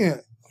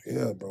fucking,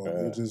 yeah, bro.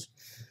 It just,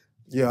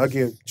 I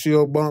get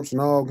chill bumps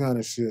and all kind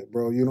of shit,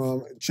 bro. You know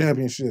what I mean?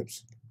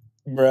 Championships.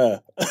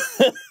 Bruh.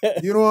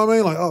 You know what I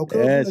mean? Like, cuz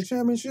win the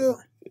championship?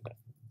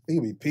 He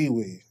could be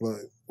Pee-wee.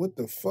 Like, what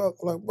the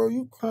fuck? Like, bro,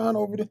 you crying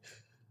over this?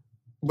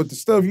 But the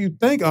stuff you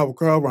think I would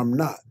cry over, I'm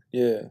not.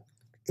 Yeah.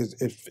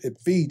 It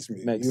feeds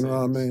me. Makes you know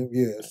sense. what I mean?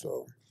 Yeah,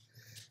 so.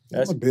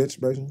 I'm a bitch,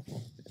 basically.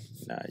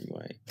 Nah, you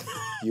ain't.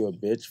 You a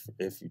bitch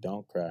if you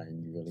don't cry and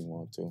you really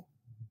want to.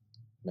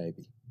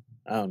 Maybe.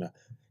 I don't know.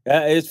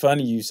 It's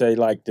funny you say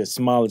like the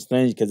smallest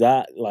things, because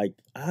I'd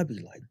be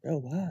like, bro,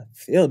 why I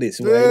feel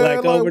this way?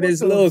 Like over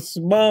this little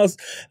small,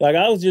 like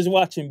I was just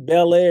watching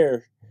Bel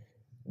Air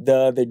the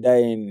other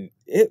day, and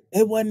it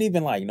wasn't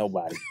even like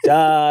nobody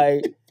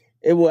died.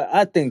 It was.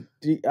 I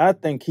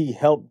think he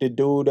helped the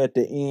dude at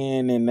the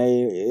end, and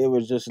it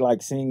was just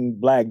like seeing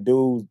black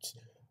dudes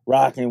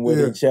rocking with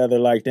each other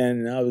like that,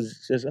 and I'm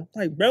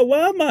like, bro,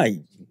 why am I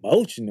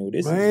emotional?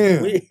 This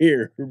is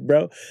weird,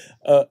 bro.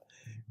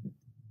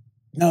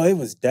 No, it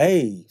was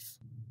Dave.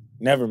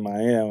 Never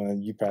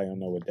mind. You probably don't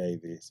know what Dave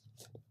is.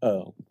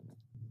 What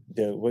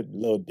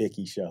Little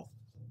Dicky show.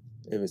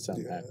 It was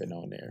something happened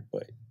on there.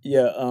 But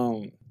yeah,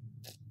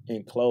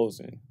 in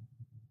closing,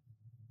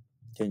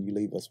 can you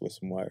leave us with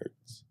some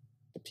words?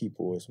 The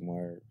people with some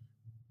words.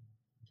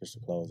 Just to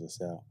close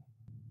us out.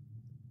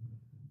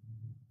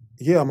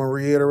 Yeah, I'm going to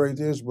reiterate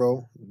this,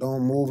 bro.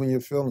 Don't move in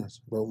your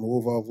feelings, bro.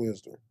 Move off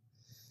wisdom.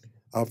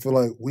 I feel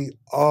like we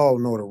all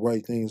know the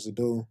right things to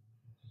do.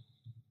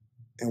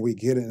 And we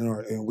get it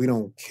and we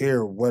don't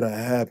care what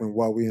happened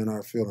while we in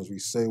our feelings. We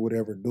say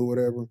whatever, do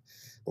whatever,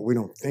 but we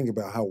don't think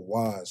about how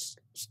wise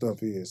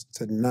stuff is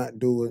to not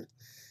do it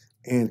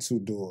and to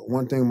do it.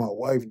 One thing my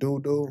wife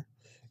do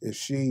is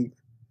she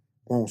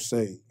won't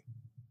say,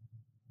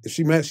 if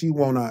she mad, she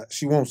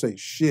won't say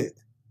shit,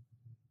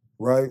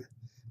 right?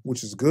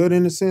 Which is good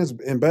in a sense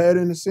and bad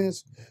in a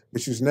sense,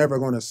 but she's never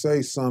going to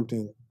say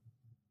something.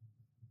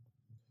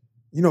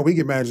 You know, we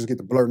get mad just get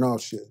to blurting out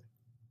shit.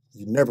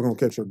 You're never going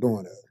to catch her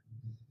doing that.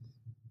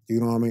 You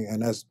know what I mean?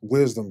 And that's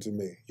wisdom to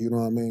me. You know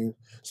what I mean?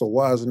 So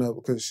wise enough,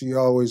 because she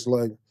always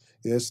like,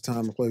 yeah, it's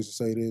time and place to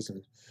say this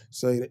and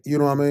say that. You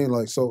know what I mean?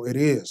 Like, so it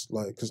is.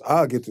 Like, because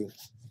I'll get to,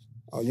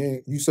 oh,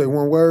 you say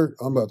one word,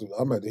 I'm about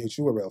to hit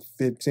you about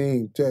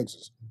 15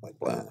 texts. Like,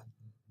 blah.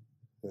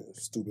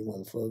 Stupid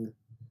motherfucker.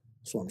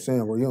 That's what I'm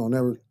saying. Where you don't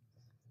never,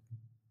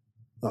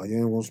 no, you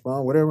ain't gonna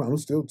respond, whatever. I'm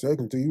still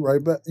taking to you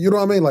right back. You know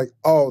what I mean? Like,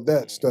 all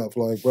that stuff.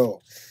 Like,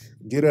 bro,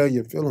 get out of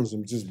your feelings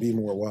and just be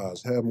more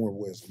wise. Have more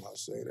wisdom, I'll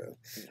say that.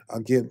 I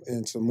get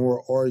into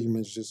more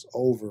arguments just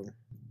over,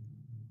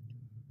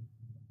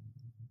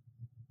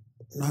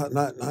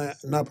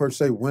 not per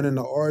se winning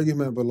the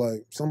argument, but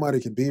like somebody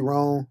could be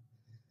wrong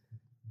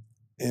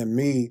and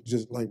me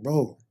just like,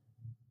 bro,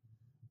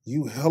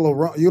 you hella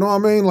wrong. You know what I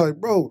mean? Like,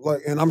 bro,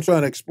 like, and I'm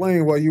trying to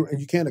explain why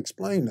and you can't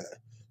explain that.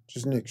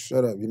 Just, Nick,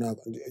 shut up. You're not,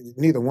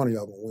 neither one of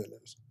y'all gonna win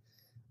this.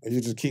 And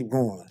you just keep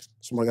going.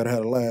 Somebody gotta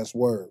have the last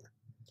word.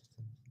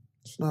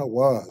 It's not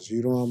wise,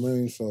 you know what I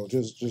mean? So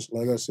just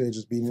like I said,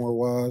 just be more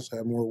wise,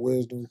 have more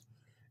wisdom,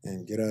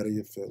 and get out of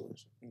your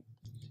feelings.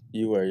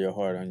 You wear your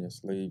heart on your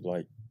sleeve,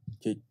 like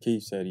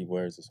Keith said he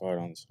wears his heart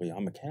on his sleeve.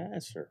 I'm a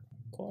Cancer.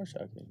 Of course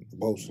I can.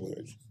 Both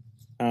sleeves.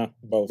 Huh?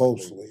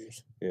 Both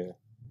sleeves. Yeah.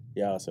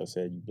 He also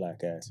said you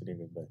black ass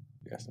nigga, but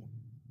that's some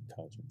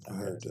culture. I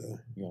heard that.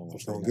 You don't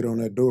just don't get on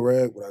that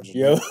do-rag, but I just...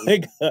 Yo,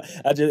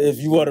 if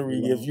you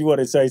want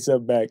to say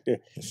something back there.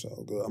 It's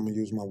all good. I'm going to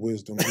use my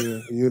wisdom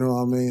here. You know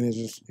what I mean? It's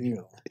just,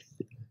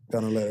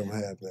 kind of let them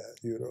have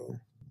that,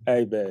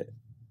 Hey, man,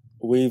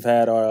 we've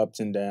had our ups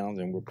and downs,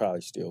 and we're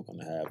probably still going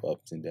to have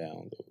ups and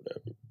downs or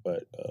whatever.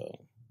 But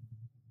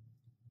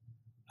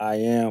I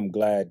am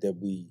glad that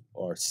we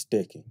are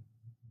sticking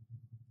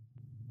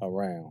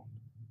around.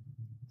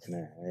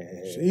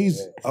 Jeez.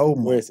 Oh,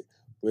 my.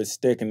 We're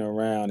sticking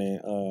around, and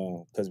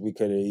because we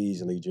could have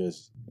easily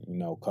just,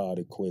 called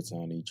it quits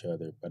on each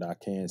other. But I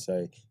can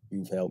say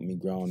you've helped me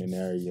grow in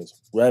areas,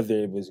 whether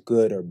it was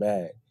good or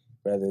bad,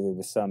 whether it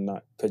was something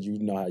not, because you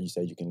know how you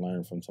say you can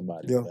learn from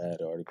somebody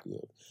bad or the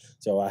good.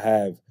 So I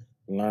have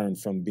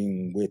learned from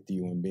being with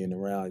you and being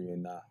around you,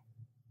 and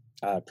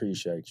I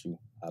appreciate you.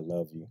 I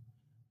love you.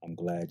 I'm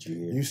glad you're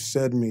here. You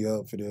set me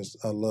up for this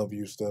I love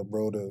you stuff,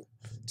 bro.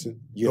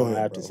 You don't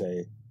have to say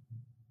it.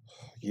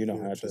 You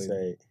don't have to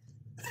say it.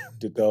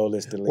 The goal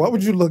is to live. Why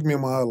would you look me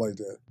in my eye like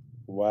that?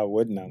 Why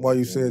wouldn't I? Why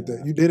you said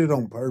that? You did it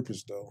on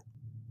purpose, though.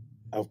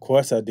 Of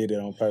course I did it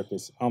on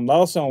purpose. I'm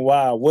lost on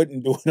why I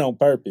wouldn't do it on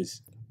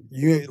purpose.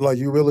 You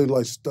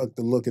really stuck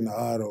the look in the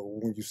eye, though,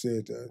 when you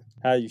said that.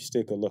 How you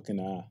stick a look in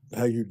the eye?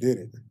 How you did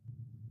it.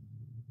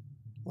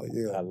 Like,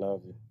 yeah. I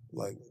love you.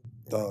 Like,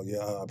 dog, yeah,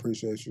 I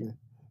appreciate you.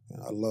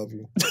 I love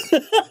you.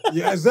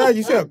 Yeah, exactly.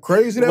 You see how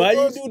crazy that Why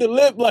was? You do the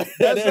lip like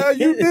that? That's how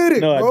you did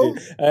it, no, bro.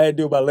 I didn't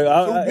do my lip.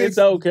 It's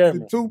on camera.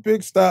 The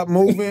toothpick stopped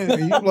moving,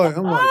 and I'm like,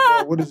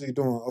 bro, what is he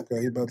doing?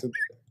 Okay,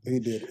 he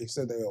did it. He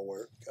said the L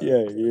word.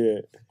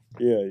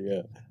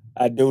 Yeah.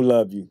 I do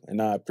love you,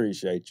 and I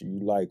appreciate you.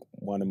 You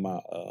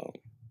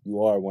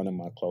are one of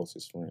my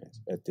closest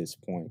friends at this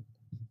point,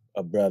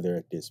 a brother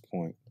at this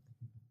point.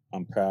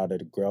 I'm proud of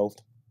the growth.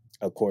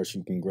 Of course,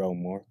 you can grow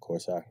more. Of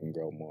course, I can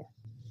grow more.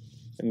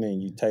 I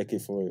mean, you take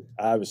it for,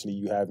 obviously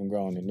you haven't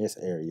grown in this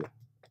area,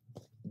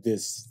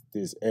 this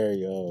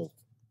area of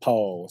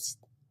pause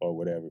or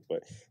whatever,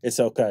 but it's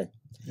okay.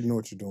 You know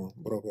what you're doing,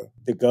 but okay.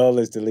 The goal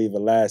is to leave a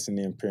lasting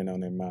imprint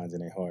on their minds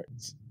and their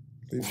hearts.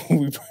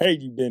 We pray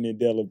you've been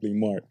indelibly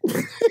marked.